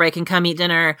take a break and come eat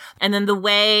dinner. And then the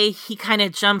way he kind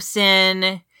of jumps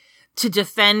in to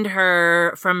defend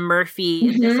her from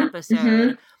Murphy in this episode.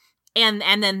 Mm-hmm. And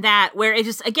then that, where it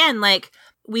just, again, like,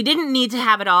 we didn't need to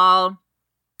have it all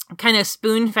kind of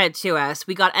spoon-fed to us.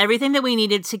 We got everything that we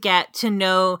needed to get to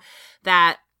know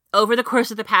that over the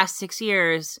course of the past 6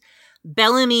 years,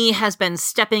 Bellamy has been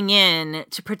stepping in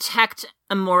to protect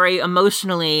Amori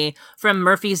emotionally from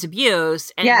Murphy's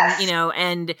abuse and,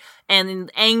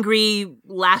 and angry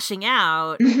lashing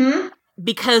out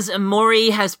because Amori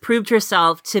has proved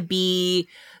herself to be,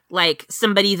 like,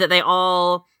 somebody that they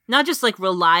all... not just like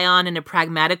rely on in a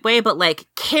pragmatic way, but like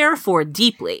care for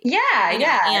deeply.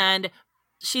 Yeah. And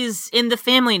she's in the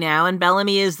family now, and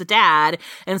Bellamy is the dad.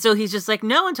 And so he's just like,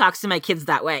 no one talks to my kids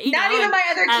that way. Not even my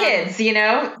other kids,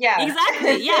 Yeah.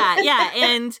 Exactly. Yeah.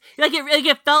 And like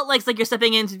it felt like you're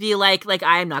stepping in to be like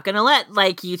I'm not going to let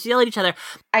like you two yell at each other.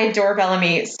 I adore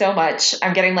Bellamy so much.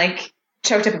 I'm getting like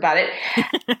choked up about it.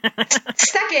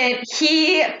 Second,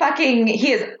 he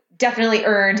is definitely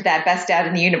earned that best dad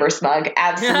in the universe mug.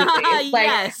 Absolutely.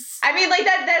 Yes. I mean, like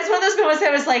that is one of those moments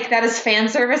that was like, that is fan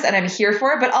service and I'm here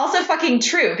for it, but also fucking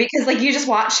true because like you just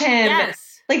watch him,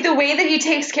 like the way that he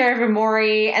takes care of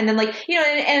Amori and then like, in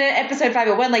episode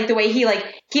 501, like the way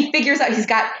he figures out he's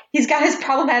got his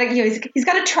problematic, he's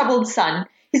got a troubled son.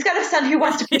 He's got a son who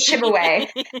wants to push him away,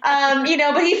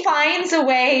 but he finds a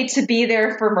way to be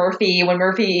there for Murphy when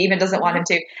Murphy even doesn't want him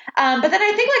to. But then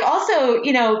I think like also,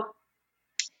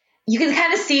 you can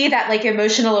kind of see that like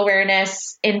emotional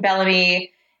awareness in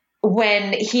Bellamy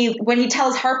when he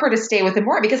tells Harper to stay with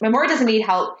Amori because Amori doesn't need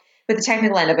help with the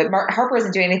technical end of it. Harper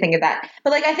isn't doing anything of that.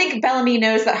 But like I think Bellamy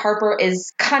knows that Harper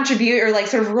is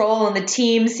sort of role in the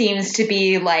team seems to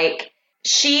be like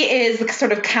she is the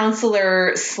sort of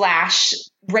counselor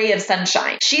 / ray of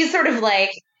sunshine. She's sort of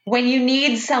like when you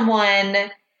need someone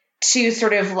to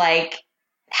sort of like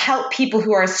help people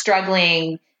who are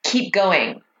struggling keep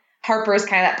going. Harper is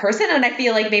kind of that person. And I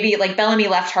feel like maybe like Bellamy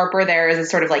left Harper there as a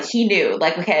sort of like, he knew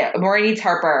like, okay, Amori needs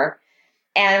Harper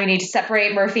and we need to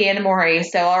separate Murphy and Amori.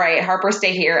 So, all right, Harper,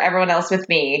 stay here. Everyone else with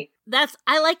me.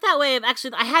 I like that way of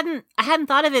actually, I hadn't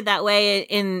thought of it that way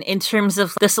in terms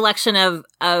of the selection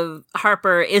of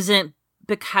Harper isn't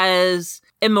because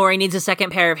Amori needs a second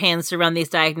pair of hands to run these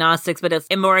diagnostics, but it's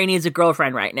Amori needs a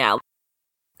girlfriend right now.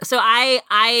 So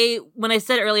I when I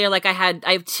said earlier, like I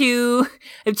have two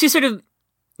sort of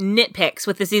nitpicks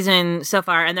with the season so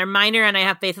far, and they're minor, and I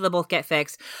have faith they'll both get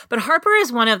fixed. But Harper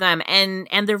is one of them, and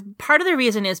part of the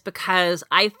reason is because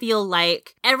I feel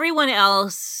like everyone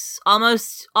else,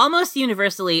 almost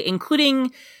universally,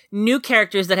 including new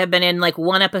characters that have been in like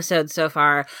one episode so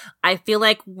far, I feel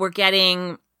like we're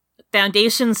getting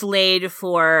foundations laid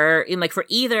for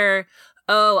either,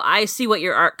 oh, I see what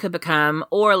your arc could become,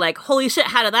 or like, holy shit,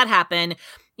 how did that happen?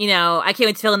 I can't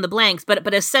wait to fill in the blanks,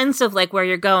 but a sense of like where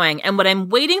you're going. And what I'm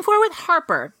waiting for with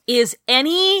Harper is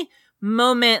any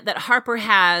moment that Harper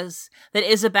has that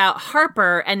is about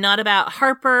Harper and not about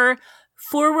Harper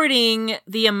forwarding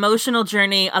the emotional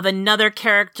journey of another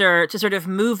character to sort of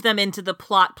move them into the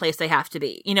plot place they have to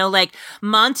be. Like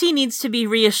Monty needs to be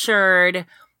reassured.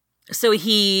 So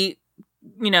he,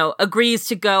 agrees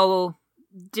to go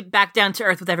back down to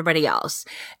earth with everybody else.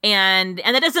 And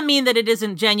that doesn't mean that it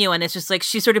isn't genuine. It's just like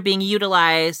she's sort of being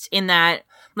utilized in that,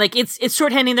 like it's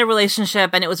shorthanding their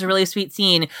relationship and it was a really sweet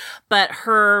scene, but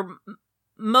her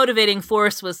motivating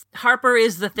force was Harper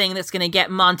is the thing that's going to get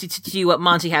Monty to do what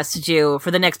Monty has to do for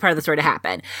the next part of the story to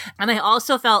happen. And I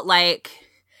also felt like,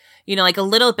 like a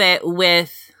little bit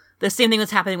with the same thing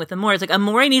that's happening with Amori. It's like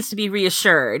Amori needs to be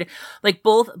reassured. Like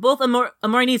both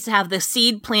Amori needs to have the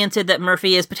seed planted that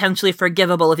Murphy is potentially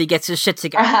forgivable if he gets his shit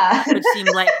together, which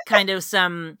seemed like kind of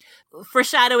some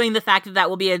foreshadowing the fact that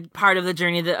will be a part of the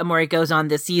journey that Amori goes on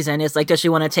this season. Is like, does she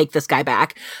want to take this guy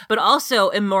back? But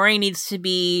also Amori needs to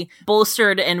be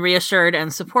bolstered and reassured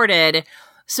and supported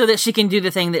so that she can do the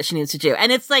thing that she needs to do.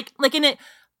 And it's like in it.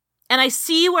 And I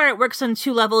see where it works on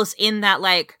two levels in that,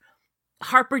 like,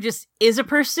 Harper just is a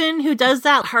person who does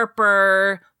that.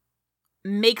 Harper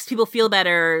makes people feel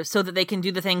better so that they can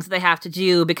do the things that they have to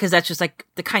do because that's just, like,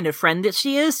 the kind of friend that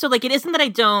she is. So, like, it isn't that I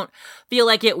don't feel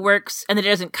like it works and that it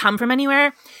doesn't come from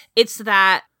anywhere. It's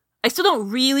that I still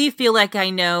don't really feel like I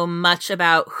know much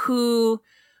about who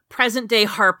present-day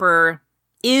Harper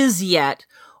is yet,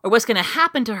 or what's going to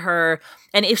happen to her,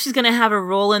 and if she's going to have a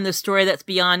role in the story that's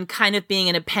beyond kind of being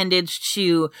an appendage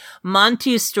to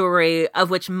Monty's story, of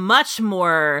which much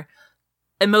more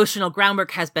emotional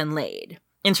groundwork has been laid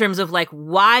in terms of, like,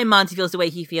 why Monty feels the way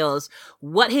he feels,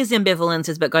 what his ambivalence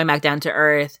is about going back down to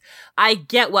earth. I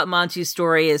get what Monty's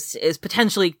story is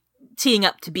potentially teeing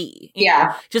up to be.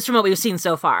 Yeah. Just from what we've seen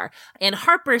so far. And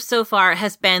Harper so far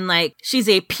has been, like, she's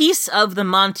a piece of the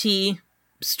Monty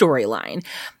storyline.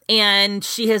 And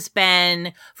she has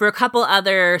been, for a couple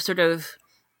other sort of,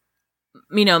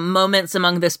 moments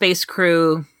among the space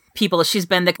crew people, she's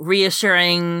been the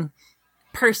reassuring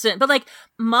person. But, like,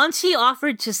 Monty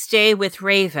offered to stay with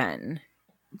Raven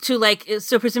to, like,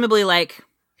 so presumably, like,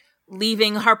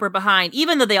 leaving Harper behind,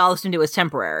 even though they all assumed it was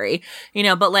temporary,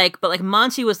 but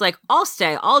Monty was like, I'll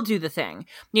stay, I'll do the thing,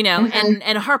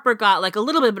 and Harper got, like, a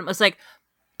little bit, but it was like,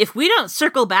 if we don't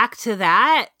circle back to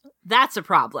that, that's a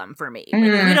problem for me. Like,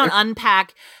 if we don't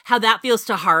unpack how that feels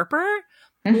to Harper,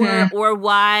 or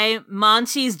why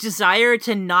Monty's desire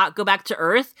to not go back to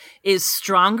Earth is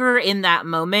stronger in that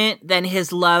moment than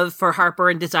his love for Harper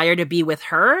and desire to be with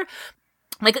her.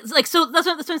 So that's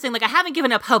what I'm saying. Like, I haven't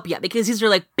given up hope yet because these are,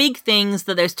 like, big things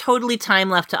that there's totally time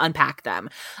left to unpack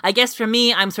them. I guess for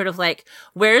me, I'm sort of like,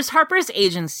 where's Harper's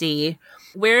agency?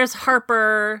 Where's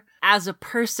Harper as a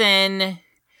person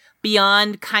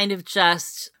beyond kind of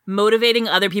just motivating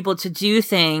other people to do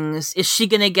things? Is she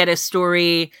going to get a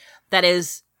story that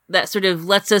sort of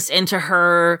lets us into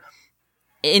her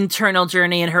internal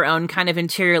journey and her own kind of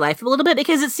interior life a little bit?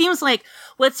 Because it seems like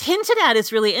what's hinted at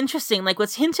is really interesting. Like,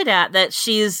 what's hinted at that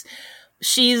she's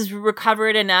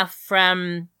recovered enough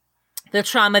from the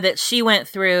trauma that she went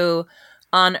through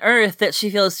on Earth that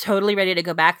she feels totally ready to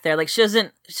go back there. Like, she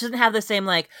doesn't have the same,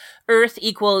 like, Earth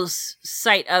equals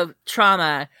site of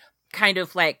trauma kind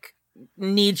of, like,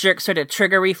 knee-jerk sort of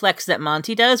trigger reflex that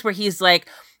Monty does, where he's like,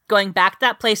 going back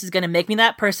that place is going to make me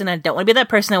that person. I don't want to be that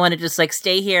person. I want to just, like,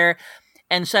 stay here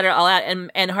and shut it all out.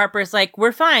 And Harper's like,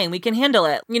 we're fine. We can handle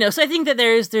it. So I think that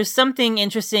there's something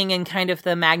interesting in kind of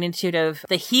the magnitude of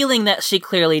the healing that she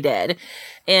clearly did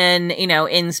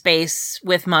in space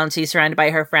with Monty surrounded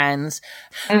by her friends.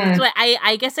 So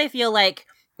I guess I feel like,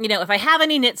 if I have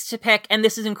any nits to pick, and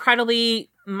this is incredibly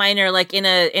minor, like in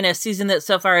a season that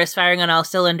so far is firing on all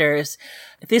cylinders,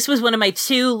 this was one of my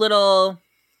two little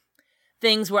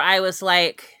things where I was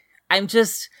like, I'm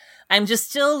just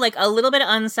still, like, a little bit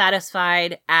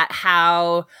unsatisfied at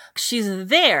how she's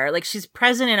there. Like, she's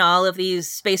present in all of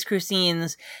these space crew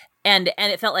scenes, and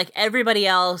it felt like everybody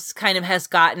else kind of has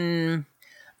gotten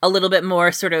a little bit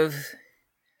more sort of,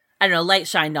 I don't know, light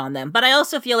shined on them. But I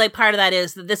also feel like part of that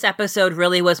is that this episode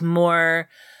really was more,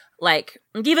 like,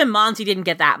 even Monty didn't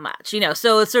get that much,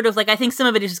 so it's sort of like, I think some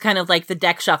of it is just kind of like the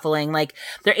deck shuffling, like,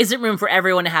 there isn't room for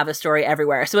everyone to have a story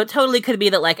everywhere. So it totally could be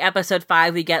that, like, episode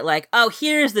 5, we get, like, oh,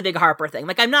 here's the big Harper thing.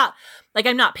 Like, I'm not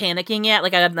panicking yet.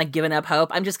 Like, I'm not giving up hope.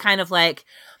 I'm just kind of like,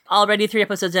 already 3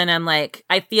 episodes in, I'm like,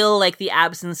 I feel like the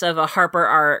absence of a Harper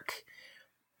arc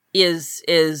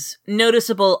is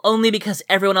noticeable only because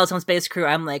everyone else on Space Crew,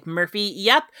 I'm like, Murphy,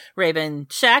 yep. Raven,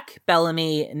 check.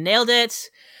 Bellamy, nailed it.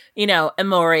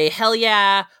 Amori, hell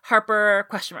yeah. Harper,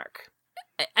 question mark.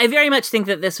 I very much think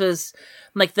that this was,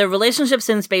 like, the relationships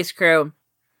in Space Crew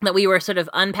that we were sort of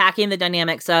unpacking the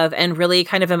dynamics of and really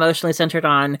kind of emotionally centered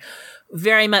on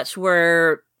very much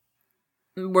were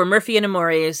Murphy and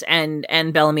Amori's and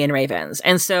Bellamy and Raven's.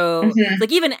 And so,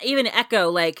 like, even Echo,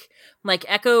 like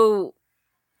Echo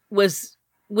was,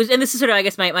 and this is sort of, I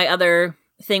guess, my other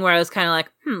thing where I was kind of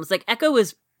like, it's like Echo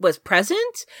was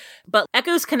present, but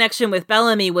Echo's connection with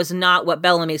Bellamy was not what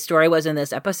Bellamy's story was in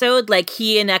this episode. Like,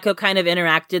 he and Echo kind of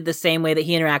interacted the same way that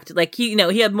he interacted. Like, he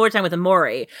had more time with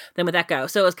Amori than with Echo.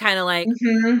 So it was kind of like,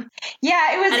 yeah,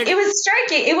 it was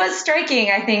striking. It was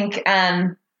striking. I think,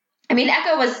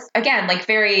 Echo was, again, like,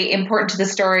 very important to the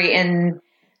story in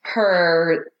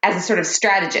her as a sort of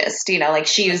strategist, like,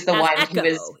 she was the one Echo, who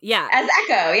was as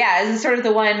Echo. Yeah. As sort of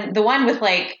the one with,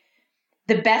 like,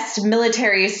 the best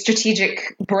military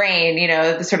strategic brain,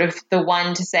 the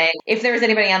one to say, if there was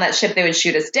anybody on that ship, they would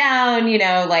shoot us down,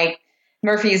 like,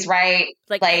 Murphy's right.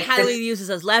 Like how do we use this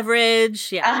as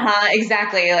leverage? Yeah.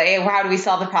 Exactly. Like, how do we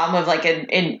solve the problem of, like,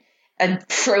 a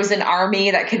frozen army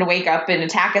that can wake up and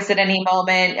attack us at any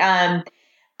moment?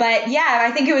 But yeah,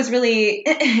 I think it was really,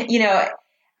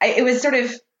 it was sort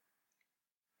of,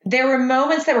 there were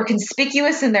moments that were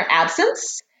conspicuous in their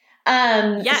absence.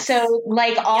 Yes. So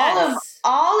like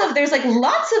all of, there's like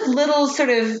lots of little sort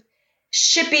of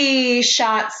shippy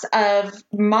shots of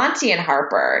Monty and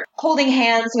Harper holding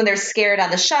hands when they're scared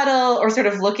on the shuttle, or sort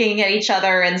of looking at each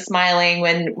other and smiling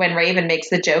when Raven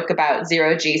makes the joke about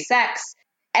 0G sex.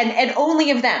 And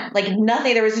only of them, like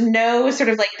nothing. There was no sort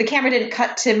of like, the camera didn't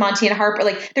cut to Monty and Harper.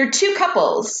 Like they're two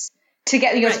couples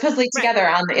together, supposedly together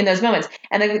in those moments.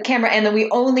 And the camera, and then we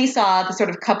only saw the sort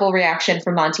of couple reaction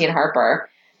from Monty and Harper.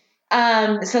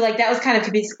 So like that was kind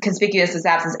of conspicuous as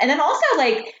absence. And then also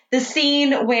like the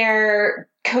scene where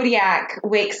Kodiak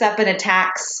wakes up and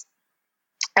attacks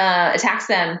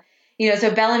them,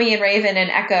 so Bellamy and Raven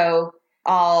and Echo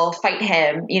all fight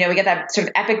him, we get that sort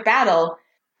of epic battle.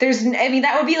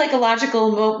 That would be like a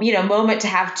logical, moment to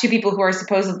have two people who are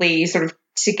supposedly sort of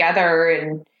together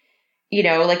and,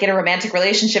 like in a romantic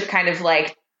relationship, kind of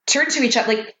like turn to each other,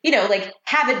 like, like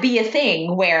have it be a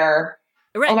thing where,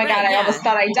 oh my God, I almost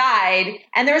thought I died.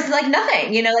 And there was like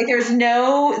nothing, like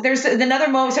there's another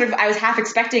moment, sort of, I was half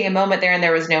expecting a moment there and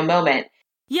there was no moment.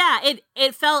 Yeah,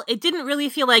 it didn't really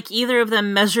feel like either of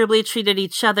them measurably treated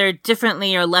each other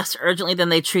differently or less urgently than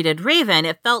they treated Raven.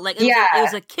 It felt like it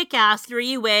was a kick-ass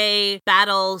three-way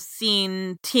battle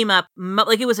scene, team up.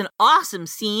 Like it was an awesome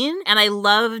scene. And I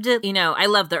loved, I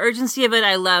loved the urgency of it.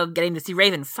 I loved getting to see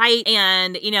Raven fight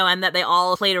and, and that they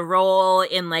all played a role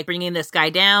in like bringing this guy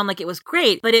down. Like it was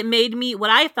great, but it made me, what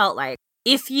I felt like,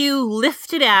 if you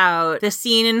lifted out the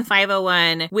scene in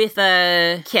 501 with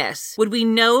a kiss, would we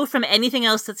know from anything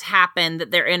else that's happened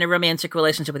that they're in a romantic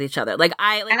relationship with each other? And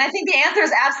I think the answer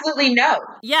is absolutely no.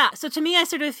 Yeah. So to me, I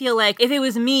sort of feel like if it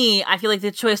was me, I feel like the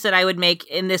choice that I would make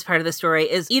in this part of the story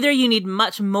is either you need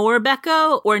much more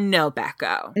Becco or no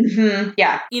Becco. Mm-hmm.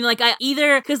 Yeah.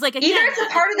 Either it's a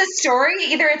part of the story,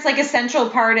 either it's like a central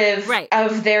part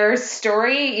of their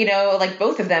story, like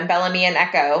both of them, Bellamy and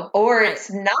Echo, or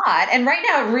it's not. And right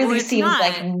now it really seems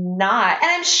like not.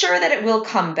 And I'm sure that it will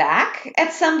come back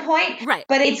at some point. Right.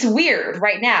 But it's weird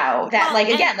right now that like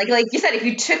you said, if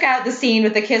you took out the scene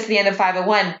with the kiss at the end of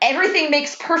 501, everything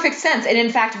makes perfect sense. And in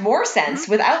fact, more sense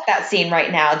without that scene right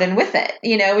now than with it,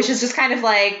 which is just kind of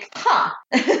like, huh.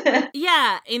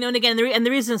 Yeah. And again,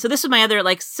 the reason, so this is my other,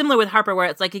 like similar with Harper, where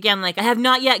it's like, again, like I have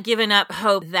not yet given up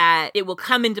hope that it will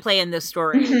come into play in this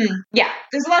story. Mm-hmm. Yeah.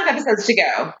 There's a lot of episodes to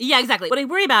go. Yeah, exactly. What I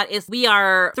worry about is we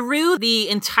are through the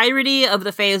entirety of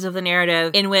the phase of the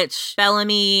narrative in which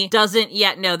Bellamy doesn't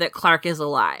yet know that Clark is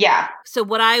alive. Yeah. So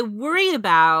what I worry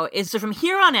about is, so from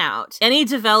here on out, any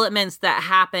developments that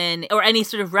happen or any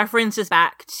sort of references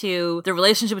back to the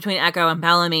relationship between Echo and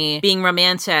Bellamy being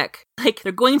romantic, like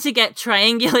they're going to get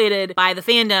triangulated by the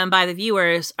fandom, by the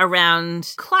viewers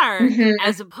around Clark,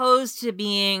 as opposed to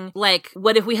being like,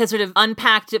 what if we had sort of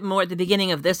unpacked it more at the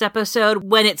beginning of this episode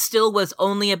when it still was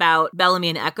only about Bellamy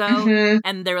and Echo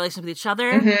and their relationship with each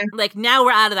other? Like now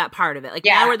we're out of that part of it. Like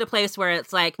now we're at the place where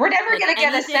it's like, we're never going to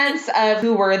get a sense of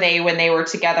who were they when they were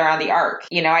together on the arc.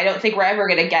 I don't think we're ever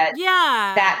going to get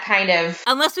that kind of,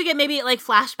 unless we get maybe like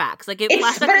flashbacks. Like they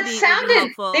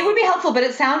would be helpful, but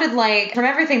it sounded like from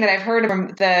everything that I've heard from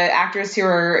the actors who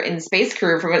are in Space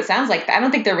Crew, from what it sounds like, I don't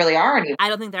think there really are any. I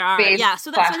don't think there are. Yeah.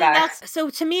 So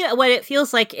to me, what it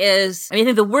feels like is, I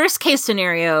think the worst case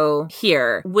scenario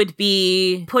here would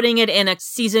be putting it in a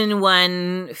season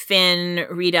 1 Finn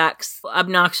Redux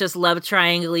obnoxious love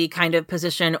triangle kind of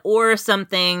position, or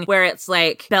something where it's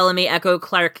like Bellamy, Echo,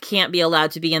 Clark can't be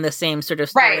allowed to be in the same sort of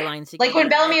storyline together. Like when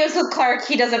Bellamy is with Clark,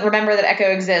 he doesn't remember that Echo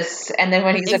exists, and then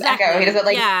when he's with Echo, he doesn't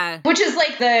which is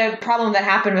like the problem that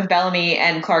happened with Bellamy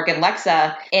and Clark and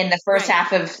Lexa in the first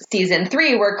half of season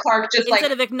 3, where Clark just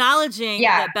instead of acknowledging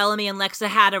that Bellamy and Lexa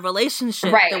had a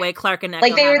relationship the way Clark and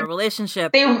Echo have a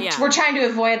relationship, they were trying to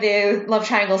avoid the love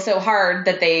triangle so hard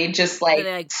that they just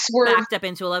swerved backed up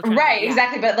into a love triangle. Right,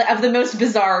 exactly, but of the most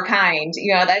bizarre kind,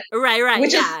 that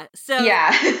which is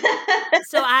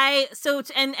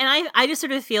I just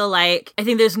sort of feel like I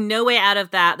think there's no way out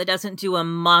of that doesn't do a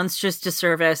monstrous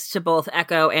disservice to both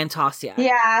Echo and Tasia.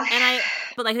 Yeah.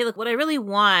 But look, what I really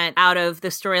want out of the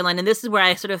storyline, and this is where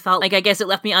I sort of felt like, I guess it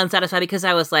left me unsatisfied because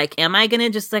I was like, am I going to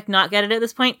just not get it at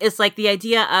this point? It's like the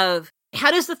idea of, how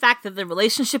does the fact that the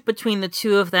relationship between the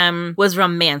two of them was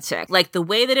romantic, like the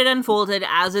way that it unfolded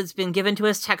as it's been given to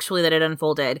us textually that it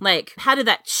unfolded, like how did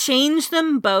that change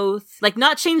them both? Like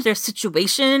not change their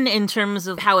situation in terms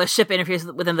of how a ship interferes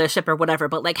with another ship or whatever,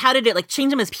 but how did it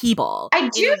change them as people? I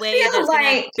do feel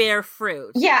like bear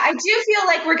fruit. Yeah, I do feel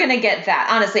like we're gonna get that,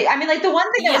 honestly. I mean, the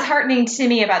one thing that was heartening to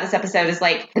me about this episode is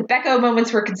the Becco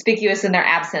moments were conspicuous in their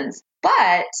absence.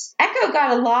 But Echo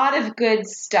got a lot of good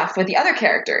stuff with the other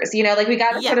characters. You know, like we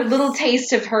got a sort of little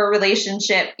taste of her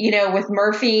relationship, you know, with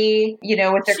Murphy, you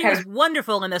know, with their she kind was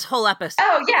wonderful in this whole episode.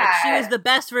 Oh, yeah. Like, she was the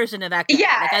best version of Echo.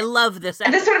 Yeah. Like, I love this episode.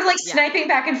 And this sort of like sniping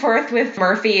back and forth with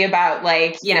Murphy about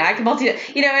like, you know, I can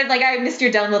you know, and like I missed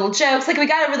your dumb little jokes. Like we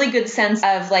got a really good sense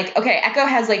of like, okay, Echo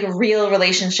has like real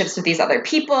relationships with these other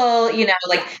people, you know,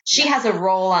 like she has a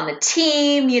role on the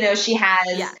team, you know, she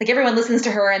has like everyone listens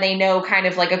to her and they know kind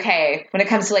of like, okay, when it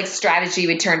comes to like strategy,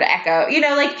 we turn to Echo, you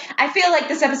know, like I feel like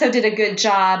this episode did a good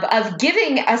job of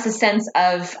giving us a sense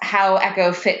of how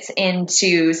Echo fits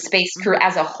into Space Crew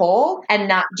as a whole and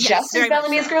not just as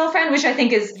Bellamy's girlfriend, which I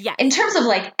think is in terms of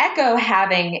like Echo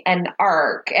having an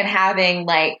arc and having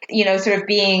like, you know, sort of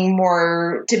being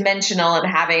more dimensional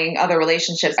and having other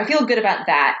relationships. I feel good about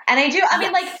that. And I do, I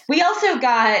mean, like we also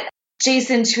got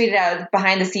Jason tweeted out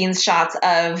behind the scenes shots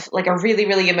of like a really,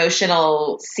 really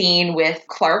emotional scene with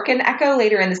Clark and Echo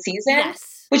later in the season. Yes.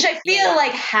 Which I feel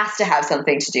like has to have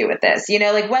something to do with this, you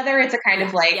know, like whether it's a kind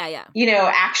of like, you know,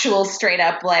 actual straight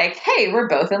up like, hey, we're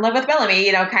both in love with Bellamy,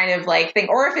 you know, kind of like thing,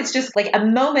 or if it's just like a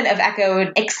moment of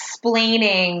Echo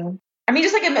explaining. I mean,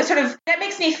 just like a sort of, that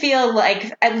makes me feel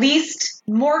like at least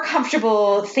more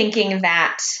comfortable thinking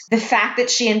that the fact that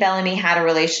she and Bellamy had a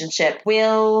relationship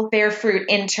will bear fruit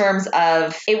in terms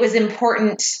of it was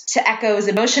important to Echo's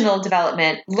emotional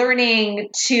development, learning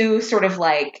to sort of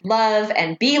like love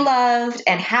and be loved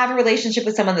and have a relationship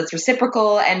with someone that's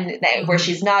reciprocal and where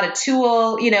she's not a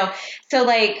tool, you know. So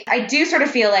like, I do sort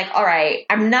of feel like, all right,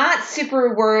 I'm not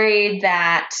super worried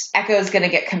that Echo's going to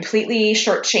get completely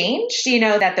shortchanged, you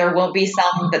know, that there won't be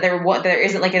there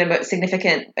isn't like a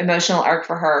significant emotional arc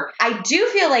for her. I do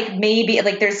feel like maybe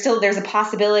like there's a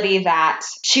possibility that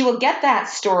she will get that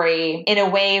story in a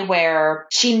way where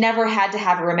she never had to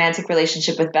have a romantic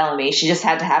relationship with Bellamy. She just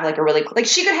had to have like a really, like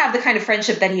she could have the kind of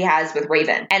friendship that he has with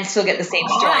Raven and still get the same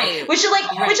story. Which on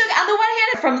the one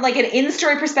hand, from like an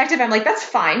in-story perspective, I'm like, that's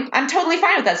fine. I'm totally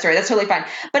fine with that story. That's totally fine.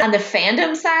 But on the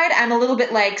fandom side, I'm a little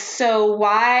bit like, so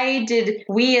why did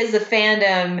we as a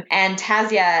fandom and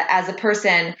Tazia as a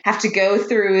person have to go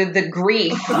through the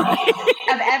grief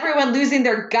of everyone losing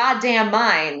their goddamn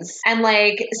minds and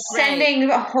like sending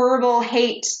horrible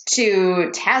hate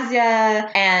to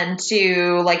Tazia and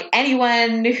to like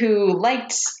anyone who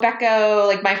liked Becco,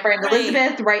 like my friend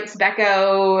Elizabeth writes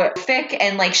Becco fic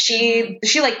and like she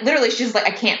like literally she's like,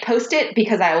 I can't post it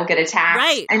because I will get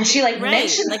attacked. And she like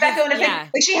mentions like Becco in a fic.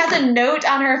 Like she has a note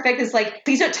on her fic that's like,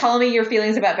 please don't tell me your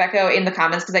feelings about Becco in the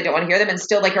comments because I don't want to hear them, and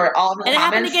still like her all of her comments. It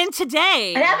happened again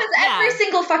today. It happens every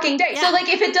single fucking day. So like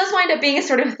if it does wind up being a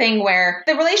sort of thing where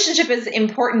the relationship is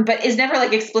important but is never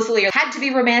like explicitly or had to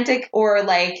be romantic or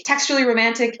like textually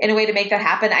romantic in a way to make that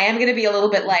happen, I am going to be a little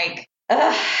bit like,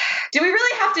 ugh, do we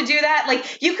really have to do that?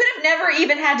 Like, you could have never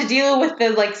even had to deal with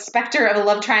the, like, specter of a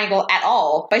love triangle at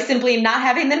all by simply not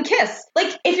having them kiss.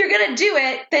 Like, if you're gonna do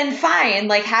it, then fine.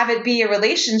 Like, have it be a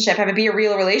relationship, have it be a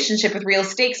real relationship with real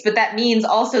stakes, but that means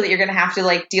also that you're gonna have to,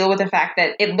 like, deal with the fact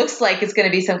that it looks like it's gonna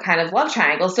be some kind of love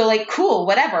triangle. So, like, cool,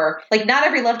 whatever. Like, not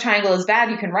every love triangle is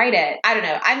bad, you can write it. I don't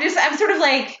know. I'm sort of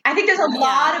like, I think there's a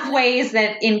lot of ways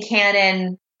that in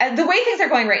canon, the way things are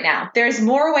going right now, there's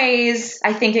more ways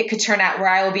I think it could turn out where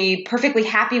I will be perfectly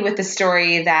happy with the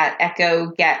story that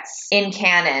Echo gets in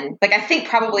canon. Like, I think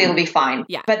probably it'll be fine.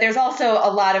 Yeah. But there's also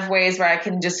a lot of ways where I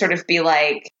can just sort of be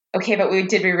like, okay, but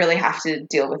did we really have to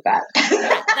deal with that?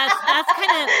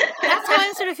 That's how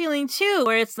I'm sort of feeling too,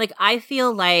 where it's like, I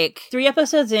feel like 3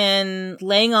 episodes in,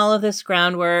 laying all of this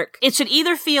groundwork, it should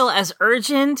either feel as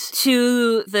urgent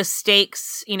to the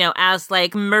stakes, you know, as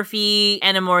like Murphy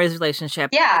and Amori's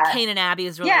relationship, Kane and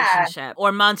Abby's relationship,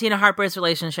 or Monty and Harper's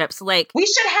relationships. Like, we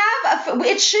should have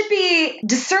it should be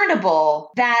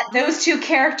discernible that those two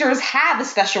characters have a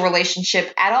special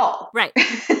relationship at all. Right.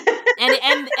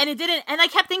 And it didn't, and I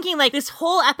kept thinking, like, this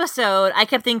whole episode, I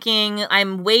kept thinking,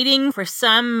 I'm waiting for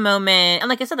some moment, and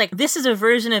like I said, like, this is a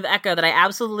version of Echo that I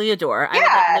absolutely adore. I would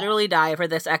like, literally die for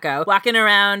this Echo. Walking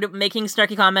around, making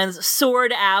snarky comments,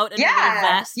 sword out, and a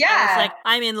vest. Yeah. It's like,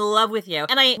 I'm in love with you.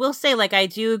 And I will say, like, I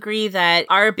do agree that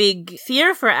our big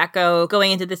fear for Echo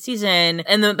going into this season,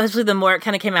 and especially the more it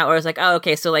kind of came out where I was like, oh,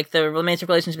 okay, so like the romantic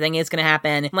relationship thing is going to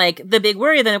happen. Like, the big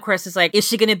worry then, of course, is like, is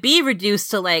she going to be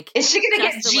reduced to like, is she going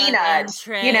to get Gina?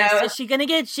 interest. you know? Is she going to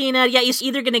get Gina? Yeah, she's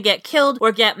either going to get killed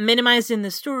or get minimized in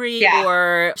the story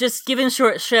or just given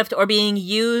short shrift or being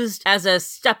used as a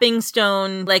stepping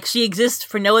stone. Like she exists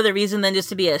for no other reason than just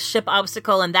to be a ship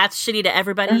obstacle, and that's shitty to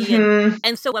everybody.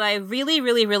 And so what I really,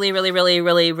 really, really, really, really,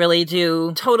 really, really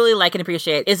do totally like and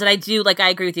appreciate is that I do, like, I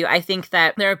agree with you. I think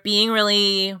that they're being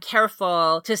really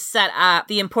careful to set up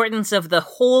the importance of the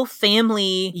whole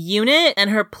family unit and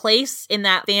her place in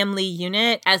that family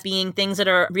unit as being things that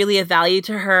are really of value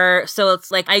to her. So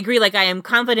it's like, I agree, like I am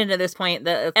confident at this point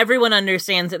that everyone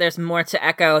understands that there's more to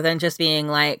Echo than just being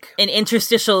like an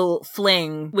interstitial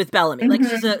fling with Bellamy. Like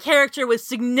she's a character with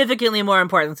significantly more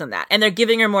importance than that. And they're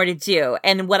giving her more to do.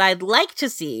 And what I'd like to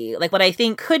see, like what I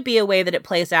think could be a way that it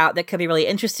plays out that could be really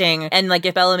interesting. And like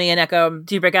if Bellamy and Echo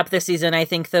do break up this season, I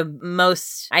think the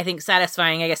most,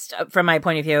 satisfying, I guess, from my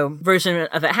point of view, version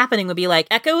of it happening would be like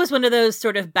Echo is one of those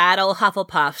sort of battle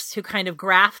Hufflepuffs who kind of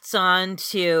grafts on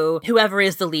to whoever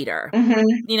is the leader.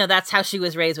 You know, that's how she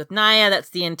was raised with Naya. That's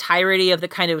the entirety of the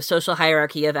kind of social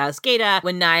hierarchy of Asgata.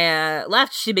 When Naya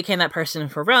left, she became that person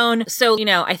for Roan. So, you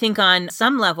know, I think on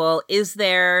some level, is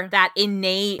there that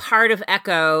innate part of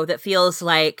Echo that feels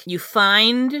like you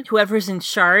find whoever's in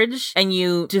charge and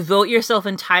you devote yourself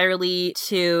entirely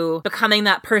to becoming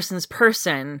that person's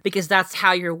person because that's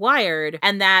how you're wired,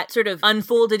 and that sort of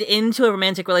unfolded into a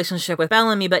romantic relationship with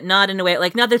Bellamy, but not in a way,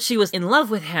 like, not that she was in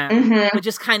love with him, but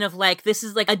just kind of like, this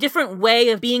is like a different way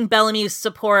of being Bellamy's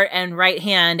support and right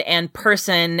hand and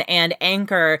person and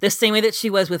anchor, the same way that she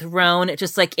was with Roan,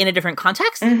 just like in a different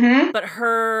context, but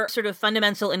her sort of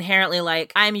fundamental, inherently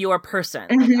like, I'm your person.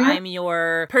 Like, I'm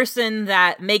your person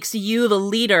that makes you the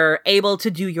leader able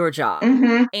to do your job.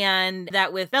 And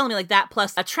that with Bellamy, like that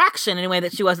plus attraction in a way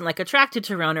that she wasn't like attracted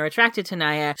to Roan or attracted to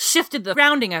Naya, shifted the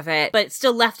grounding of it, but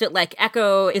still left it like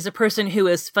Echo is a person who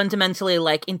is fundamentally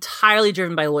like entirely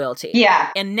driven by loyalty.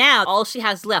 Yeah. And now all she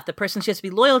has left, the person she has to be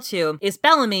loyal to, is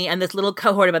Bellamy and this little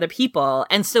cohort of other people.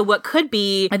 And so what could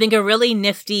be, I think, a really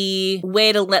nifty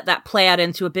way to let that play out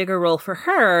into a bigger role for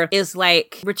her is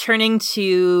like returning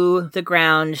to the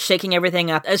ground, shaking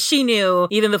everything up as she knew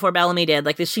even before Bellamy did,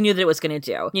 like she knew that it was going to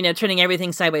do, you know, turning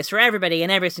everything sideways for everybody in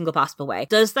every single possible way.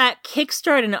 Does that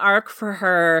kickstart an arc for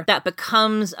her that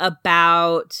becomes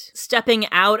about stepping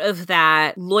out of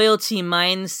that loyalty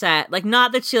mindset? Like,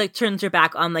 not that she like turns her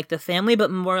back on like the family,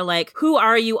 but more like, who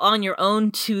are you on your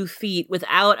own 2 feet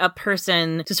without a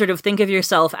person to sort of think of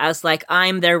yourself as like,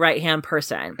 I'm their right hand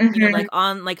person, you know, like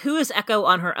on like, who is Echo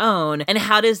on her own, and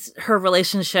how does her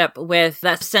relationship with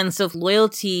that sense of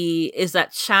loyalty, is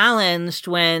that challenged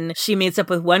when she meets up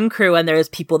with one crew and there's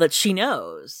people that she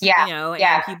knows, you know,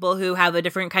 and people who have a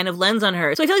different kind of lens on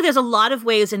her. So I feel like there's a lot of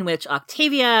ways in which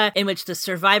Octavia, in which the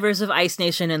survivors of Ice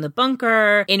Nation in the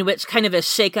bunker, in which kind of a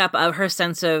shakeup of her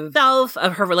sense of self,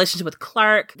 of her relationship with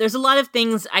Clark, there's a lot of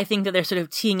things I think that they're sort of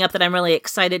teeing up that I'm really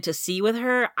excited to see with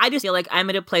her. I just feel like I'm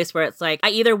at a place where it's like, I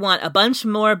either want a bunch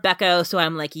more Becco, so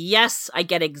I'm like, yes, I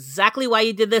get exactly why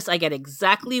you did this, I get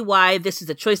exactly why this is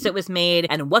a choice that was made,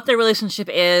 and what their relationship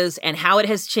is, and how it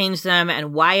has changed them,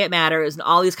 and why it matters, and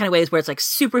all these kind of ways where it's like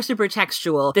super, super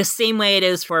textual, the same way it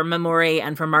is for Mamori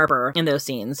and for Marper in those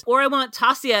scenes. Or I want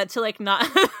Tasia to like not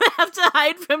have to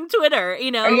hide from Twitter,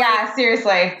 you know? Yeah, like,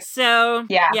 seriously. So,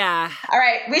 yeah. All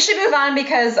right, we should move on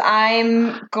because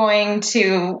I'm going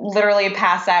to literally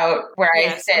pass out where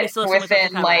I sit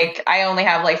within like, I only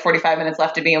have like 45 minutes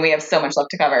left to be, and we have so much left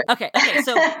to cover. Okay,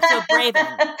 so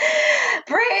Braven.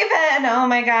 Braven, oh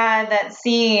my God, that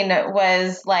scene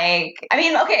was like, I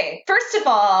mean, okay, first of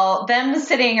all, them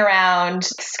sitting around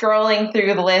scrolling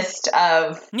through the list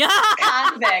of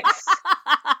convicts,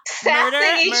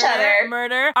 sassing each other.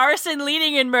 Murder, arson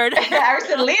leading in murder.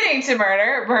 Arson leading to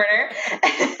murder.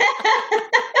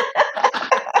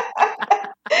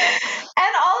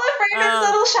 And all of Raven's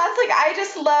little shots, like, I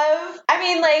just love, I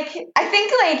mean, like, I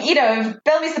think, like, you know,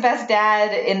 Bellamy's the best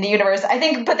dad in the universe, I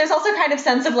think, but there's also kind of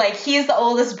sense of, like, he's the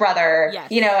oldest brother,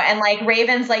 you know, and, like,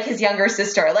 Raven's, like, his younger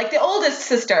sister, like, the oldest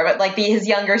sister, but, like, his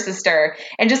younger sister,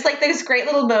 and just, like, those great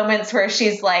little moments where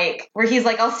she's, like, where he's,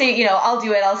 like, I'll stay, you know, I'll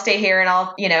do it, I'll stay here, and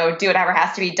I'll, you know, do whatever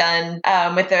has to be done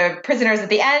with the prisoners at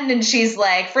the end, and she's,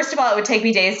 like, first of all, it would take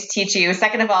me days to teach you,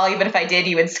 second of all, even if I did,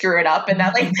 you would screw it up, and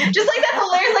that, like, just, like, that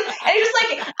hilarious, like, and just,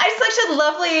 like, I just such a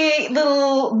lovely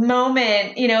little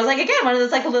moment, like, again, one of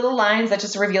those like little lines that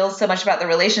just reveals so much about the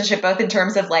relationship, both in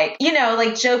terms of like,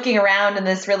 like joking around in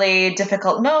this really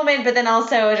difficult moment, but then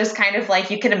also just kind of like,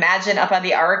 you can imagine up on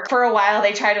the Ark for a while,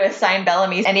 they try to assign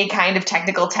Bellamy any kind of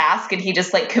technical task and he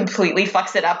just like completely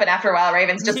fucks it up. And after a while,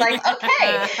 Raven's just like,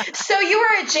 okay, so you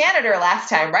were a janitor last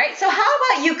time, right? So how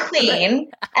about you clean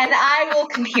and I will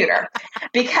computer,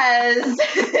 because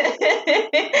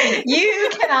you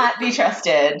cannot be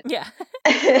trusted. Yeah.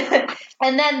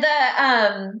 And then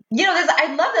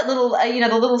I love that little,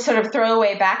 the little sort of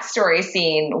throwaway backstory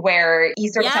scene where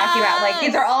he's sort of talking about like,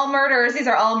 these are all murders, what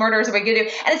are we going to do?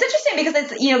 And it's interesting because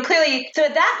it's, clearly, so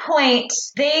at that point,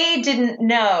 they didn't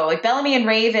know, like Bellamy and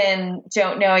Raven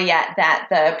don't know yet that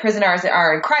the prisoners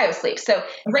are in cryosleep. So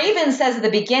Raven says at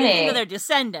the beginning, they think that they're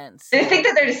descendants. They think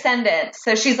that they're descendants.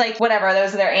 So she's like, whatever,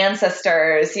 those are their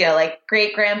ancestors, like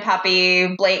great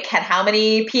grandpappy Blake had how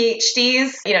many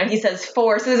PhDs? He says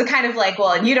 4. So there's a kind of like,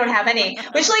 well, and you don't have any,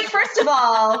 which like, first of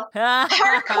all,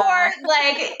 hardcore,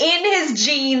 like in his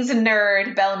genes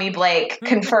nerd, Bellamy Blake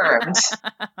confirmed.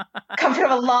 Come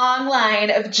from a long line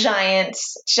of giant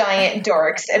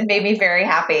dorks and made me very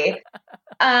happy.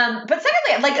 But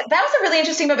secondly, like that was a really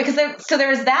interesting moment because there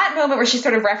was that moment where she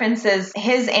sort of references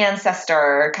his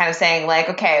ancestor, kind of saying like,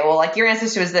 okay, well, like your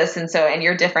ancestor was this, and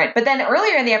you're different. But then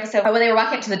earlier in the episode, when they were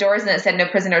walking up to the doors and it said no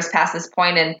prisoners past this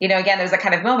point, and again, there's a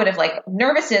kind of moment of like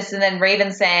nervousness, and then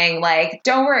Raven saying like,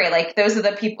 don't worry, like those are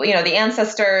the people, the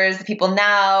ancestors, the people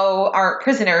now aren't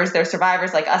prisoners, they're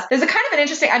survivors like us. There's a kind of an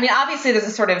interesting, obviously there's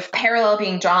a sort of parallel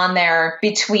being drawn there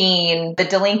between the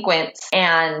delinquents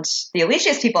and the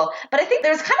Alicia's people, but I think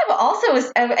there's kind of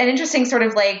also an interesting sort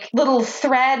of like little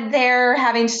thread there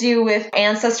having to do with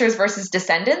ancestors versus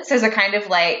descendants. There's a kind of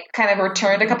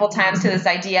returned a couple times to this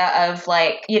idea of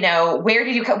like, where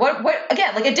did you come, what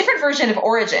again, like a different version of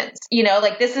origins,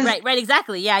 like this is right,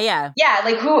 exactly. Yeah,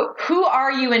 like who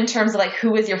are you in terms of like,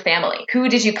 who is your family, who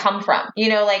did you come from,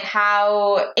 like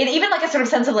how, and even like a sort of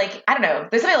sense of like, I don't know,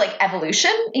 there's something like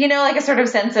evolution, like a sort of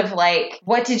sense of like,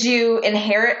 what did you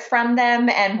inherit from them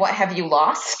and what have you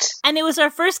lost? And it was our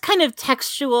first kind of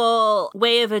textual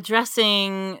way of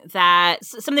addressing that,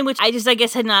 something which I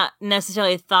guess had not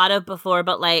necessarily thought of before,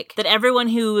 but like that everyone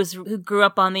who grew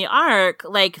up on the Ark,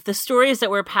 like the stories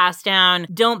that were passed down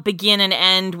don't begin and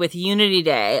end with Unity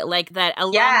Day. Like that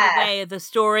along the way, the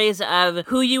stories of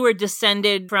who you were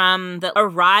descended from that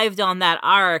arrived on that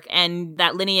Ark and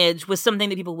that lineage was something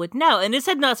that people would know. And this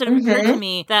had not sort of occurred to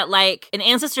me that like an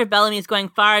ancestor of Bellamy is going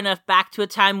far enough back to a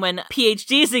time when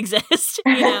PhDs exist,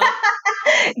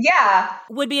 Yeah.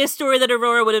 Would be a story that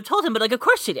Aurora would have told him, but like, of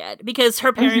course she did, because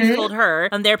her parents told her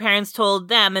and their parents told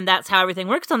them, and that's how everything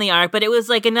works on the Ark. But it was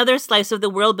like another slice of the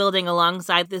world building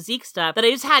alongside the Zeke stuff that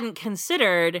I just hadn't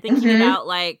considered, thinking about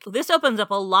like, this opens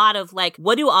up a lot of like,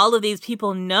 what do all of these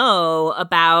people know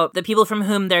about the people from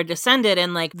whom they're descended,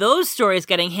 and like those stories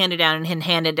getting handed down and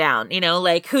handed down,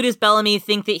 like who does Bellamy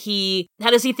think that how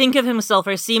does he think of himself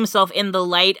or see himself in the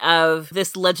light of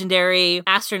this legendary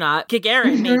astronaut,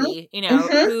 Gagarin, maybe,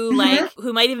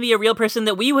 who might even be a real person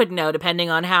that we would know, depending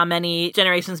on how many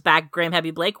generations back Graham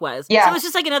Hebby Blake was. Yeah. So it's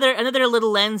just like another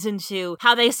little lens into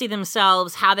how they see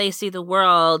themselves, how they see the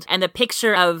world, and the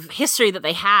picture of history that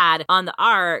they had on the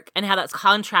Ark, and how that's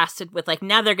contrasted with like,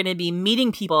 now they're going to be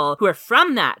meeting people who are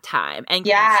from that time and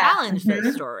can challenge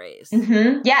those stories.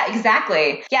 Yeah,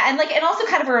 exactly. Yeah, and also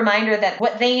kind of a reminder that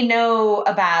what they know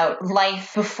about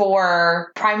life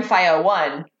before Prime Phi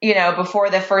 01, before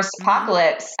the first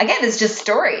apocalypse, again, is just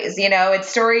stories, it's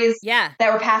stories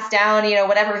that were passed down,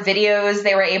 whatever videos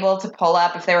they were able to pull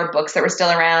up, if there were books that were still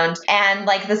around, and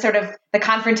like the sort of the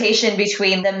confrontation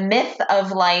between the myth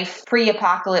of life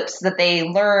pre-apocalypse that they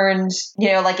learned,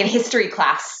 like in history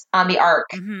class on the Ark,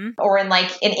 or in like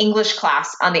in English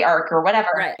class on the Ark or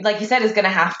whatever, like you said, is going to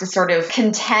have to sort of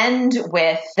contend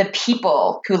with the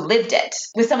people who lived it.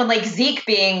 With someone like Zeke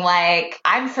being like,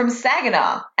 I'm from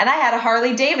Saginaw and I had a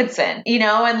Harley Davidson,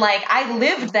 and like I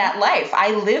lived that life.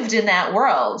 I lived in that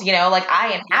world, like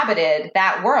I inhabited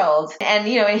that world. And,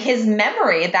 in his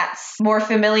memory, that's more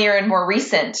familiar and more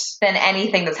recent than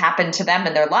anything that's happened to them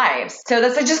in their lives. So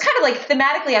that's just kind of like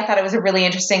thematically, I thought it was a really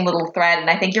interesting little thread. And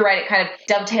I think you're right. It kind of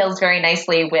dovetails very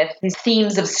nicely with these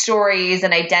themes of stories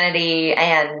and identity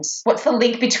and what's the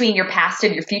link between your past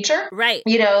and your future. Right.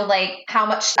 Like how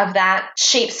much of that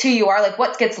shapes who you are, like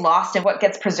what gets lost and what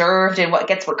gets preserved and what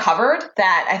gets recovered.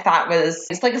 That I thought was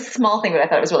just like a small thing, but I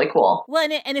thought it was really cool. Well,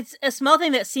 and it's a small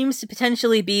thing that seems to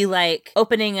potentially be like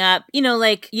opening up,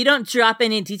 like you don't drop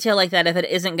any detail like that if it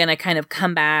isn't going to kind of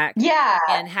come back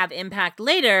and have impact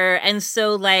later. And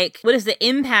so, like, what is the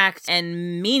impact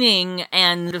and meaning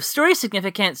and story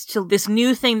significance to this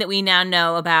new thing that we now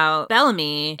know about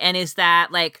Bellamy? And is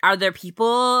that, like, are there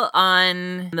people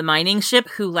on the mining ship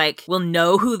who, like, will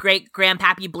know who great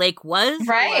grandpappy Blake was?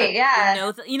 Right,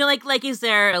 yeah. Like, is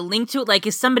there a link to it? Like,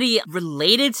 is somebody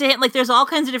related to him? Like, there's all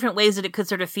kinds of different ways that it could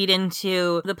sort of feed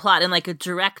into the plot in, like, a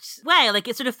direct way. Like,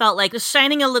 it sort of felt like just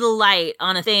shining a little light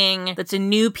on a thing that's a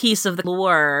new piece of the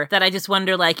lore that I just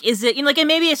wonder, like, is it, and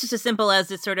maybe it's just as simple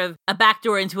as it's sort of a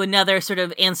backdoor into another sort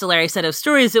of ancillary set of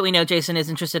stories that we know Jason is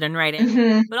interested in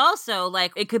writing. But also,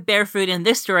 like, it could bear fruit in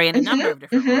this story in a number of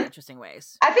different interesting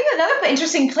ways. I think another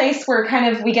interesting place where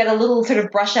kind of we get a little sort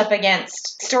of brush up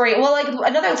against story. Well, like,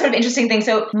 another sort of interesting thing.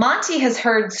 So Monty has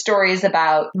heard stories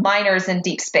about miners in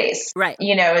deep space. Right.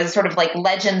 Is sort of like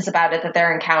legends about it that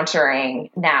they're encountering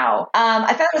now.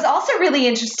 I thought it was also really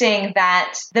interesting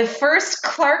that the first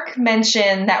Clark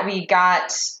mention that we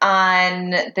got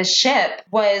on the ship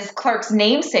was Clark's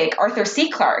namesake, Arthur C.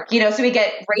 Clarke. So we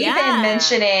get Raven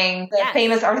mentioning the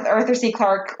famous Arthur C.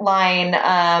 Clarke line,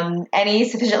 any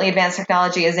sufficiently advanced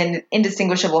technology is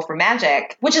indistinguishable from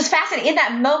magic, which is fascinating in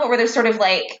that moment where they're sort of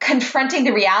like confronting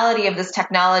the reality of this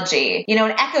technology,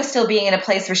 and Echo still being in a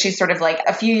place where she's sort of like,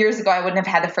 a few years ago, I wouldn't have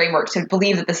had the framework to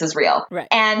believe that this is real. Right.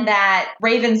 And that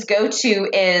Raven's go-to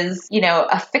is,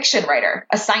 a fiction writer,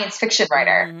 a science fiction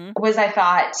writer, was, I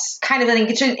thought, kind of an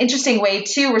interesting way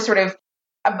too, where sort of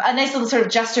a nice little sort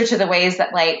of gesture to the ways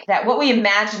that, like, that what we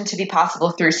imagine to be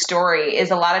possible through story is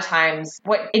a lot of times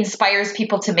what inspires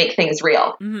people to make things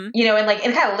real, and like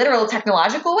in a kind of literal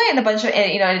technological way and a bunch of,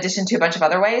 in addition to a bunch of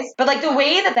other ways. But like the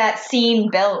way that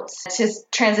scene built, to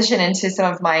transition into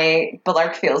some of my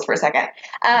Bellark feels for a second,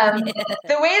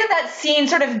 the way that scene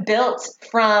sort of built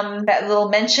from that little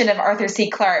mention of Arthur C.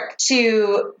 Clarke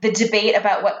to the debate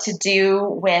about what to do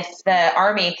with the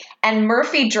army, and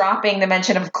Murphy dropping the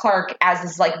mention of Clark as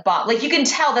this like bomb. Like, you can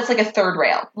tell that's like a third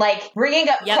rail. Like, bringing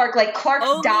up Clark, like Clark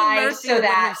only died Murphy so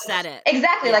that said it.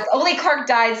 Exactly. Like, only Clark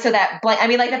died so that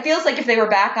that feels like if they were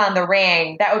back on the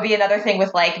ring, that would be another thing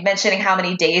with like mentioning how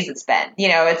many days it's been.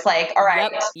 It's like, all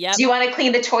right, do you want to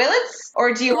clean the toilets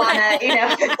or do you want to,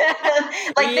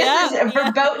 like this is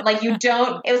verboten. Like, you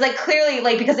don't. It was like clearly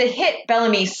like, because it hit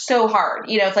Bellamy so hard.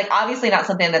 It's like obviously not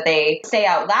something that they say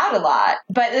out loud a lot,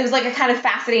 but it was like a kind of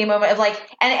fascinating moment of like,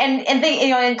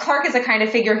 and Clark is a kind of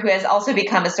figure who has also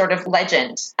become a sort of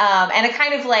legend, and a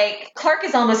kind of like, Clark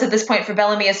is almost at this point for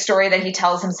Bellamy a story that he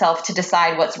tells himself to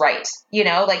decide what's right.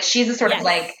 Like, she's a sort of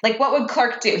like what would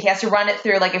Clark do? He has to run it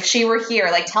through. Like, if she were here,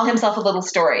 like, tell himself a little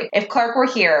story. If Clark were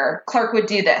here, Clark would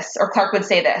do this, or Clark would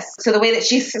say this. So the way that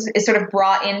she is sort of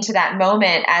brought into that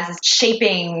moment as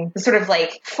shaping the sort of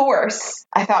like force,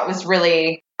 I thought was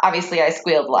really, obviously I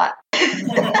squealed a lot.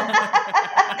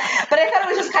 But I thought it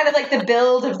was just kind of like the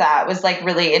build of that was like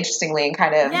really interestingly and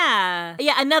kind of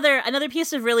another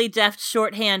piece of really deft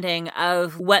shorthanding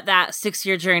of what that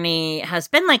 6-year journey has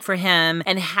been like for him,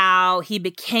 and how he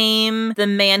became the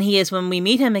man he is when we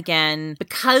meet him again,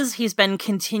 because he's been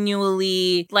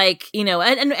continually like,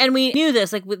 and we knew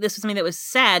this, like, this was something that was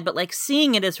said, but like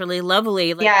seeing it is really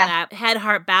lovely, like that head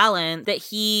heart balance, that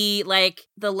he, like,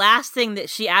 the last thing that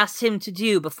she asked him to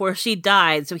do before she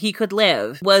died so he could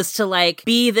live was to like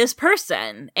be this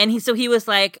person. And he was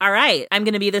like, all right, I'm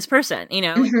going to be this person,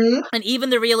 And even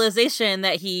the realization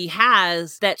that he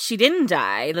has that she didn't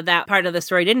die, that part of the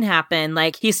story didn't happen,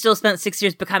 like, he still spent 6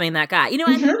 years becoming that guy,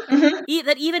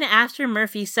 that even after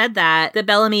Murphy said that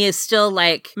Bellamy is still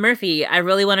like, Murphy, I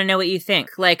really want to know what you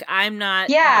think. Like, I'm not,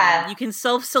 you can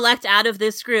self-select out of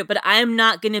this group, but I'm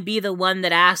not going to be the one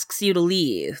that asks you to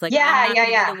leave. Like, I'm not gonna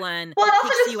be the one. Well, and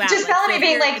also just Bellamy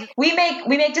being like, we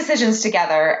make decisions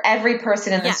together. Every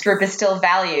person in this group is still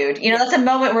valued. That's a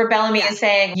moment where Bellamy is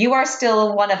saying, you are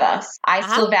still one of us. I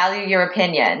still value your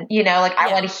opinion. I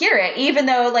want to hear it, even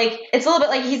though like it's a little bit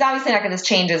like he's obviously not going to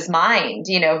change his mind,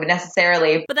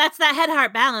 necessarily. But that's that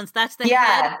head-heart balance. That's the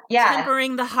head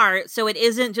tempering the heart, so it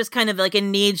isn't just kind of like a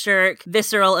knee-jerk,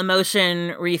 visceral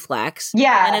emotion reflex.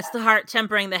 Yeah. And it's the heart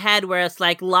tempering the head, where it's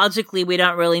like, logically, we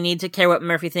don't really need to care what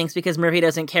Murphy thinks because Murphy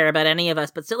doesn't care about any of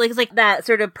us. But still, like, it's like that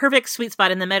sort of perfect sweet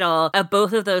spot in the middle of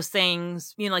both of those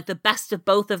things, like the best of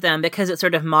both of them, because it's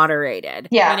sort of moderated.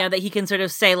 Yeah. That he can sort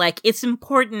of say, like, it's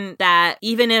important that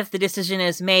even if the decision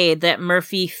is made, that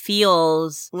Murphy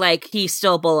feels like he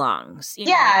still belongs. And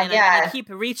I'm going to keep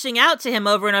reaching out to him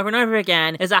over and over and over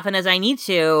again, as often as I need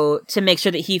to make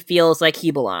sure that he feels like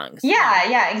he belongs.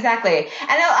 Yeah, exactly.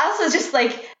 And also just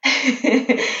like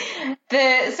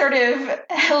the sort of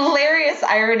hilarious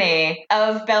irony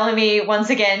of Bellamy once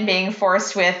again being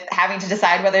forced with having to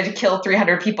decide whether to kill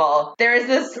 300 people. There is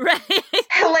this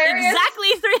hilarious. Exactly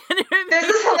 300 million. There's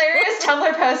this hilarious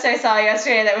Tumblr post I saw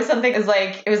yesterday that was something, it was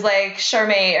like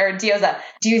Charmaine or Dioza,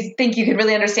 do you think you can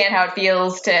really understand how it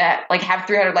feels to like have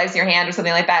 300 lives in your hand or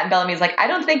something like that? And Bellamy's like, I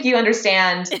don't think you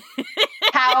understand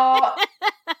how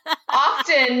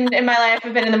often in my life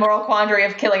I've been in the moral quandary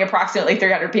of killing approximately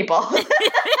 300 people.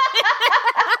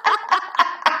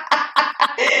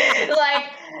 Like,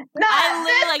 I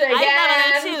thought of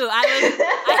that too.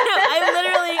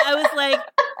 I was like,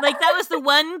 that was the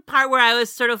one part where I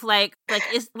was sort of like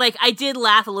I did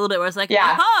laugh a little bit where I was like,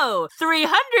 oh,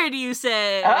 300 you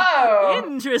say. Oh.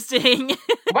 Interesting.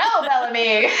 Well,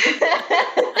 Bellamy.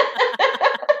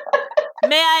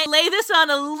 May I lay this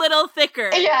on a little thicker?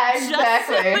 Yeah,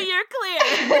 exactly. Just so you're clear.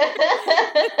 But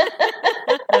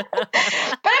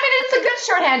I mean, it's a good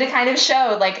shorthand to kind of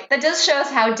show, like, that does show us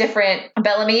how different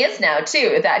Bellamy is now,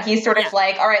 too. That he's sort of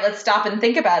like, all right, let's stop and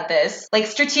think about this. Like,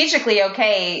 strategically,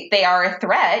 okay, they are a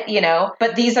threat,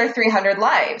 but these are 300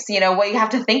 lives. Well, you have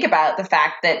to think about the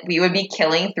fact that we would be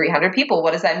killing 300 people.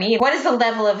 What does that mean? What is the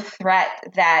level of threat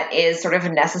that is sort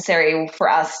of necessary for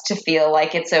us to feel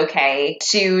like it's okay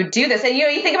to do this? And,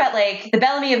 you think about, like, the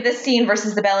Bellamy of this scene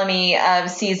versus the Bellamy of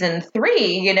season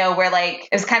 3, where, like,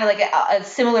 it was kind of like a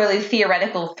similarly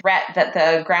theoretical threat that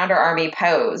the Grounder army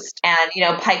posed. And,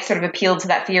 Pike sort of appealed to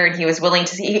that fear, and he was willing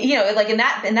to see, like, in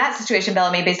that situation,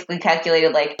 Bellamy basically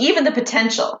calculated, like, even the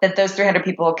potential that those 300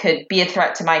 people could be a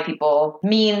threat to my people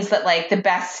means that, like, the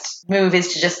best move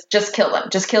is to just kill them.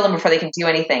 Just kill them before they can do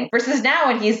anything. Versus now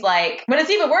when he's like, when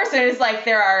it's even worse, and it's like,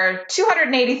 there are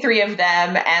 283 of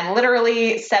them and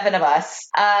literally 7 of us.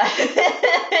 Like,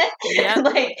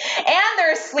 and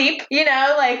they're asleep,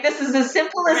 like, this is as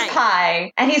simple as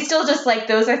pie. And he's still just like,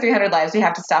 those are 300 lives. We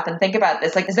have to stop and think about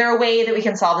this. Like, is there a way that we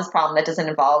can solve this problem that doesn't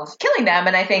involve killing them?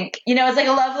 And I think, it's like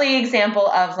a lovely example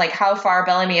of like how far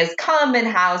Bellamy has come and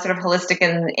how sort of holistic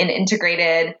and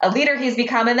integrated a leader he's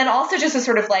become. And then also just a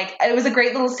sort of like, it was a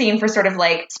great little scene for sort of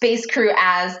like Space Crew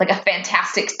as like a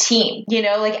fantastic team,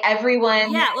 like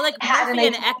everyone. Yeah, well, like Murphy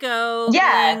and Echo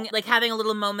being, like having a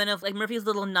little moment of like Murphy's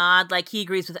little nod, like he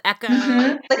agrees with Echo.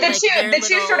 Mm-hmm. Like the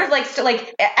two sort of like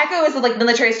Echo is the like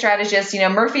military strategist,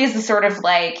 Murphy is the sort of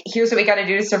like, here's what we got to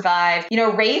do to survive.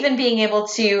 Raven being able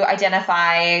to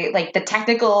identify like the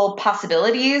technical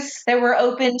possibilities that were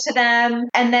open to them.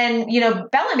 And then,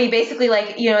 Bellamy basically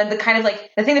like, and the kind of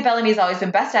like the thing that Bellamy's always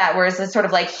been best at, whereas it's sort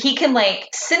of like he can like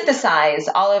synthesize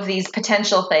all of these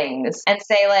potential things and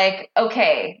say like,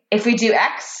 okay, if we do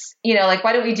X, like,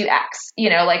 why don't we do X?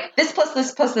 Like this plus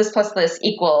this plus this plus this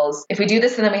equals, if we do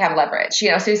this, and then we have leverage,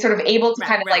 so he's sort of able to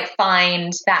kind of like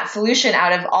find that solution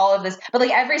out of all of this. But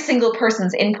like every single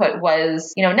person's input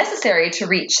was, necessary to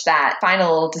reach that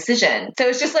final decision. So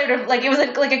it's just sort of like, it was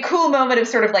like a cool moment of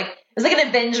sort of like, it was like an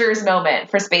Avengers moment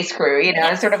for Space Crew,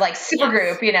 sort of like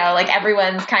supergroup, like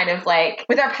everyone's kind of like,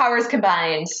 with our powers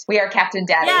combined, we are Captain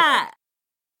Daddy.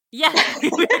 Yeah,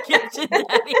 we're Captain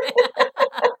Daddy.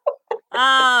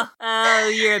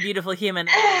 Oh, you're a beautiful human.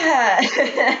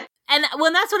 And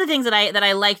well, that's one of the things that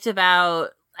I liked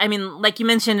about, I mean, like you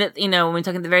mentioned it, when we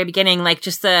talked at the very beginning, like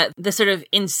just the sort of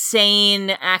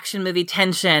insane action movie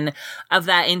tension of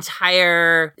that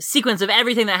entire sequence of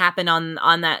everything that happened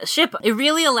on that ship. It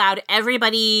really allowed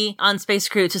everybody on Space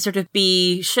Crew to sort of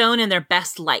be shown in their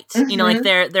best light. Mm-hmm. Like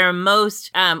their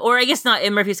most, or I guess not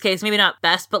in Murphy's case, maybe not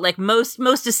best, but like most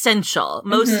essential,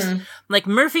 like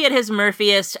Murphy at his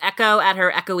Murphiest, Echo at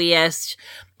her echoiest,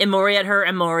 Emori at her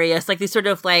Emoriest, like these sort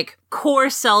of like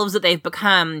core selves that they've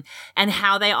become and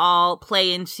how they all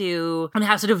play into and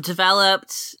how sort of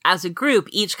developed as a group,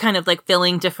 each kind of like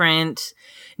filling different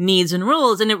needs and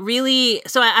roles. And it really,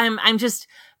 so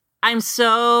I'm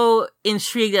so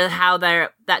intrigued at how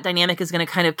that dynamic is going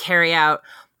to kind of carry out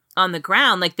on the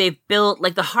ground. Like they've built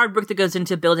like the hard work that goes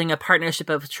into building a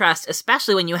partnership of trust,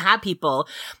 especially when you have people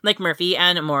like Murphy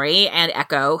and Emori and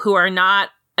Echo who are not,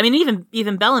 I mean,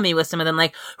 even Bellamy with some of them,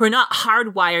 like, who are not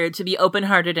hardwired to be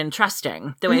open-hearted and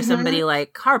trusting the way somebody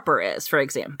like Harper is, for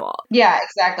example. Yeah,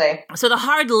 exactly. So the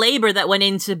hard labor that went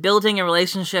into building a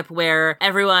relationship where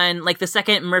everyone, like the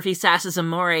second Murphy sasses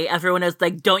Emori, everyone is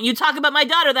like, don't you talk about my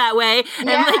daughter that way, and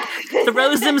like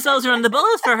throws themselves around the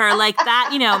bullets for her, like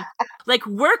that, like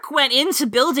work went into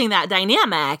building that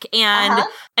dynamic.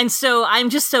 And so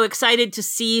I'm just so excited to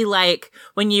see like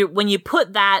when you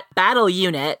put that battle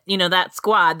unit, that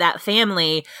squad, that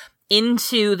family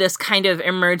into this kind of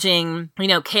emerging,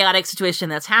 chaotic situation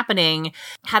that's happening,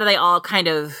 how do they all kind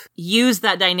of use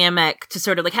that dynamic to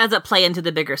sort of like, how does that play into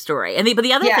the bigger story? But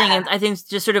the other thing is, I think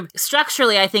just sort of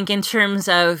structurally, I think in terms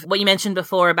of what you mentioned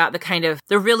before about the kind of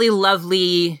the really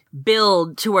lovely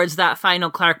build towards that final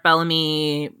Clark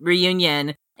Bellamy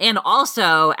reunion, And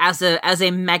also, as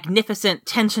a magnificent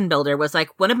tension builder, was like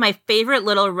one of my favorite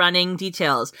little running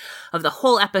details of the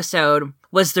whole episode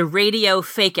was the radio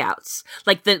fake outs.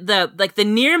 Like the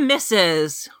near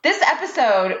misses. This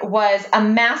episode was a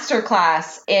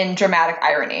masterclass in dramatic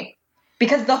irony.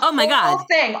 Because the whole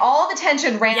thing, all the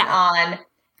tension ran on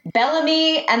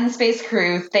Bellamy and the space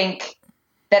crew think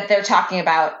that they're talking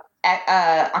about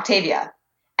Octavia.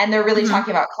 And they're really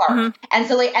talking about Clark. Mm-hmm. And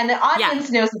so and the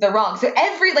audience knows that they're wrong. So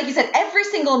like you said, every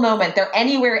single moment they're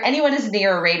anywhere, anyone is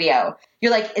near a radio.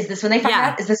 You're like, is this when they find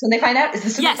out? Is this when they find out? Is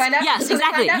this when they find out? Yes,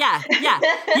 exactly.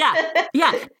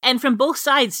 Yeah. And from both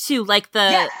sides too, like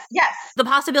the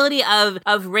possibility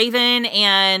of Raven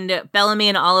and Bellamy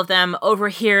and all of them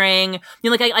overhearing. You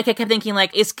know, like I kept thinking,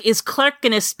 like, is Clark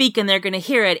going to speak and they're going to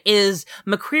hear it? Is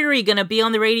McCreary going to be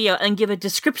on the radio and give a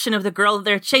description of the girl that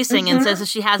they're chasing and says that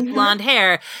she has blonde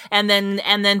hair? And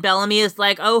then Bellamy is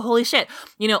like, oh, holy shit,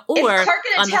 you know. Or is Clark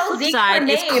going to tell Zeke her name?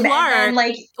 Is Clark, and then,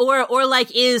 like, or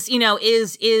like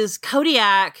is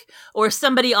Kodiak or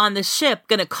somebody on the ship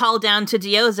going to call down to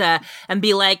Dioza and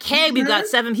be like, hey, we've got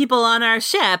 7 people on our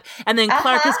ship. And then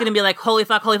Clark is going to be like, holy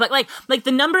fuck. Like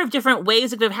the number of different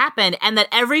ways it could have happened, and that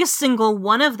every single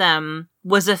one of them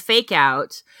was a fake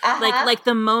out. Like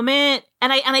the moment,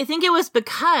 and I think it was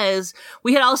because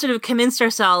we had all sort of convinced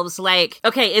ourselves, like,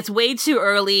 okay, it's way too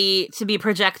early to be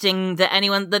projecting that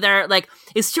they're like,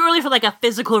 it's too early for like a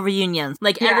physical reunion.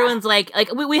 Like everyone's like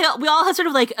we all had sort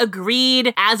of like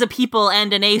agreed as a people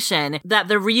and a nation that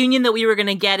the reunion that we were going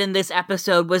to get in this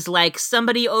episode was like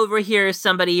somebody overhears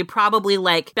somebody, probably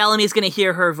like Bellamy's going to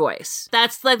hear her voice.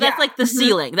 That's like the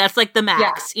ceiling. That's like the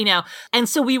max, you know? And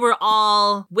so we were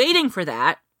all waiting for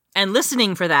that and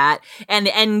listening for that and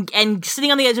sitting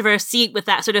on the edge of our seat with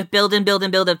that sort of build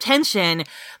of tension.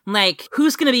 Like,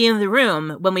 who's going to be in the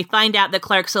room when we find out that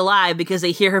Clark's alive because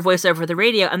they hear her voice over the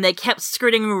radio? And they kept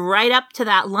skirting right up to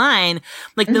that line.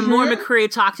 Like, the more McCreary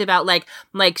talked about,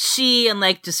 like she and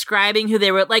like describing who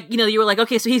they were, like, you know, you were like,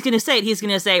 okay, so he's going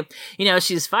to say, you know,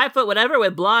 she's 5 foot whatever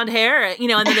with blonde hair, you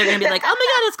know, and then they're going to be like, oh my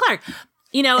God, it's Clark.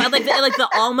 You know, like the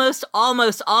almost,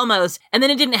 and then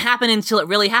it didn't happen until it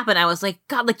really happened. I was like,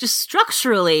 God, like just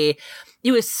structurally,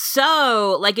 it was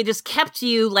so, like, it just kept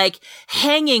you like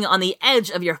hanging on the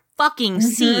edge of your fucking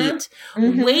seat,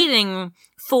 waiting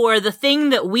for the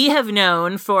thing that we have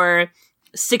known for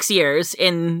 6 years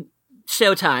in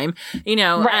Showtime, you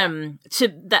know, to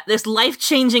that this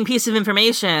life-changing piece of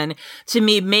information to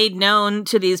be made known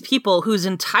to these people whose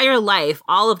entire life,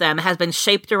 all of them, has been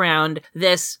shaped around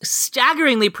this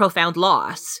staggeringly profound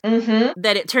loss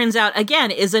that it turns out,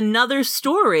 again, is another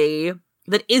story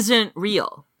that isn't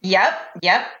real. Yep.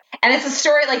 And it's a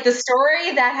story, like the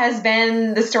story that has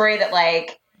been the story that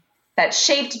like, that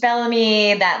shaped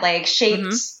Bellamy, that like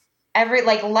shaped every,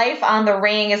 like, life on the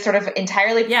ring is sort of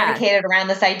entirely predicated around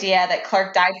this idea that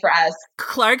Clark died for us.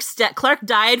 Clark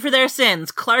died for their sins.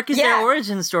 Clark is their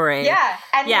origin story.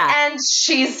 And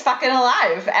she's fucking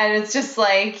alive. And it's just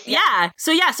like...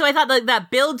 So I thought like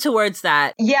that build towards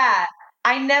that. Yeah.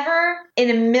 I never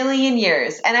in a million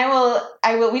years, and I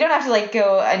will, we don't have to like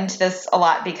go into this a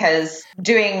lot because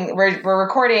we're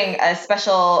recording a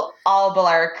special all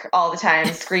Balark all the time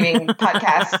screaming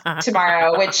podcast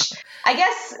tomorrow, which I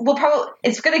guess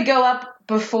it's going to go up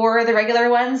before the regular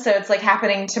one. So it's like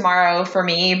happening tomorrow for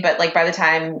me, but like by the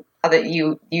time that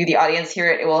you, the audience,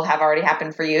 hear it, it will have already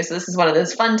happened for you. So this is one of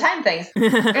those fun time things.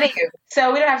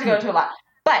 So we don't have to go into a lot,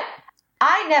 but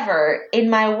I never in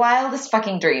my wildest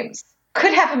fucking dreams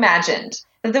could have imagined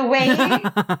that the way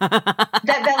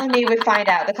that Bellamy would find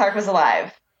out that Clark was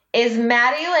alive is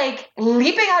Maddie like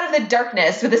leaping out of the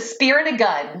darkness with a spear and a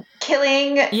gun,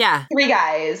 killing 3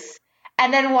 guys,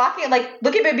 and then walking, like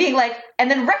looking at me being like, and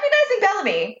then recognizing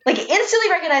Bellamy, like instantly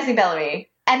recognizing Bellamy,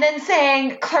 and then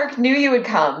saying, Clark knew you would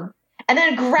come, and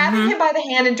then grabbing him by the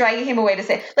hand and dragging him away to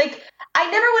say, like, I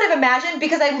never would have imagined,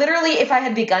 because I literally, if I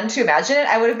had begun to imagine it,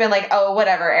 I would have been like, oh,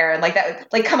 whatever, Aaron, like that,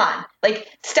 like, come on, like,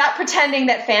 stop pretending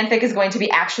that fanfic is going to be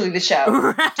actually the show.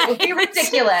 Right. It would be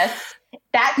ridiculous.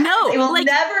 It will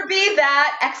never be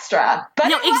that extra. But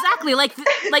no, exactly. Like,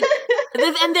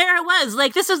 and there it was.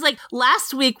 Like, this was like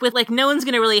last week with like, no one's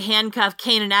going to really handcuff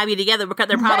Kane and Abby together because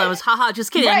their problems. Haha,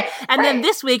 just kidding. And then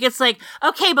this week it's like,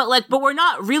 okay, but we're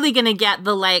not really going to get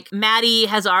the like, Maddie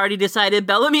has already decided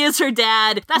Bellamy is her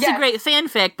dad. That's a great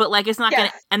fanfic, but like, it's not going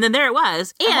to. And then there it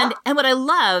was. And what I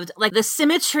loved, like the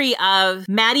symmetry of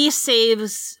Maddie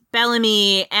saves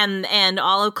Bellamy and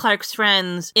all of Clark's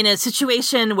friends in a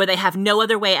situation where they have no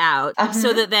other way out,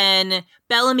 so that then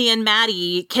Bellamy and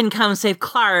Maddie can come save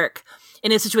Clark.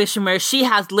 in a situation where she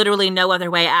has literally no other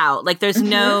way out. Like there's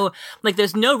no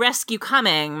rescue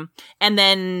coming, and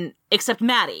then except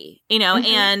Maddie,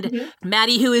 and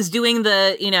Maddie, who is doing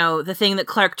the thing that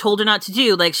Clark told her not to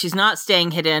do. Like she's not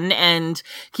staying hidden and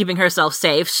keeping herself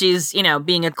safe. She's,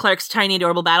 being a Clark's tiny,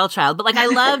 adorable battle child. But like, I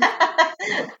loved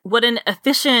what an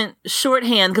efficient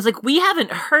shorthand, because like we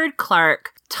haven't heard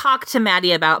Clark talk to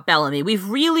Maddie about Bellamy. We've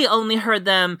really only heard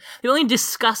them, we only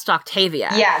discussed Octavia.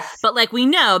 Yes. But like we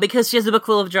know, because she has a book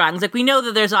full of drawings, like we know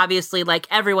that there's obviously like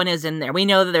everyone is in there. We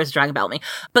know that there's a drawing of Bellamy.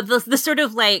 But the sort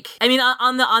of like, I mean,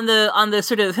 on the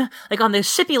sort of like on the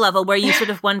shippy level where you sort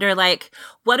of wonder like,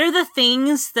 what are the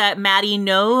things that Maddie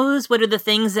knows? What are the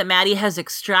things that Maddie has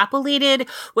extrapolated?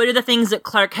 What are the things that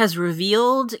Clark has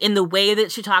revealed in the way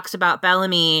that she talks about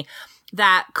Bellamy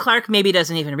that Clark maybe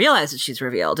doesn't even realize that she's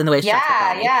revealed in the way she talks about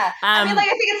Bellamy? Yeah. I mean, like,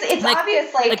 I think it's like,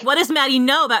 obvious, like what does Maddie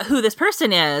know about who this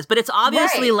person is? But it's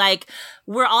obviously like,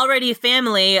 we're already a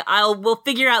family. We'll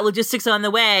figure out logistics on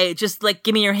the way. Just like,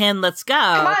 give me your hand. Let's go.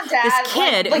 Come on, Dad. This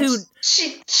kid who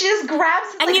she just grabs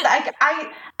and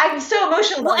I'm so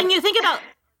emotional. Well, and you think about.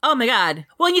 Oh my God.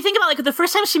 Well, and you think about like the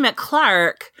first time she met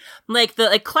Clark,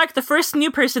 Clark, the first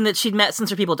new person that she'd met since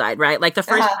her people died, right? Like the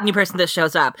first new person that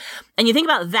shows up. And you think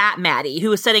about that Maddie who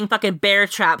was setting fucking bear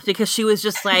traps because she was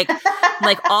just like,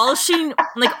 all she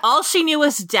knew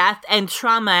was death and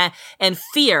trauma and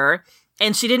fear.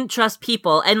 And she didn't trust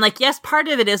people. And like, yes, part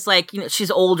of it is like,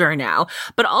 she's older now,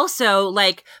 but also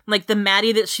like the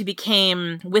Maddie that she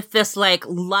became with this like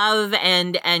love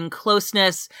and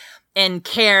closeness and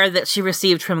care that she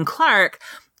received from Clark,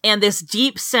 and this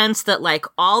deep sense that like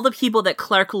all the people that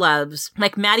Clark loves,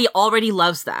 like Maddie already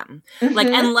loves them, like,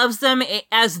 and loves them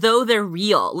as though they're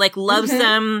real, like loves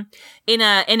them in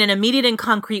an immediate and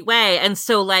concrete way. And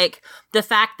so like the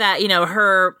fact that,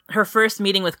 her first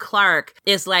meeting with Clark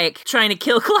is like trying to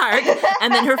kill Clark.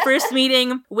 And then her first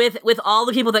meeting with all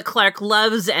the people that Clark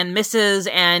loves and misses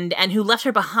and who left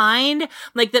her behind,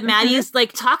 like that Maddie's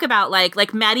like talk about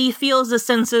like Maddie feels a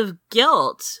sense of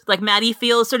guilt. Like Maddie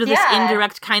feels sort of this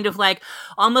indirect kind of like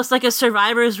almost like a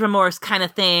survivor's remorse kind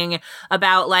of thing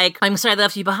about like, I'm sorry I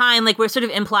left you behind. Like we're sort of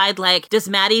implied like, does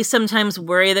Maddie sometimes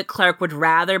worry that Clark would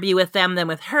rather be with them than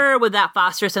with her? Would that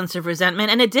foster a sense of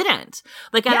resentment? And it didn't.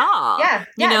 Like at all.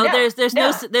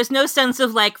 There's no sense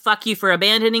of like, fuck you for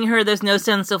abandoning her. There's no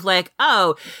sense of like,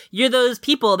 oh, you're those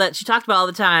people that she talked about all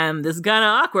the time. This is kind of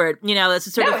awkward.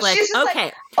 It's sort of like, okay,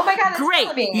 like, oh my God,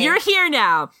 great. You're here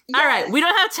now. Yes. All right. We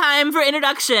don't have time for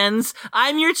introductions.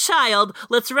 I'm your child.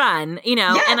 Let's run, and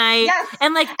oh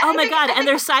my God. And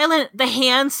they're silent. The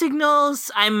hand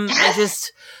signals. Oh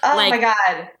my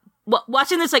God.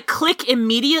 Watching this like click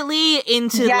immediately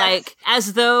into like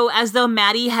as though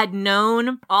Maddie had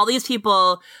known all these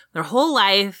people their whole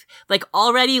life, like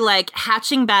already like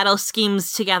hatching battle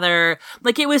schemes together.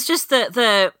 Like it was just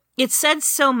it said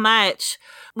so much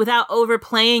without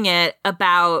overplaying it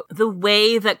about the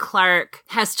way that Clark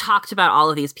has talked about all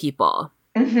of these people.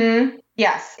 Mm-hmm.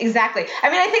 Yes, exactly.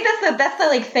 I mean, I think that's the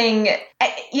like thing,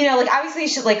 like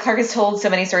obviously like Clark has told so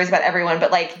many stories about everyone,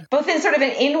 but like both in sort of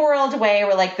an in-world way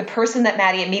where like the person that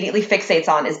Maddie immediately fixates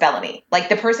on is Bellamy. Like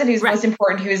the person who's most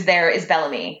important, who's there is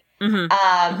Bellamy.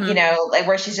 Like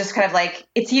where she's just kind of like,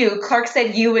 it's you. Clark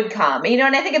said you would come, and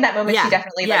I think in that moment she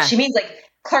definitely like, she means like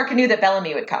Clark knew that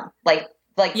Bellamy would come. Like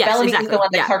yes, Bellamy was the one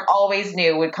that Clark always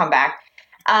knew would come back.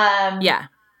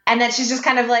 And then she's just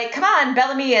kind of like, come on,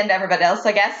 Bellamy and everybody else,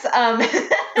 I guess. Like,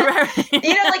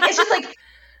 it's just like,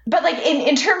 but like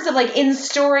in terms of like in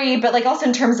story, but like also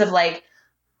in terms of like,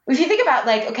 if you think about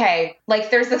like, okay, like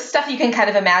there's the stuff you can kind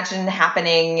of imagine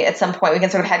happening at some point, we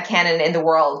can sort of headcanon in the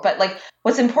world, but like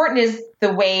what's important is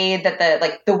the way that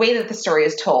the story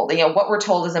is told. What we're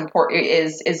told is important,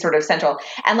 is sort of central.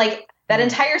 And like that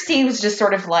entire scene was just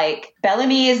sort of like,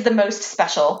 Bellamy is the most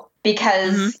special,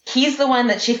 because he's the one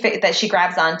that she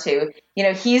grabs onto.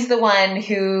 He's the one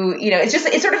who,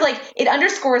 it's sort of like, it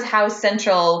underscores how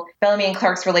central Bellamy and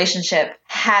Clark's relationship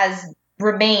has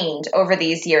remained over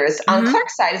these years on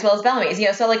Clark's side as well as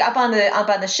Bellamy's. So like up on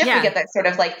the ship we get that sort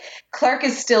of like Clark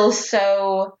is still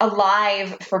so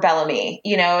alive for Bellamy,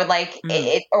 like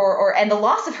and the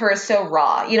loss of her is so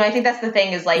raw. I think that's the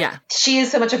thing is like she is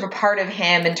so much of a part of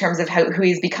him in terms of who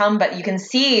he's become, but you can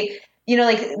see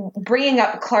like bringing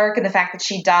up Clark and the fact that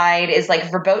she died is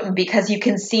like verboten, because you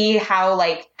can see how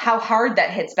hard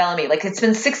that hits Bellamy. Like it's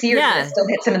been 6 years and it still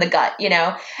hits him in the gut,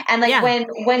 and like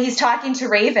when he's talking to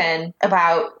Raven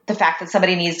about the fact that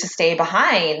somebody needs to stay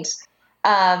behind,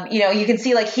 you can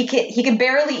see like he can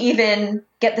barely even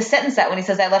get the sentence out when he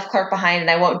says, I left Clark behind and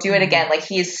I won't do it again. Like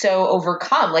he is so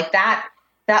overcome, like that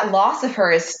that loss of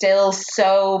her is still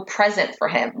so present for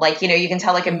him. Like, you can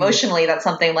tell, like, emotionally, that's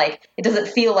something, like, it doesn't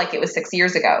feel like it was 6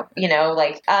 years ago,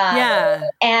 like,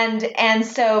 and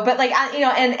so, but like,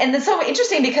 and it's so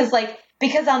interesting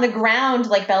because on the ground,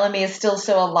 like, Bellamy is still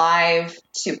so alive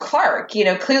to Clark,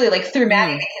 clearly, like, through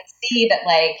Maddie, they can see that,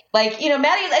 like,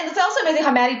 Maddie, and it's also amazing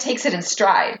how Maddie takes it in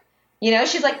stride.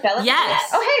 She's like, Bellamy,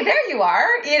 oh, hey, there you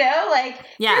are.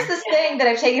 Here's this thing that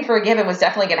I've taken for a given was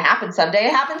definitely going to happen someday.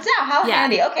 It happens now. How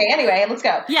handy. Okay, anyway, let's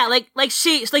go. Yeah, like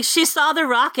she saw the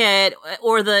rocket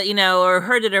or or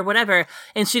heard it or whatever,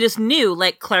 and she just knew,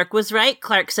 like, Clark was right.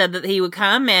 Clark said that he would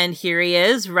come, and here he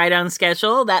is, right on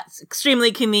schedule. That's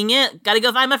extremely convenient. Got to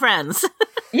go find my friends.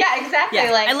 Yeah, exactly.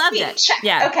 Yeah, like, I loved it. Check.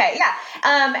 Yeah. Okay. Yeah.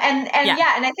 And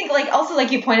I think, like, also,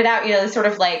 like you pointed out, sort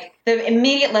of like the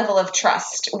immediate level of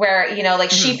trust where, like,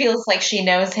 she feels like she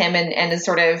knows him and is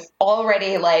sort of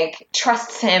already, like,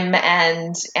 trusts him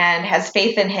and has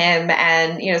faith in him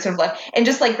and, sort of like, and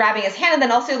just like grabbing his hand. And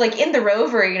then also, like, in the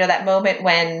Rover, that moment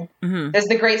when there's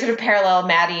the great sort of parallel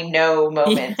Maddie no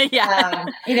moment.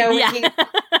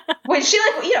 When she,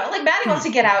 like, Maddie wants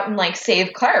to get out and, like,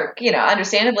 save Clark,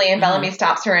 understandably, and Bellamy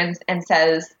stops her and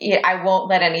says, I won't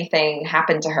let anything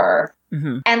happen to her.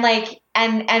 And, like,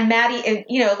 and Maddie,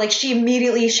 like, she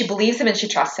believes him and she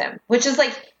trusts him, which is,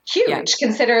 like, huge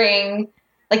considering,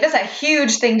 like, that's a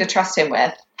huge thing to trust him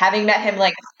with, having met him,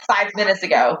 like, 5 minutes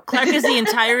ago. Clark is the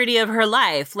entirety of her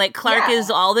life. Like, Clark is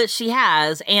all that she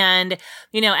has. And,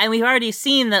 and we've already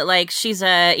seen that, like, she's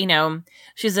a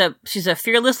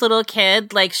fearless little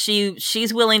kid. Like,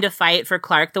 she's willing to fight for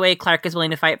Clark the way Clark is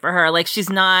willing to fight for her. Like, she's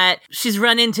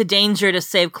run into danger to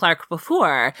save Clark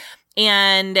before.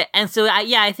 And so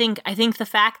I think the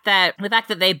fact that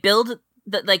they build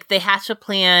that, like, they hatch a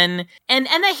plan and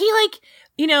that he, like,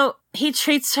 he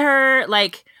treats her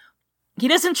like, he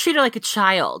doesn't treat her like a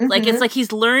child. Like, it's like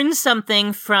he's learned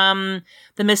something from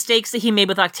the mistakes that he made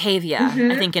with Octavia,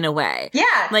 I think, in a way.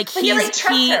 Yeah. Like, he trusts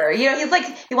her. He's like,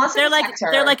 he wants to protect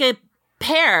her. They're like a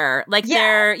pair. Like, he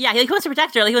wants to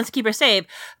protect her. Like, he wants to keep her safe.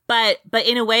 But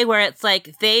in a way where it's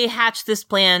like they hatched this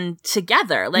plan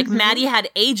together. Like, Maddie had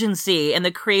agency in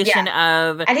the creation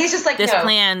of and he's just like, this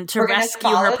plan to rescue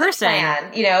her person.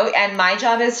 And my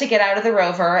job is to get out of the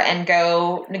Rover and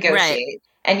go negotiate. Right.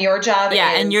 And your job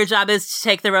is to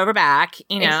take the Rover back,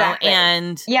 exactly.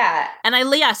 and so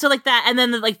like that, and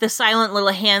then the silent little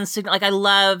hand signal. Like,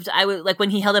 I would like when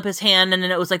he held up his hand, and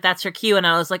then it was like, that's your cue, and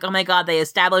I was like, oh my god, they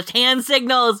established hand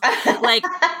signals, like.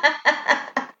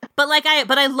 But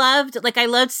I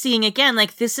loved seeing again,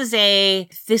 like, this is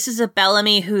a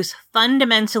Bellamy who's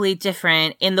fundamentally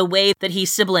different in the way that he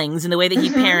siblings, in the way that he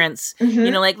parents,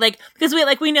 because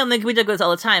we know, like, we do this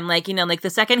all the time, like, like the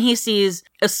second he sees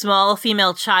a small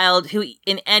female child who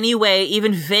in any way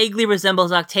even vaguely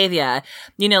resembles Octavia,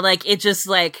 like, it just,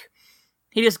 like,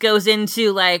 he just goes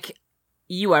into, like,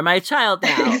 you are my child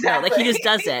now. Exactly. No, like, he just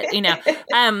does it,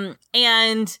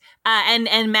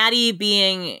 and Maddie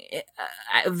being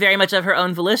very much of her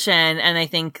own volition, and I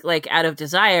think, like, out of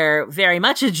desire, very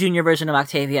much a junior version of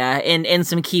Octavia in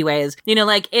some key ways.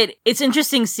 Like, it's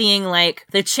interesting seeing, like,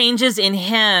 the changes in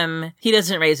him. He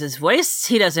doesn't raise his voice.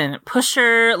 He doesn't push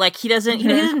her. Like, he doesn't, he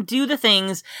doesn't do the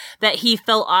things that he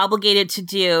felt obligated to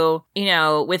do,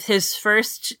 with his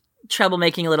first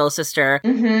troublemaking little sister.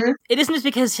 It isn't just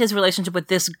because his relationship with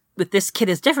this kid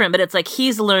is different, but it's like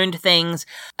he's learned things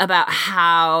about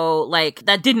how, like,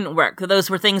 that didn't work. Those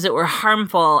were things that were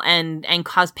harmful and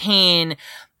caused pain,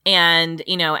 and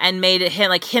and made it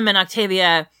him and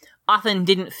Octavia often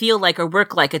didn't feel like or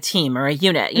work like a team or a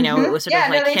unit. It was sort of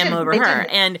like him over her,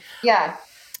 and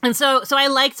And so I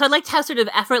liked how sort of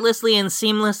effortlessly and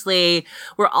seamlessly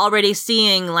we're already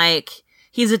seeing, like,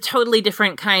 he's a totally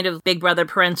different kind of big brother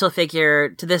parental figure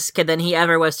to this kid than he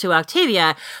ever was to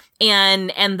Octavia.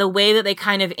 And the way that they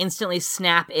kind of instantly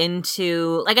snap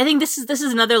into, like, I think this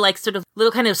is another, like, sort of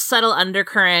little kind of subtle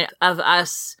undercurrent of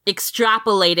us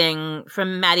extrapolating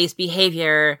from Maddie's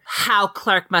behavior how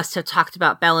Clark must have talked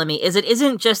about Bellamy. It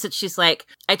isn't just that she's like,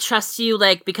 I trust you,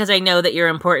 like, because I know that you're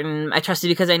important. I trust you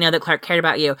because I know that Clark cared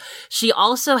about you. She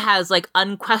also has, like,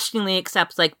 unquestioningly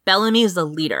accepts, like, Bellamy is the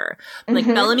leader. Like,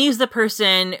 Bellamy is the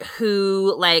person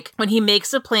who, like, when he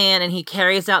makes a plan and he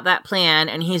carries out that plan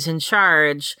and he's in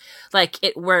charge, like,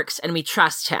 it works and we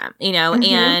trust him,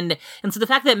 and so the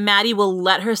fact that Maddie will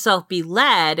let herself be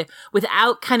led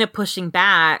without kind of pushing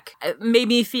back made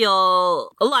me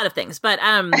feel a lot of things, but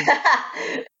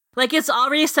Like, it's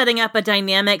already setting up a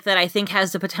dynamic that I think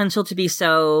has the potential to be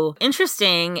so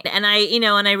interesting. And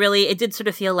it did sort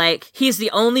of feel like he's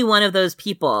the only one of those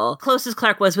people, close as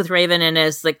Clark was with Raven and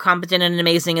as like competent and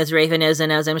amazing as Raven is,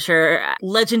 and as I'm sure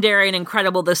legendary and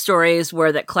incredible the stories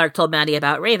were that Clark told Maddie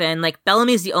about Raven, like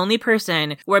Bellamy's the only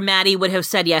person where Maddie would have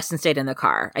said yes and stayed in the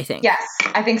car, I think. Yes,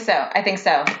 I think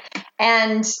so.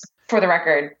 And for the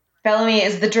record, Bellamy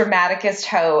is the dramaticest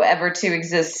hoe ever to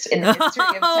exist in the history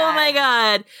of time. Oh my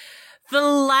God. The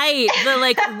light, the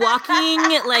like walking,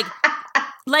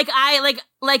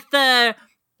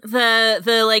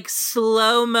 the like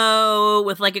slow-mo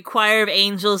with like a choir of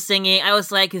angels singing. I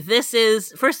was like, this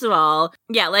is, first of all,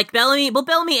 yeah, like Bellamy and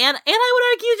I would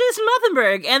argue Jason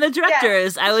Rothenberg and the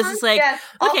directors. Yes. I was just like,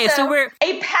 okay, also, so we're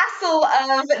a passel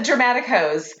of dramatic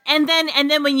hoes. And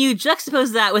then when you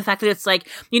juxtapose that with the fact that it's like,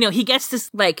 he gets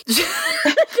this like,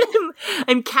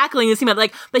 I'm cackling this email,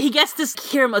 like, but he gets this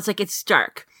here, it's like, it's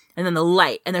dark. And then the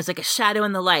light, and there's like a shadow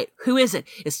in the light. Who is it?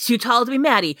 It's too tall to be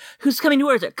Maddie. Who's coming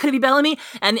towards her? Could it be Bellamy?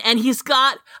 And he's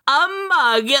got a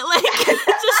mug, like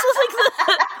just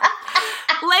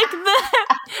like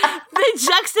the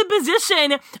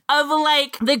juxtaposition of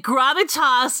like the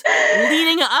gravitas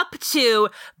leading up to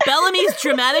Bellamy's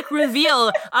dramatic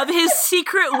reveal of his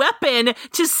secret weapon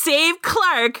to save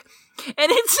Clark.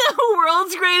 And it's a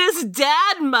world's greatest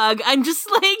dad mug. I'm just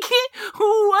like,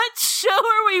 what show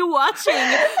are we watching?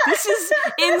 This is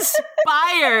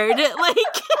inspired.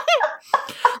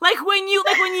 Like when you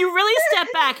really step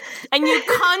back and you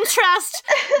contrast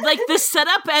like the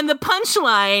setup and the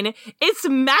punchline, it's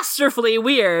masterfully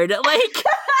weird. Like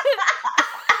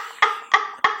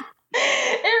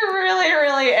it really,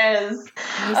 really is.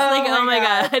 It's like, oh my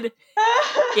God.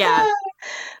 Yeah.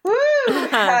 Woo.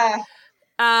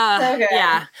 So good.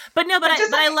 Yeah, but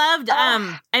I loved.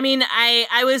 I mean,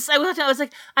 I was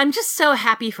like, I'm just so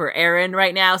happy for Erin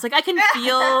right now. It's like I can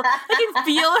feel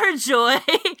her joy,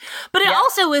 but it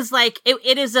also was like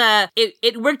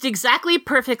it worked exactly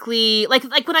perfectly. Like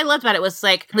what I loved about it was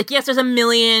like yes, there's a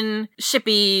million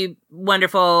shippy,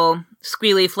 wonderful,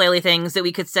 squealy, flaily things that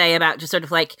we could say about just sort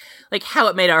of like how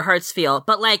it made our hearts feel,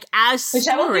 but like as story, which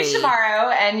I will do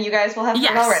tomorrow, and you guys will have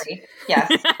heard already. Yes.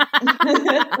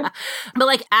 But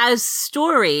like as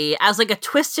story, as like a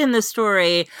twist in the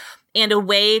story and a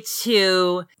way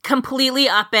to completely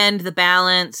upend the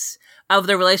balance of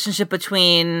the relationship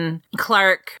between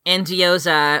Clark and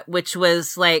Dioza, which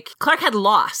was like Clark had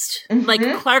lost. Mm-hmm. Like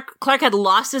Clark had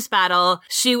lost this battle.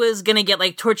 She was gonna get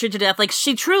like tortured to death. Like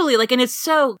she truly like, and it's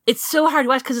so hard to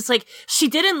watch because it's like she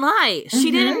didn't lie.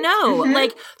 She didn't know. Mm-hmm.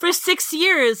 Like for 6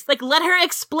 years, like let her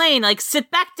explain. Like sit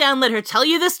back down, let her tell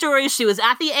you the story. She was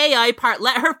at the AI part.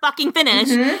 Let her fucking finish.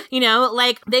 Mm-hmm.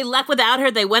 Like they left without her.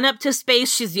 They went up to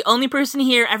space. She's the only person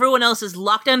here. Everyone else is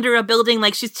locked under a building.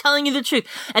 Like she's telling you the truth,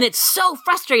 and it's so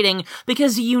frustrating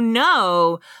because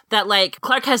that like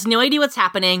Clark has no idea what's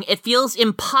happening. It feels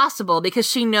impossible because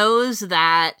she knows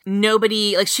that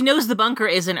nobody, like she knows the bunker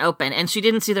isn't open and she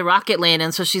didn't see the rocket land,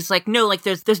 and so she's like, no, like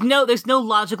there's no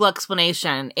logical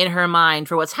explanation in her mind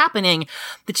for what's happening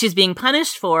that she's being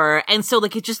punished for. And so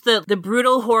like it's just the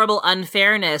brutal, horrible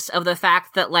unfairness of the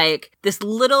fact that like this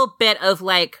little bit of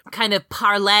like kind of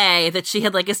parlay that she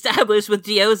had like established with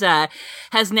Dioza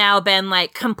has now been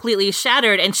like completely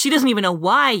shattered, and she doesn't even know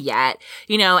why yet,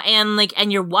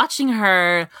 and you're watching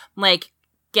her like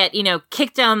get,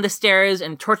 kicked down the stairs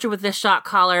and tortured with this shock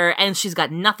collar, and she's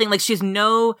got nothing, like there's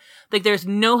no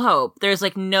hope. There's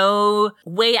like no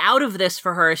way out of this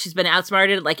for her. She's been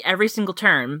outsmarted like every single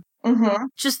turn. Mm-hmm.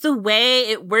 Just the way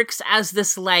it works as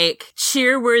this like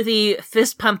cheer-worthy,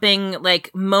 fist-pumping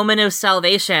like moment of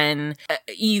salvation.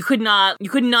 You could not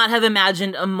have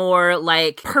imagined a more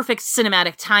like perfect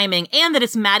cinematic timing, and that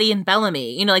it's Maddie and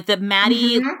Bellamy. Like that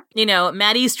Maddie,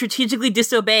 Maddie strategically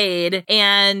disobeyed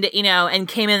and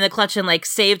came in the clutch and like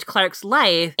saved Clark's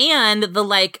life, and the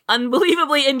like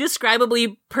unbelievably,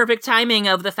 indescribably perfect timing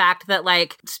of the fact that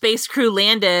like space crew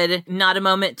landed not a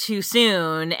moment too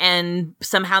soon, and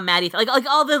somehow Maddie, like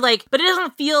all the like, but it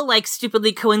doesn't feel like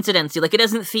stupidly coincidency. Like it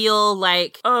doesn't feel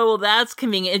like, oh, well, that's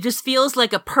convenient. It just feels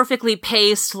like a perfectly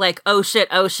paced, like, oh shit,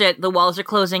 the walls are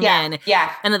closing in.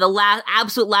 Yeah. And at the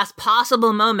absolute last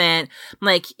possible moment,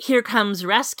 like here comes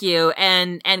rescue,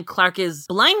 and Clark is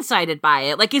blindsided by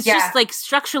it. Like it's just like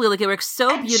structurally, like it works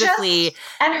so beautifully.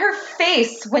 And her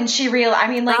face when she oh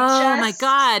my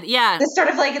God. Yeah. The sort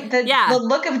of like the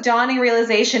look of dawning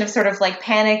realization of sort of like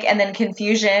panic and then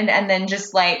confusion, and then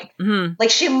just like,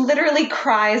 like she literally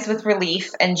cries with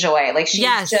relief and joy. Like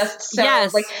she's just so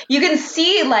like you can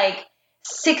see like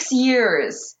 6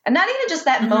 years, and not even just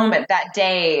that moment, that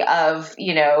day of,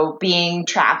 being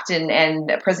trapped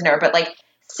and a prisoner, but like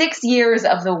 6 years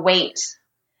of the weight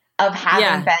of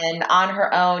having been on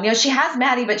her own. You know, she has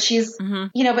Maddie, but she's,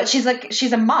 you know, but she's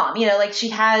a mom, you know, like she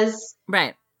has,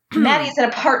 Maddie isn't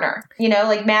a partner, you know,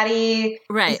 like Maddie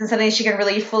isn't something she can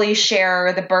really fully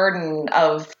share the burden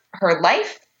of her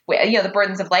life with, you know, the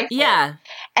burdens of life. With.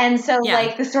 And so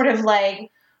like the sort of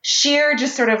like sheer,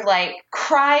 just sort of like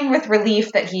crying with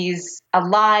relief that he's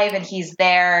alive and he's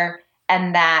there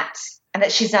and that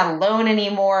she's not alone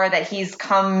anymore, that he's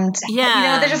come to, you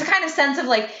know, there's just a kind of sense of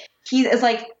like, he is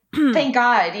like, thank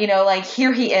God, you know, like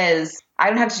here he is. I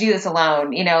don't have to do this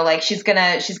alone. You know, like she's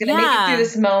gonna make it through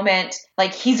this moment.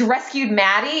 Like he's rescued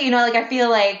Maddie, you know, like I feel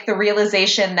like the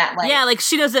realization that like, like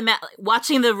she knows that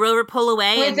watching the rover pull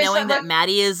away and knowing that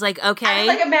Maddie is like, okay. I'm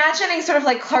like imagining sort of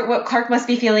like what Clark must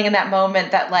be feeling in that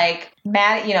moment, that like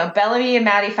Maddie, you know, Bellamy and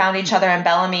Maddie found each other and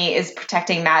Bellamy is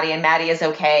protecting Maddie and Maddie is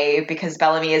okay because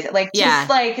Bellamy is like, just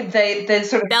like the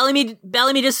sort of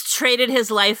Bellamy just traded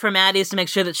his life for Maddie's to make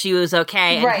sure that she was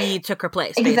okay and he took her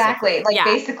place. Exactly. Basically. Like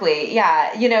basically. Yeah.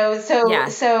 You know,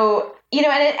 so, you know,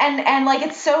 and like,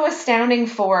 it's so astounding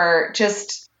for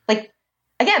just like,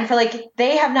 again, for like,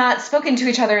 they have not spoken to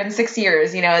each other in 6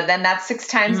 years, you know, then that's 6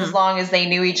 times as long as they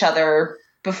knew each other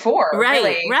before.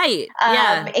 Right.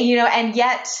 You know, and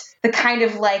yet the kind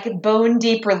of like bone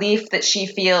deep relief that she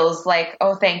feels like,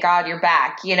 oh, thank God you're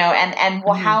back, you know, and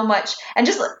how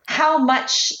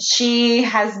much she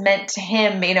has meant to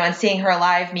him, you know, and seeing her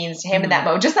alive means to him in that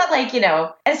moment. Just that, like, you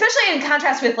know, and especially in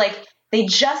contrast with like, they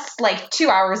just like 2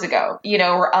 hours ago, you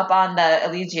know, were up on the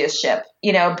Elegia's ship,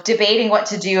 you know, debating what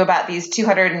to do about these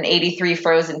 283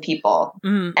 frozen people.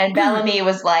 And Bellamy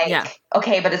was like,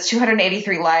 okay, but it's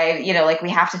 283 lives, you know, like we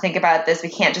have to think about this. We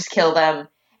can't just kill them.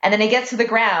 And then it gets to the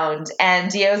ground and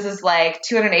Diaz is like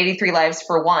 283 lives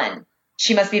for one.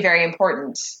 She must be very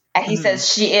important. And he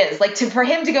says she is. Like for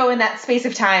him to go in that space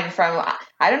of time from,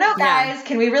 I don't know, guys,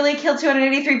 can we really kill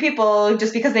 283 people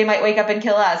just because they might wake up and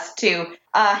kill us, to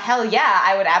hell yeah,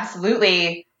 I would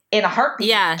absolutely in a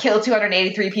heartbeat kill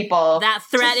 283 people. That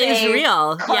threat is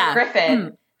real. Clark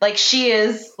Griffin. Like she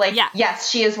is like, yes,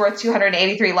 she is worth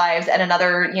 283 lives and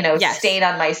another, you know, stain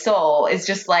on my soul is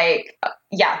just like,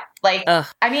 like,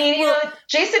 I mean, you know,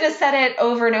 Jason has said it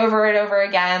over and over and over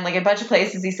again, like a bunch of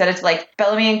places. He said it to like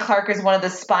Bellamy and Clark is one of the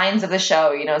spines of the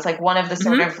show. You know, it's like one of the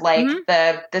sort of like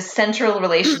the central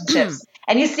relationships.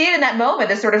 And you see it in that moment,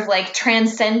 this sort of like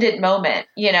transcendent moment,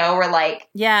 you know, where like,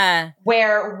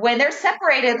 where when they're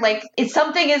separated, like it's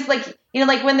something is like, you know,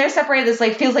 like when they're separated, this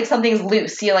like feels like something's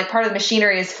loose. You know, like part of the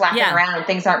machinery is flapping around and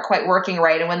things aren't quite working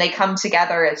right. And when they come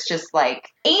together, it's just like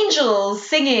angels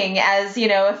singing as, you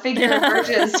know, a figure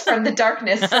emerges from the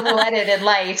darkness, silhouetted in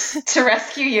light to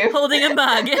rescue you. Holding a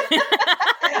mug.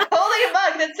 Holding a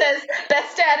mug that says,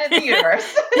 best dad in the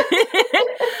universe.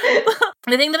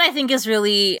 The thing that I think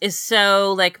is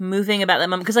so like moving about that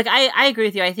moment, because like I agree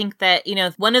with you. I think that, you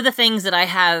know, one of the things that I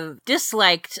have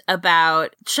disliked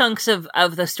about chunks of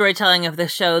the storytelling of the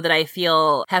show that I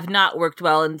feel have not worked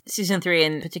well in season 3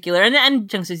 in particular, and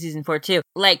chunks of season 4 too.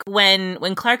 Like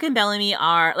when Clark and Bellamy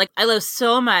are like, I love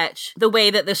so much the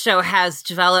way that the show has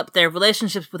developed their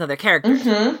relationships with other characters,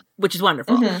 which is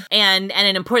wonderful and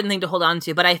an important thing to hold on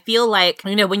to. But I feel like,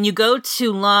 you know, when you go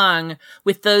too long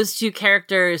with those two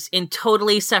characters in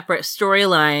totally separate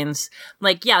storylines,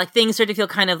 like, like things start to feel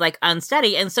kind of like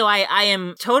unsteady. And so I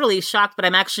am totally shocked, but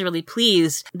I'm actually really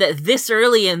pleased that this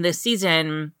early in this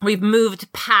season, we've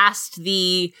moved past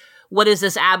the, what does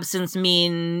this absence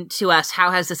mean to us?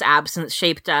 How has this absence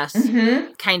shaped us?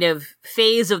 Kind of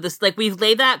phase of this. Like we've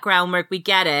laid that groundwork. We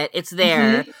get it. It's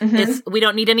there. We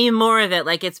don't need any more of it.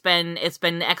 Like it's been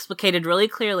explicated really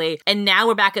clearly. And now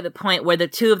we're back at the point where the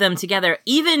two of them together,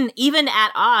 even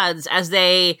at odds, as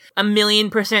they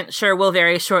 1,000,000% sure will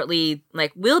very shortly,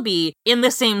 like will be in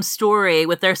the same story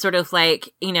with their sort of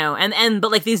like, you know,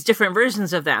 but like these different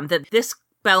versions of them, that this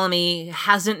Bellamy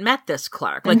hasn't met this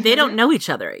Clark. Like they don't know each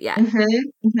other yet.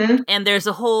 And there's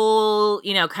a whole,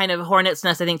 you know, kind of hornet's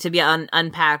nest, I think, to be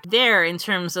unpacked there in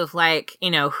terms of like,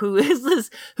 you know, who is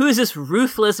this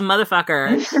ruthless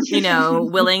motherfucker, you know,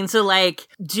 willing to like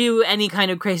do any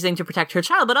kind of crazy thing to protect her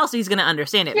child, but also he's going to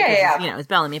understand it because, you know, it's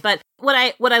Bellamy. But what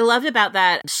I loved about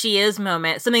that she is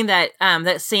moment, something that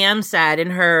that Sam said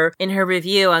in her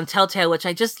review on Telltale, which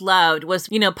I just loved, was,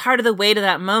 you know, part of the weight of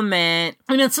that moment.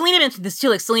 I mean, Selena mentioned this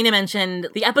too. Like Selena mentioned,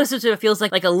 the episode sort of feels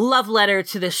like a love letter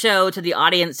to the show, to the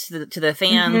audience, to the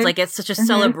fans. Like it's such a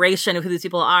celebration of who these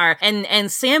people are.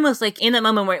 And Sam was like, in that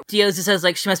moment where Dioza says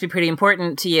like, she must be pretty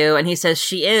important to you, and he says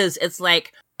she is. It's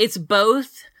like, it's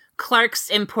both Clark's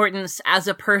importance as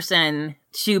a person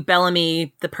to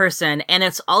Bellamy, the person. And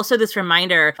it's also this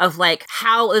reminder of like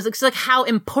how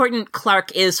important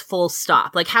Clark is, full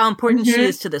stop. Like how important she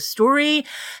is to the story,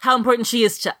 how important she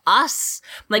is to us,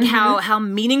 like how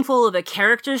meaningful of a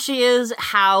character she is,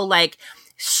 how like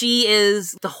she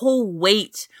is the whole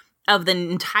weight of the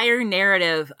entire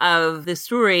narrative of the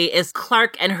story is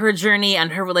Clark and her journey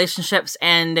and her relationships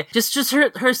and just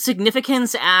her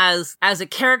significance as a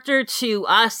character to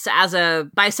us, as a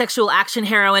bisexual action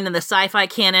heroine in the sci-fi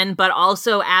canon, but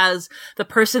also as the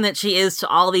person that she is to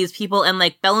all these people. And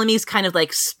like Bellamy's kind of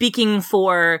like speaking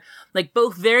for, like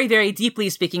both very, very deeply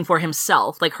speaking for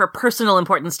himself, like her personal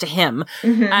importance to him.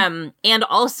 And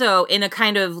also in a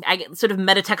kind of sort of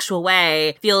metatextual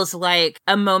way, feels like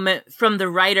a moment from the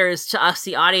writers to us,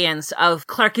 the audience, of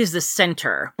Clark is the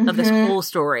center of this whole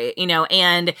story, you know,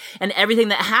 and everything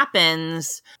that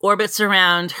happens orbits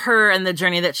around her and the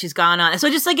journey that she's gone on. So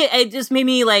just like, it just made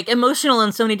me like emotional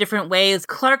in so many different ways.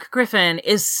 Clark Griffin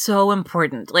is so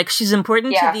important. Like she's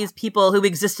important to these people who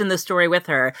exist in the story with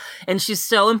her. And she's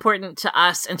so important to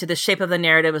us and to the shape of the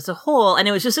narrative as a whole. And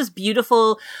it was just this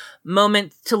beautiful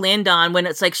moment to land on when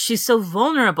it's like, she's so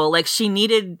vulnerable. Like she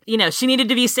needed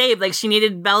to be saved. Like she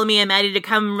needed Bellamy and Maddie to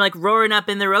come like roaring up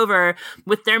in the Rover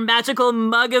with their magical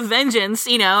mug of vengeance,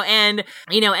 and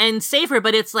save her.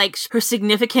 But it's like her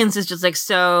significance is just like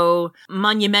so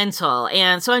monumental.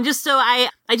 And so I just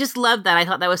love that. I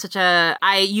thought that was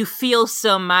you feel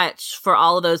so much for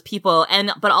all of those people.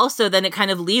 But also then it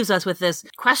kind of leaves us with this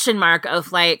question mark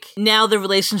of like, now the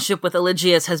relationship with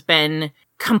Eligius has been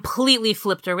completely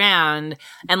flipped around,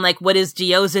 and like, what does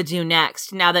Dioza do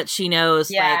next now that she knows?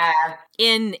 Like,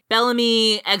 in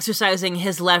Bellamy exercising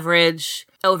his leverage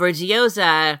over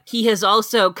Dioza, he has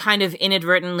also kind of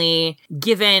inadvertently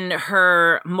given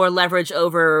her more leverage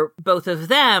over both of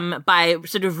them by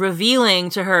sort of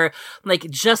revealing to her like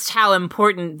just how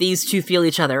important these two feel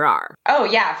each other are. Oh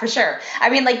yeah, for sure. I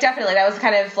mean, like definitely that was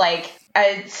kind of like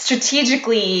a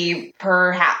strategically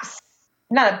perhaps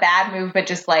not a bad move, but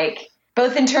just like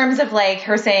both in terms of like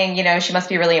her saying, she must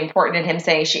be really important, and him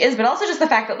saying she is, but also just the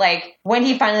fact that like when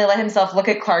he finally let himself look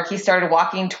at Clark, he started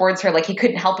walking towards her like he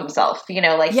couldn't help himself, he's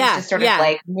just sort of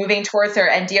like moving towards her,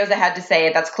 and Dioza had to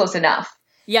say that's close enough.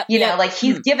 Like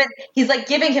he's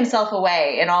giving himself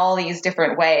away in all these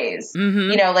different ways.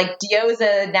 Like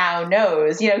Dioza now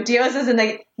knows,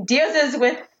 Dioza's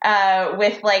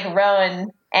with like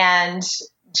Rowan and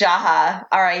Jaha,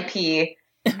 R.I.P.,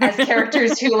 as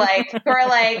characters who are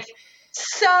like,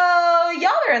 so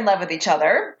y'all are in love with each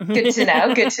other. Good to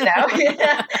know.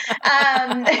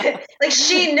 Like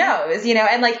she knows, and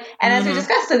as we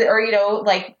discussed,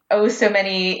 so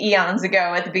many eons ago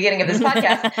at the beginning of this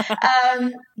podcast,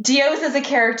 Dioza is a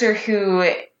character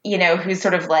who's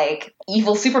sort of like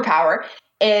evil superpower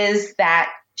is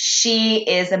that she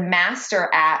is a master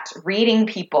at reading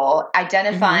people,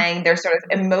 identifying their sort of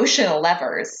emotional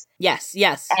levers. Yes.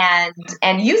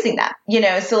 And using them,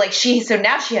 so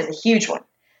now she has a huge one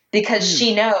because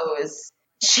she knows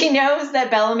that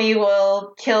Bellamy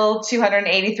will kill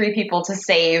 283 people to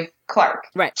save Clark.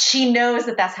 Right. She knows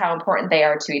that that's how important they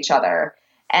are to each other.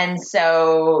 And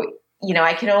so,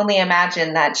 I can only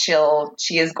imagine that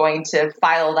she is going to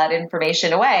file that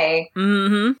information away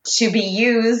to be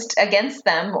used against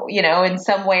them, in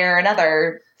some way or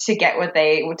another to get what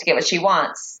she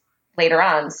wants later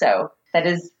on. So that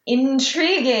is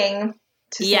intriguing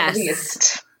to say the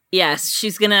least. Yes,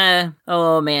 she's gonna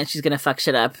fuck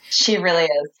shit up. She really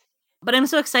is. But I'm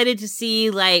so excited to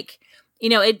see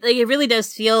it really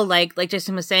does feel like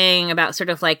Jason was saying about sort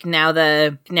of like now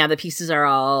the pieces are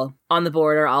all on the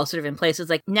board, are all sort of in place. It's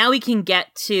like now we can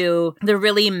get to the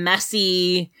really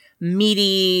messy,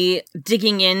 meaty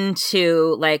digging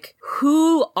into like,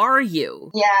 who are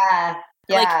you? Yeah.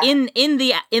 Like in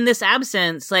this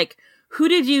absence, like who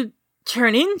did you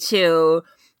turn into?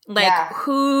 Like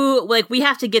who, like we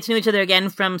have to get to know each other again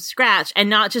from scratch, and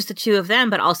not just the two of them,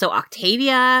 but also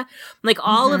Octavia, like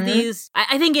all of these.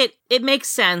 I think it makes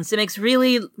sense. It makes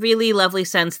really, really lovely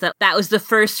sense that was the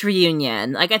first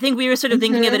reunion. Like I think we were sort of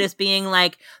thinking of it as being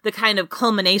like the kind of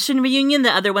culmination reunion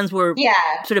that other ones were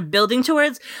sort of building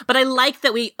towards. But I like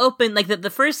that we open, like that the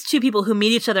first two people who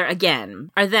meet each other again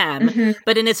are them,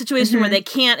 but in a situation where they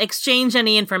can't exchange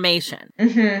any information.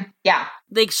 Yeah.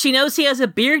 Like she knows he has a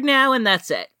beard now, and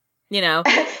that's it. She knows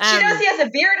he has a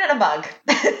beard and a mug.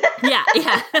 Yeah.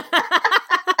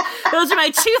 Those are my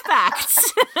two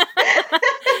facts.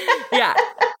 Yeah.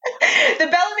 The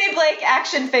Bellamy Blake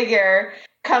action figure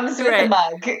comes with a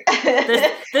mug.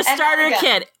 The starter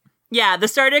kit. Yeah, the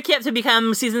starter kit to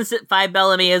become season 5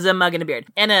 Bellamy is a mug and a beard.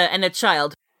 And a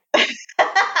child.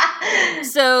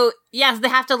 So, yes, they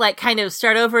have to, like, kind of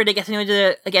start over to get to know each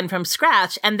other again from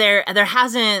scratch. And there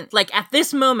hasn't, like, at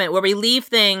this moment where we leave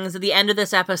things at the end of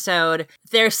this episode,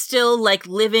 they're still, like,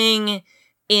 living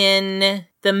in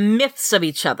the myths of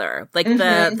each other, like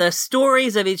the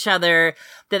stories of each other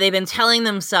that they've been telling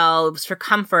themselves for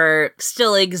comfort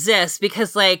still exist,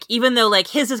 because, like, even though, like,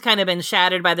 his has kind of been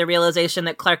shattered by the realization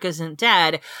that Clark isn't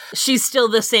dead, she's still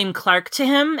the same Clark to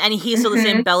him, and he's still the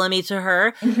same Bellamy to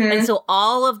her. And so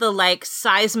all of the, like,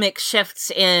 seismic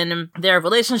shifts in their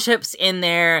relationships, in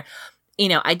their, you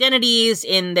know, identities,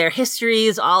 in their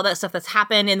histories, all that stuff that's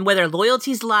happened, and where their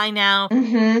loyalties lie now,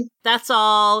 that's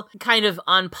all kind of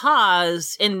on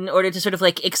pause in order to sort of,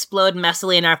 like, explode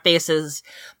messily in our faces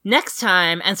next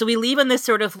time. And so we leave in this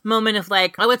sort of moment of,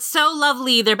 like, oh, it's so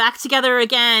lovely, they're back together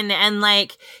again, and,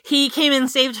 like, he came and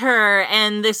saved her,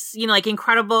 and this, you know, like,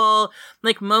 incredible,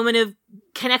 like, moment of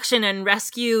connection and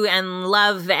rescue and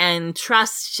love and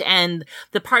trust, and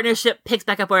the partnership picks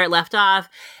back up where it left off.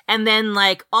 And then,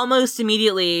 like, almost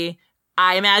immediately,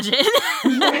 I imagine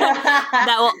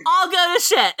that will all go to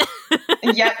shit.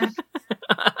 Yep. In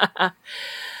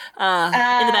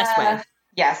the best way.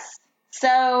 Yes.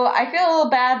 So I feel a little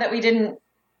bad that we didn't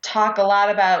talk a lot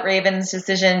about Raven's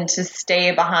decision to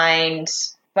stay behind,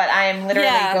 but I am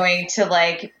literally going to,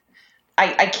 like,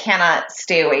 I cannot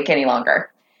stay awake any longer.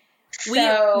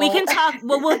 So we can talk.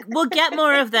 Well, we'll get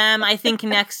more of them, I think,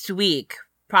 next week,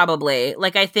 probably.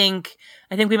 Like, I think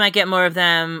we might get more of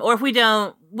them, or if we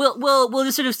don't, we'll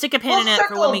just sort of stick a pin in it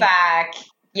for when we back.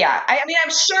 Yeah, I mean,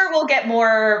 I'm sure we'll get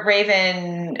more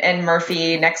Raven and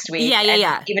Murphy next week.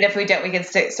 Yeah. Even if we don't, we can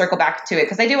circle back to it,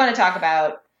 because I do want to talk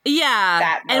about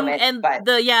that moment.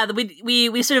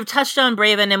 We sort of touched on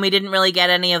Raven, and we didn't really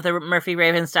get any of the Murphy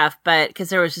Raven stuff, but because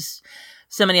there was just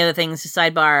so many other things to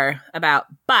sidebar about.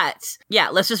 But yeah,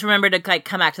 let's just remember to, like,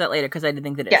 come back to that later, because I did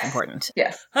think that it's important.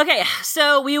 Yes. Okay,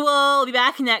 so we will be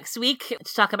back next week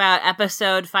to talk about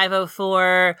episode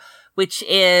 504, which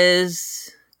is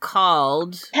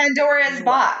called Pandora's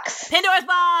Box. Pandora's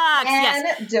Box!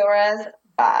 Pandora's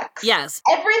Box. Yes.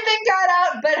 Everything got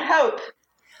out but hope.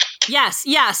 Yes,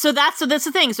 yeah. So that's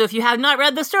the thing. So if you have not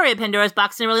read the story of Pandora's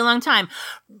Box in a really long time,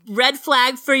 red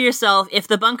flag for yourself. If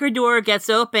the bunker door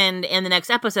gets opened in the next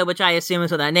episode, which I assume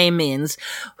is what that name means,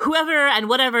 whoever and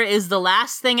whatever is the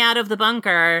last thing out of the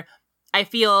bunker, I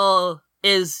feel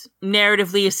is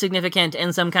narratively significant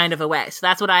in some kind of a way. So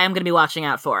that's what I am going to be watching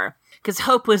out for, because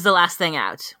hope was the last thing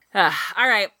out. All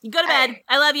right. Go to bed. Right.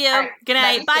 I love you. Right. Good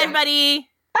night. Bye, everybody.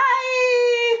 Bye.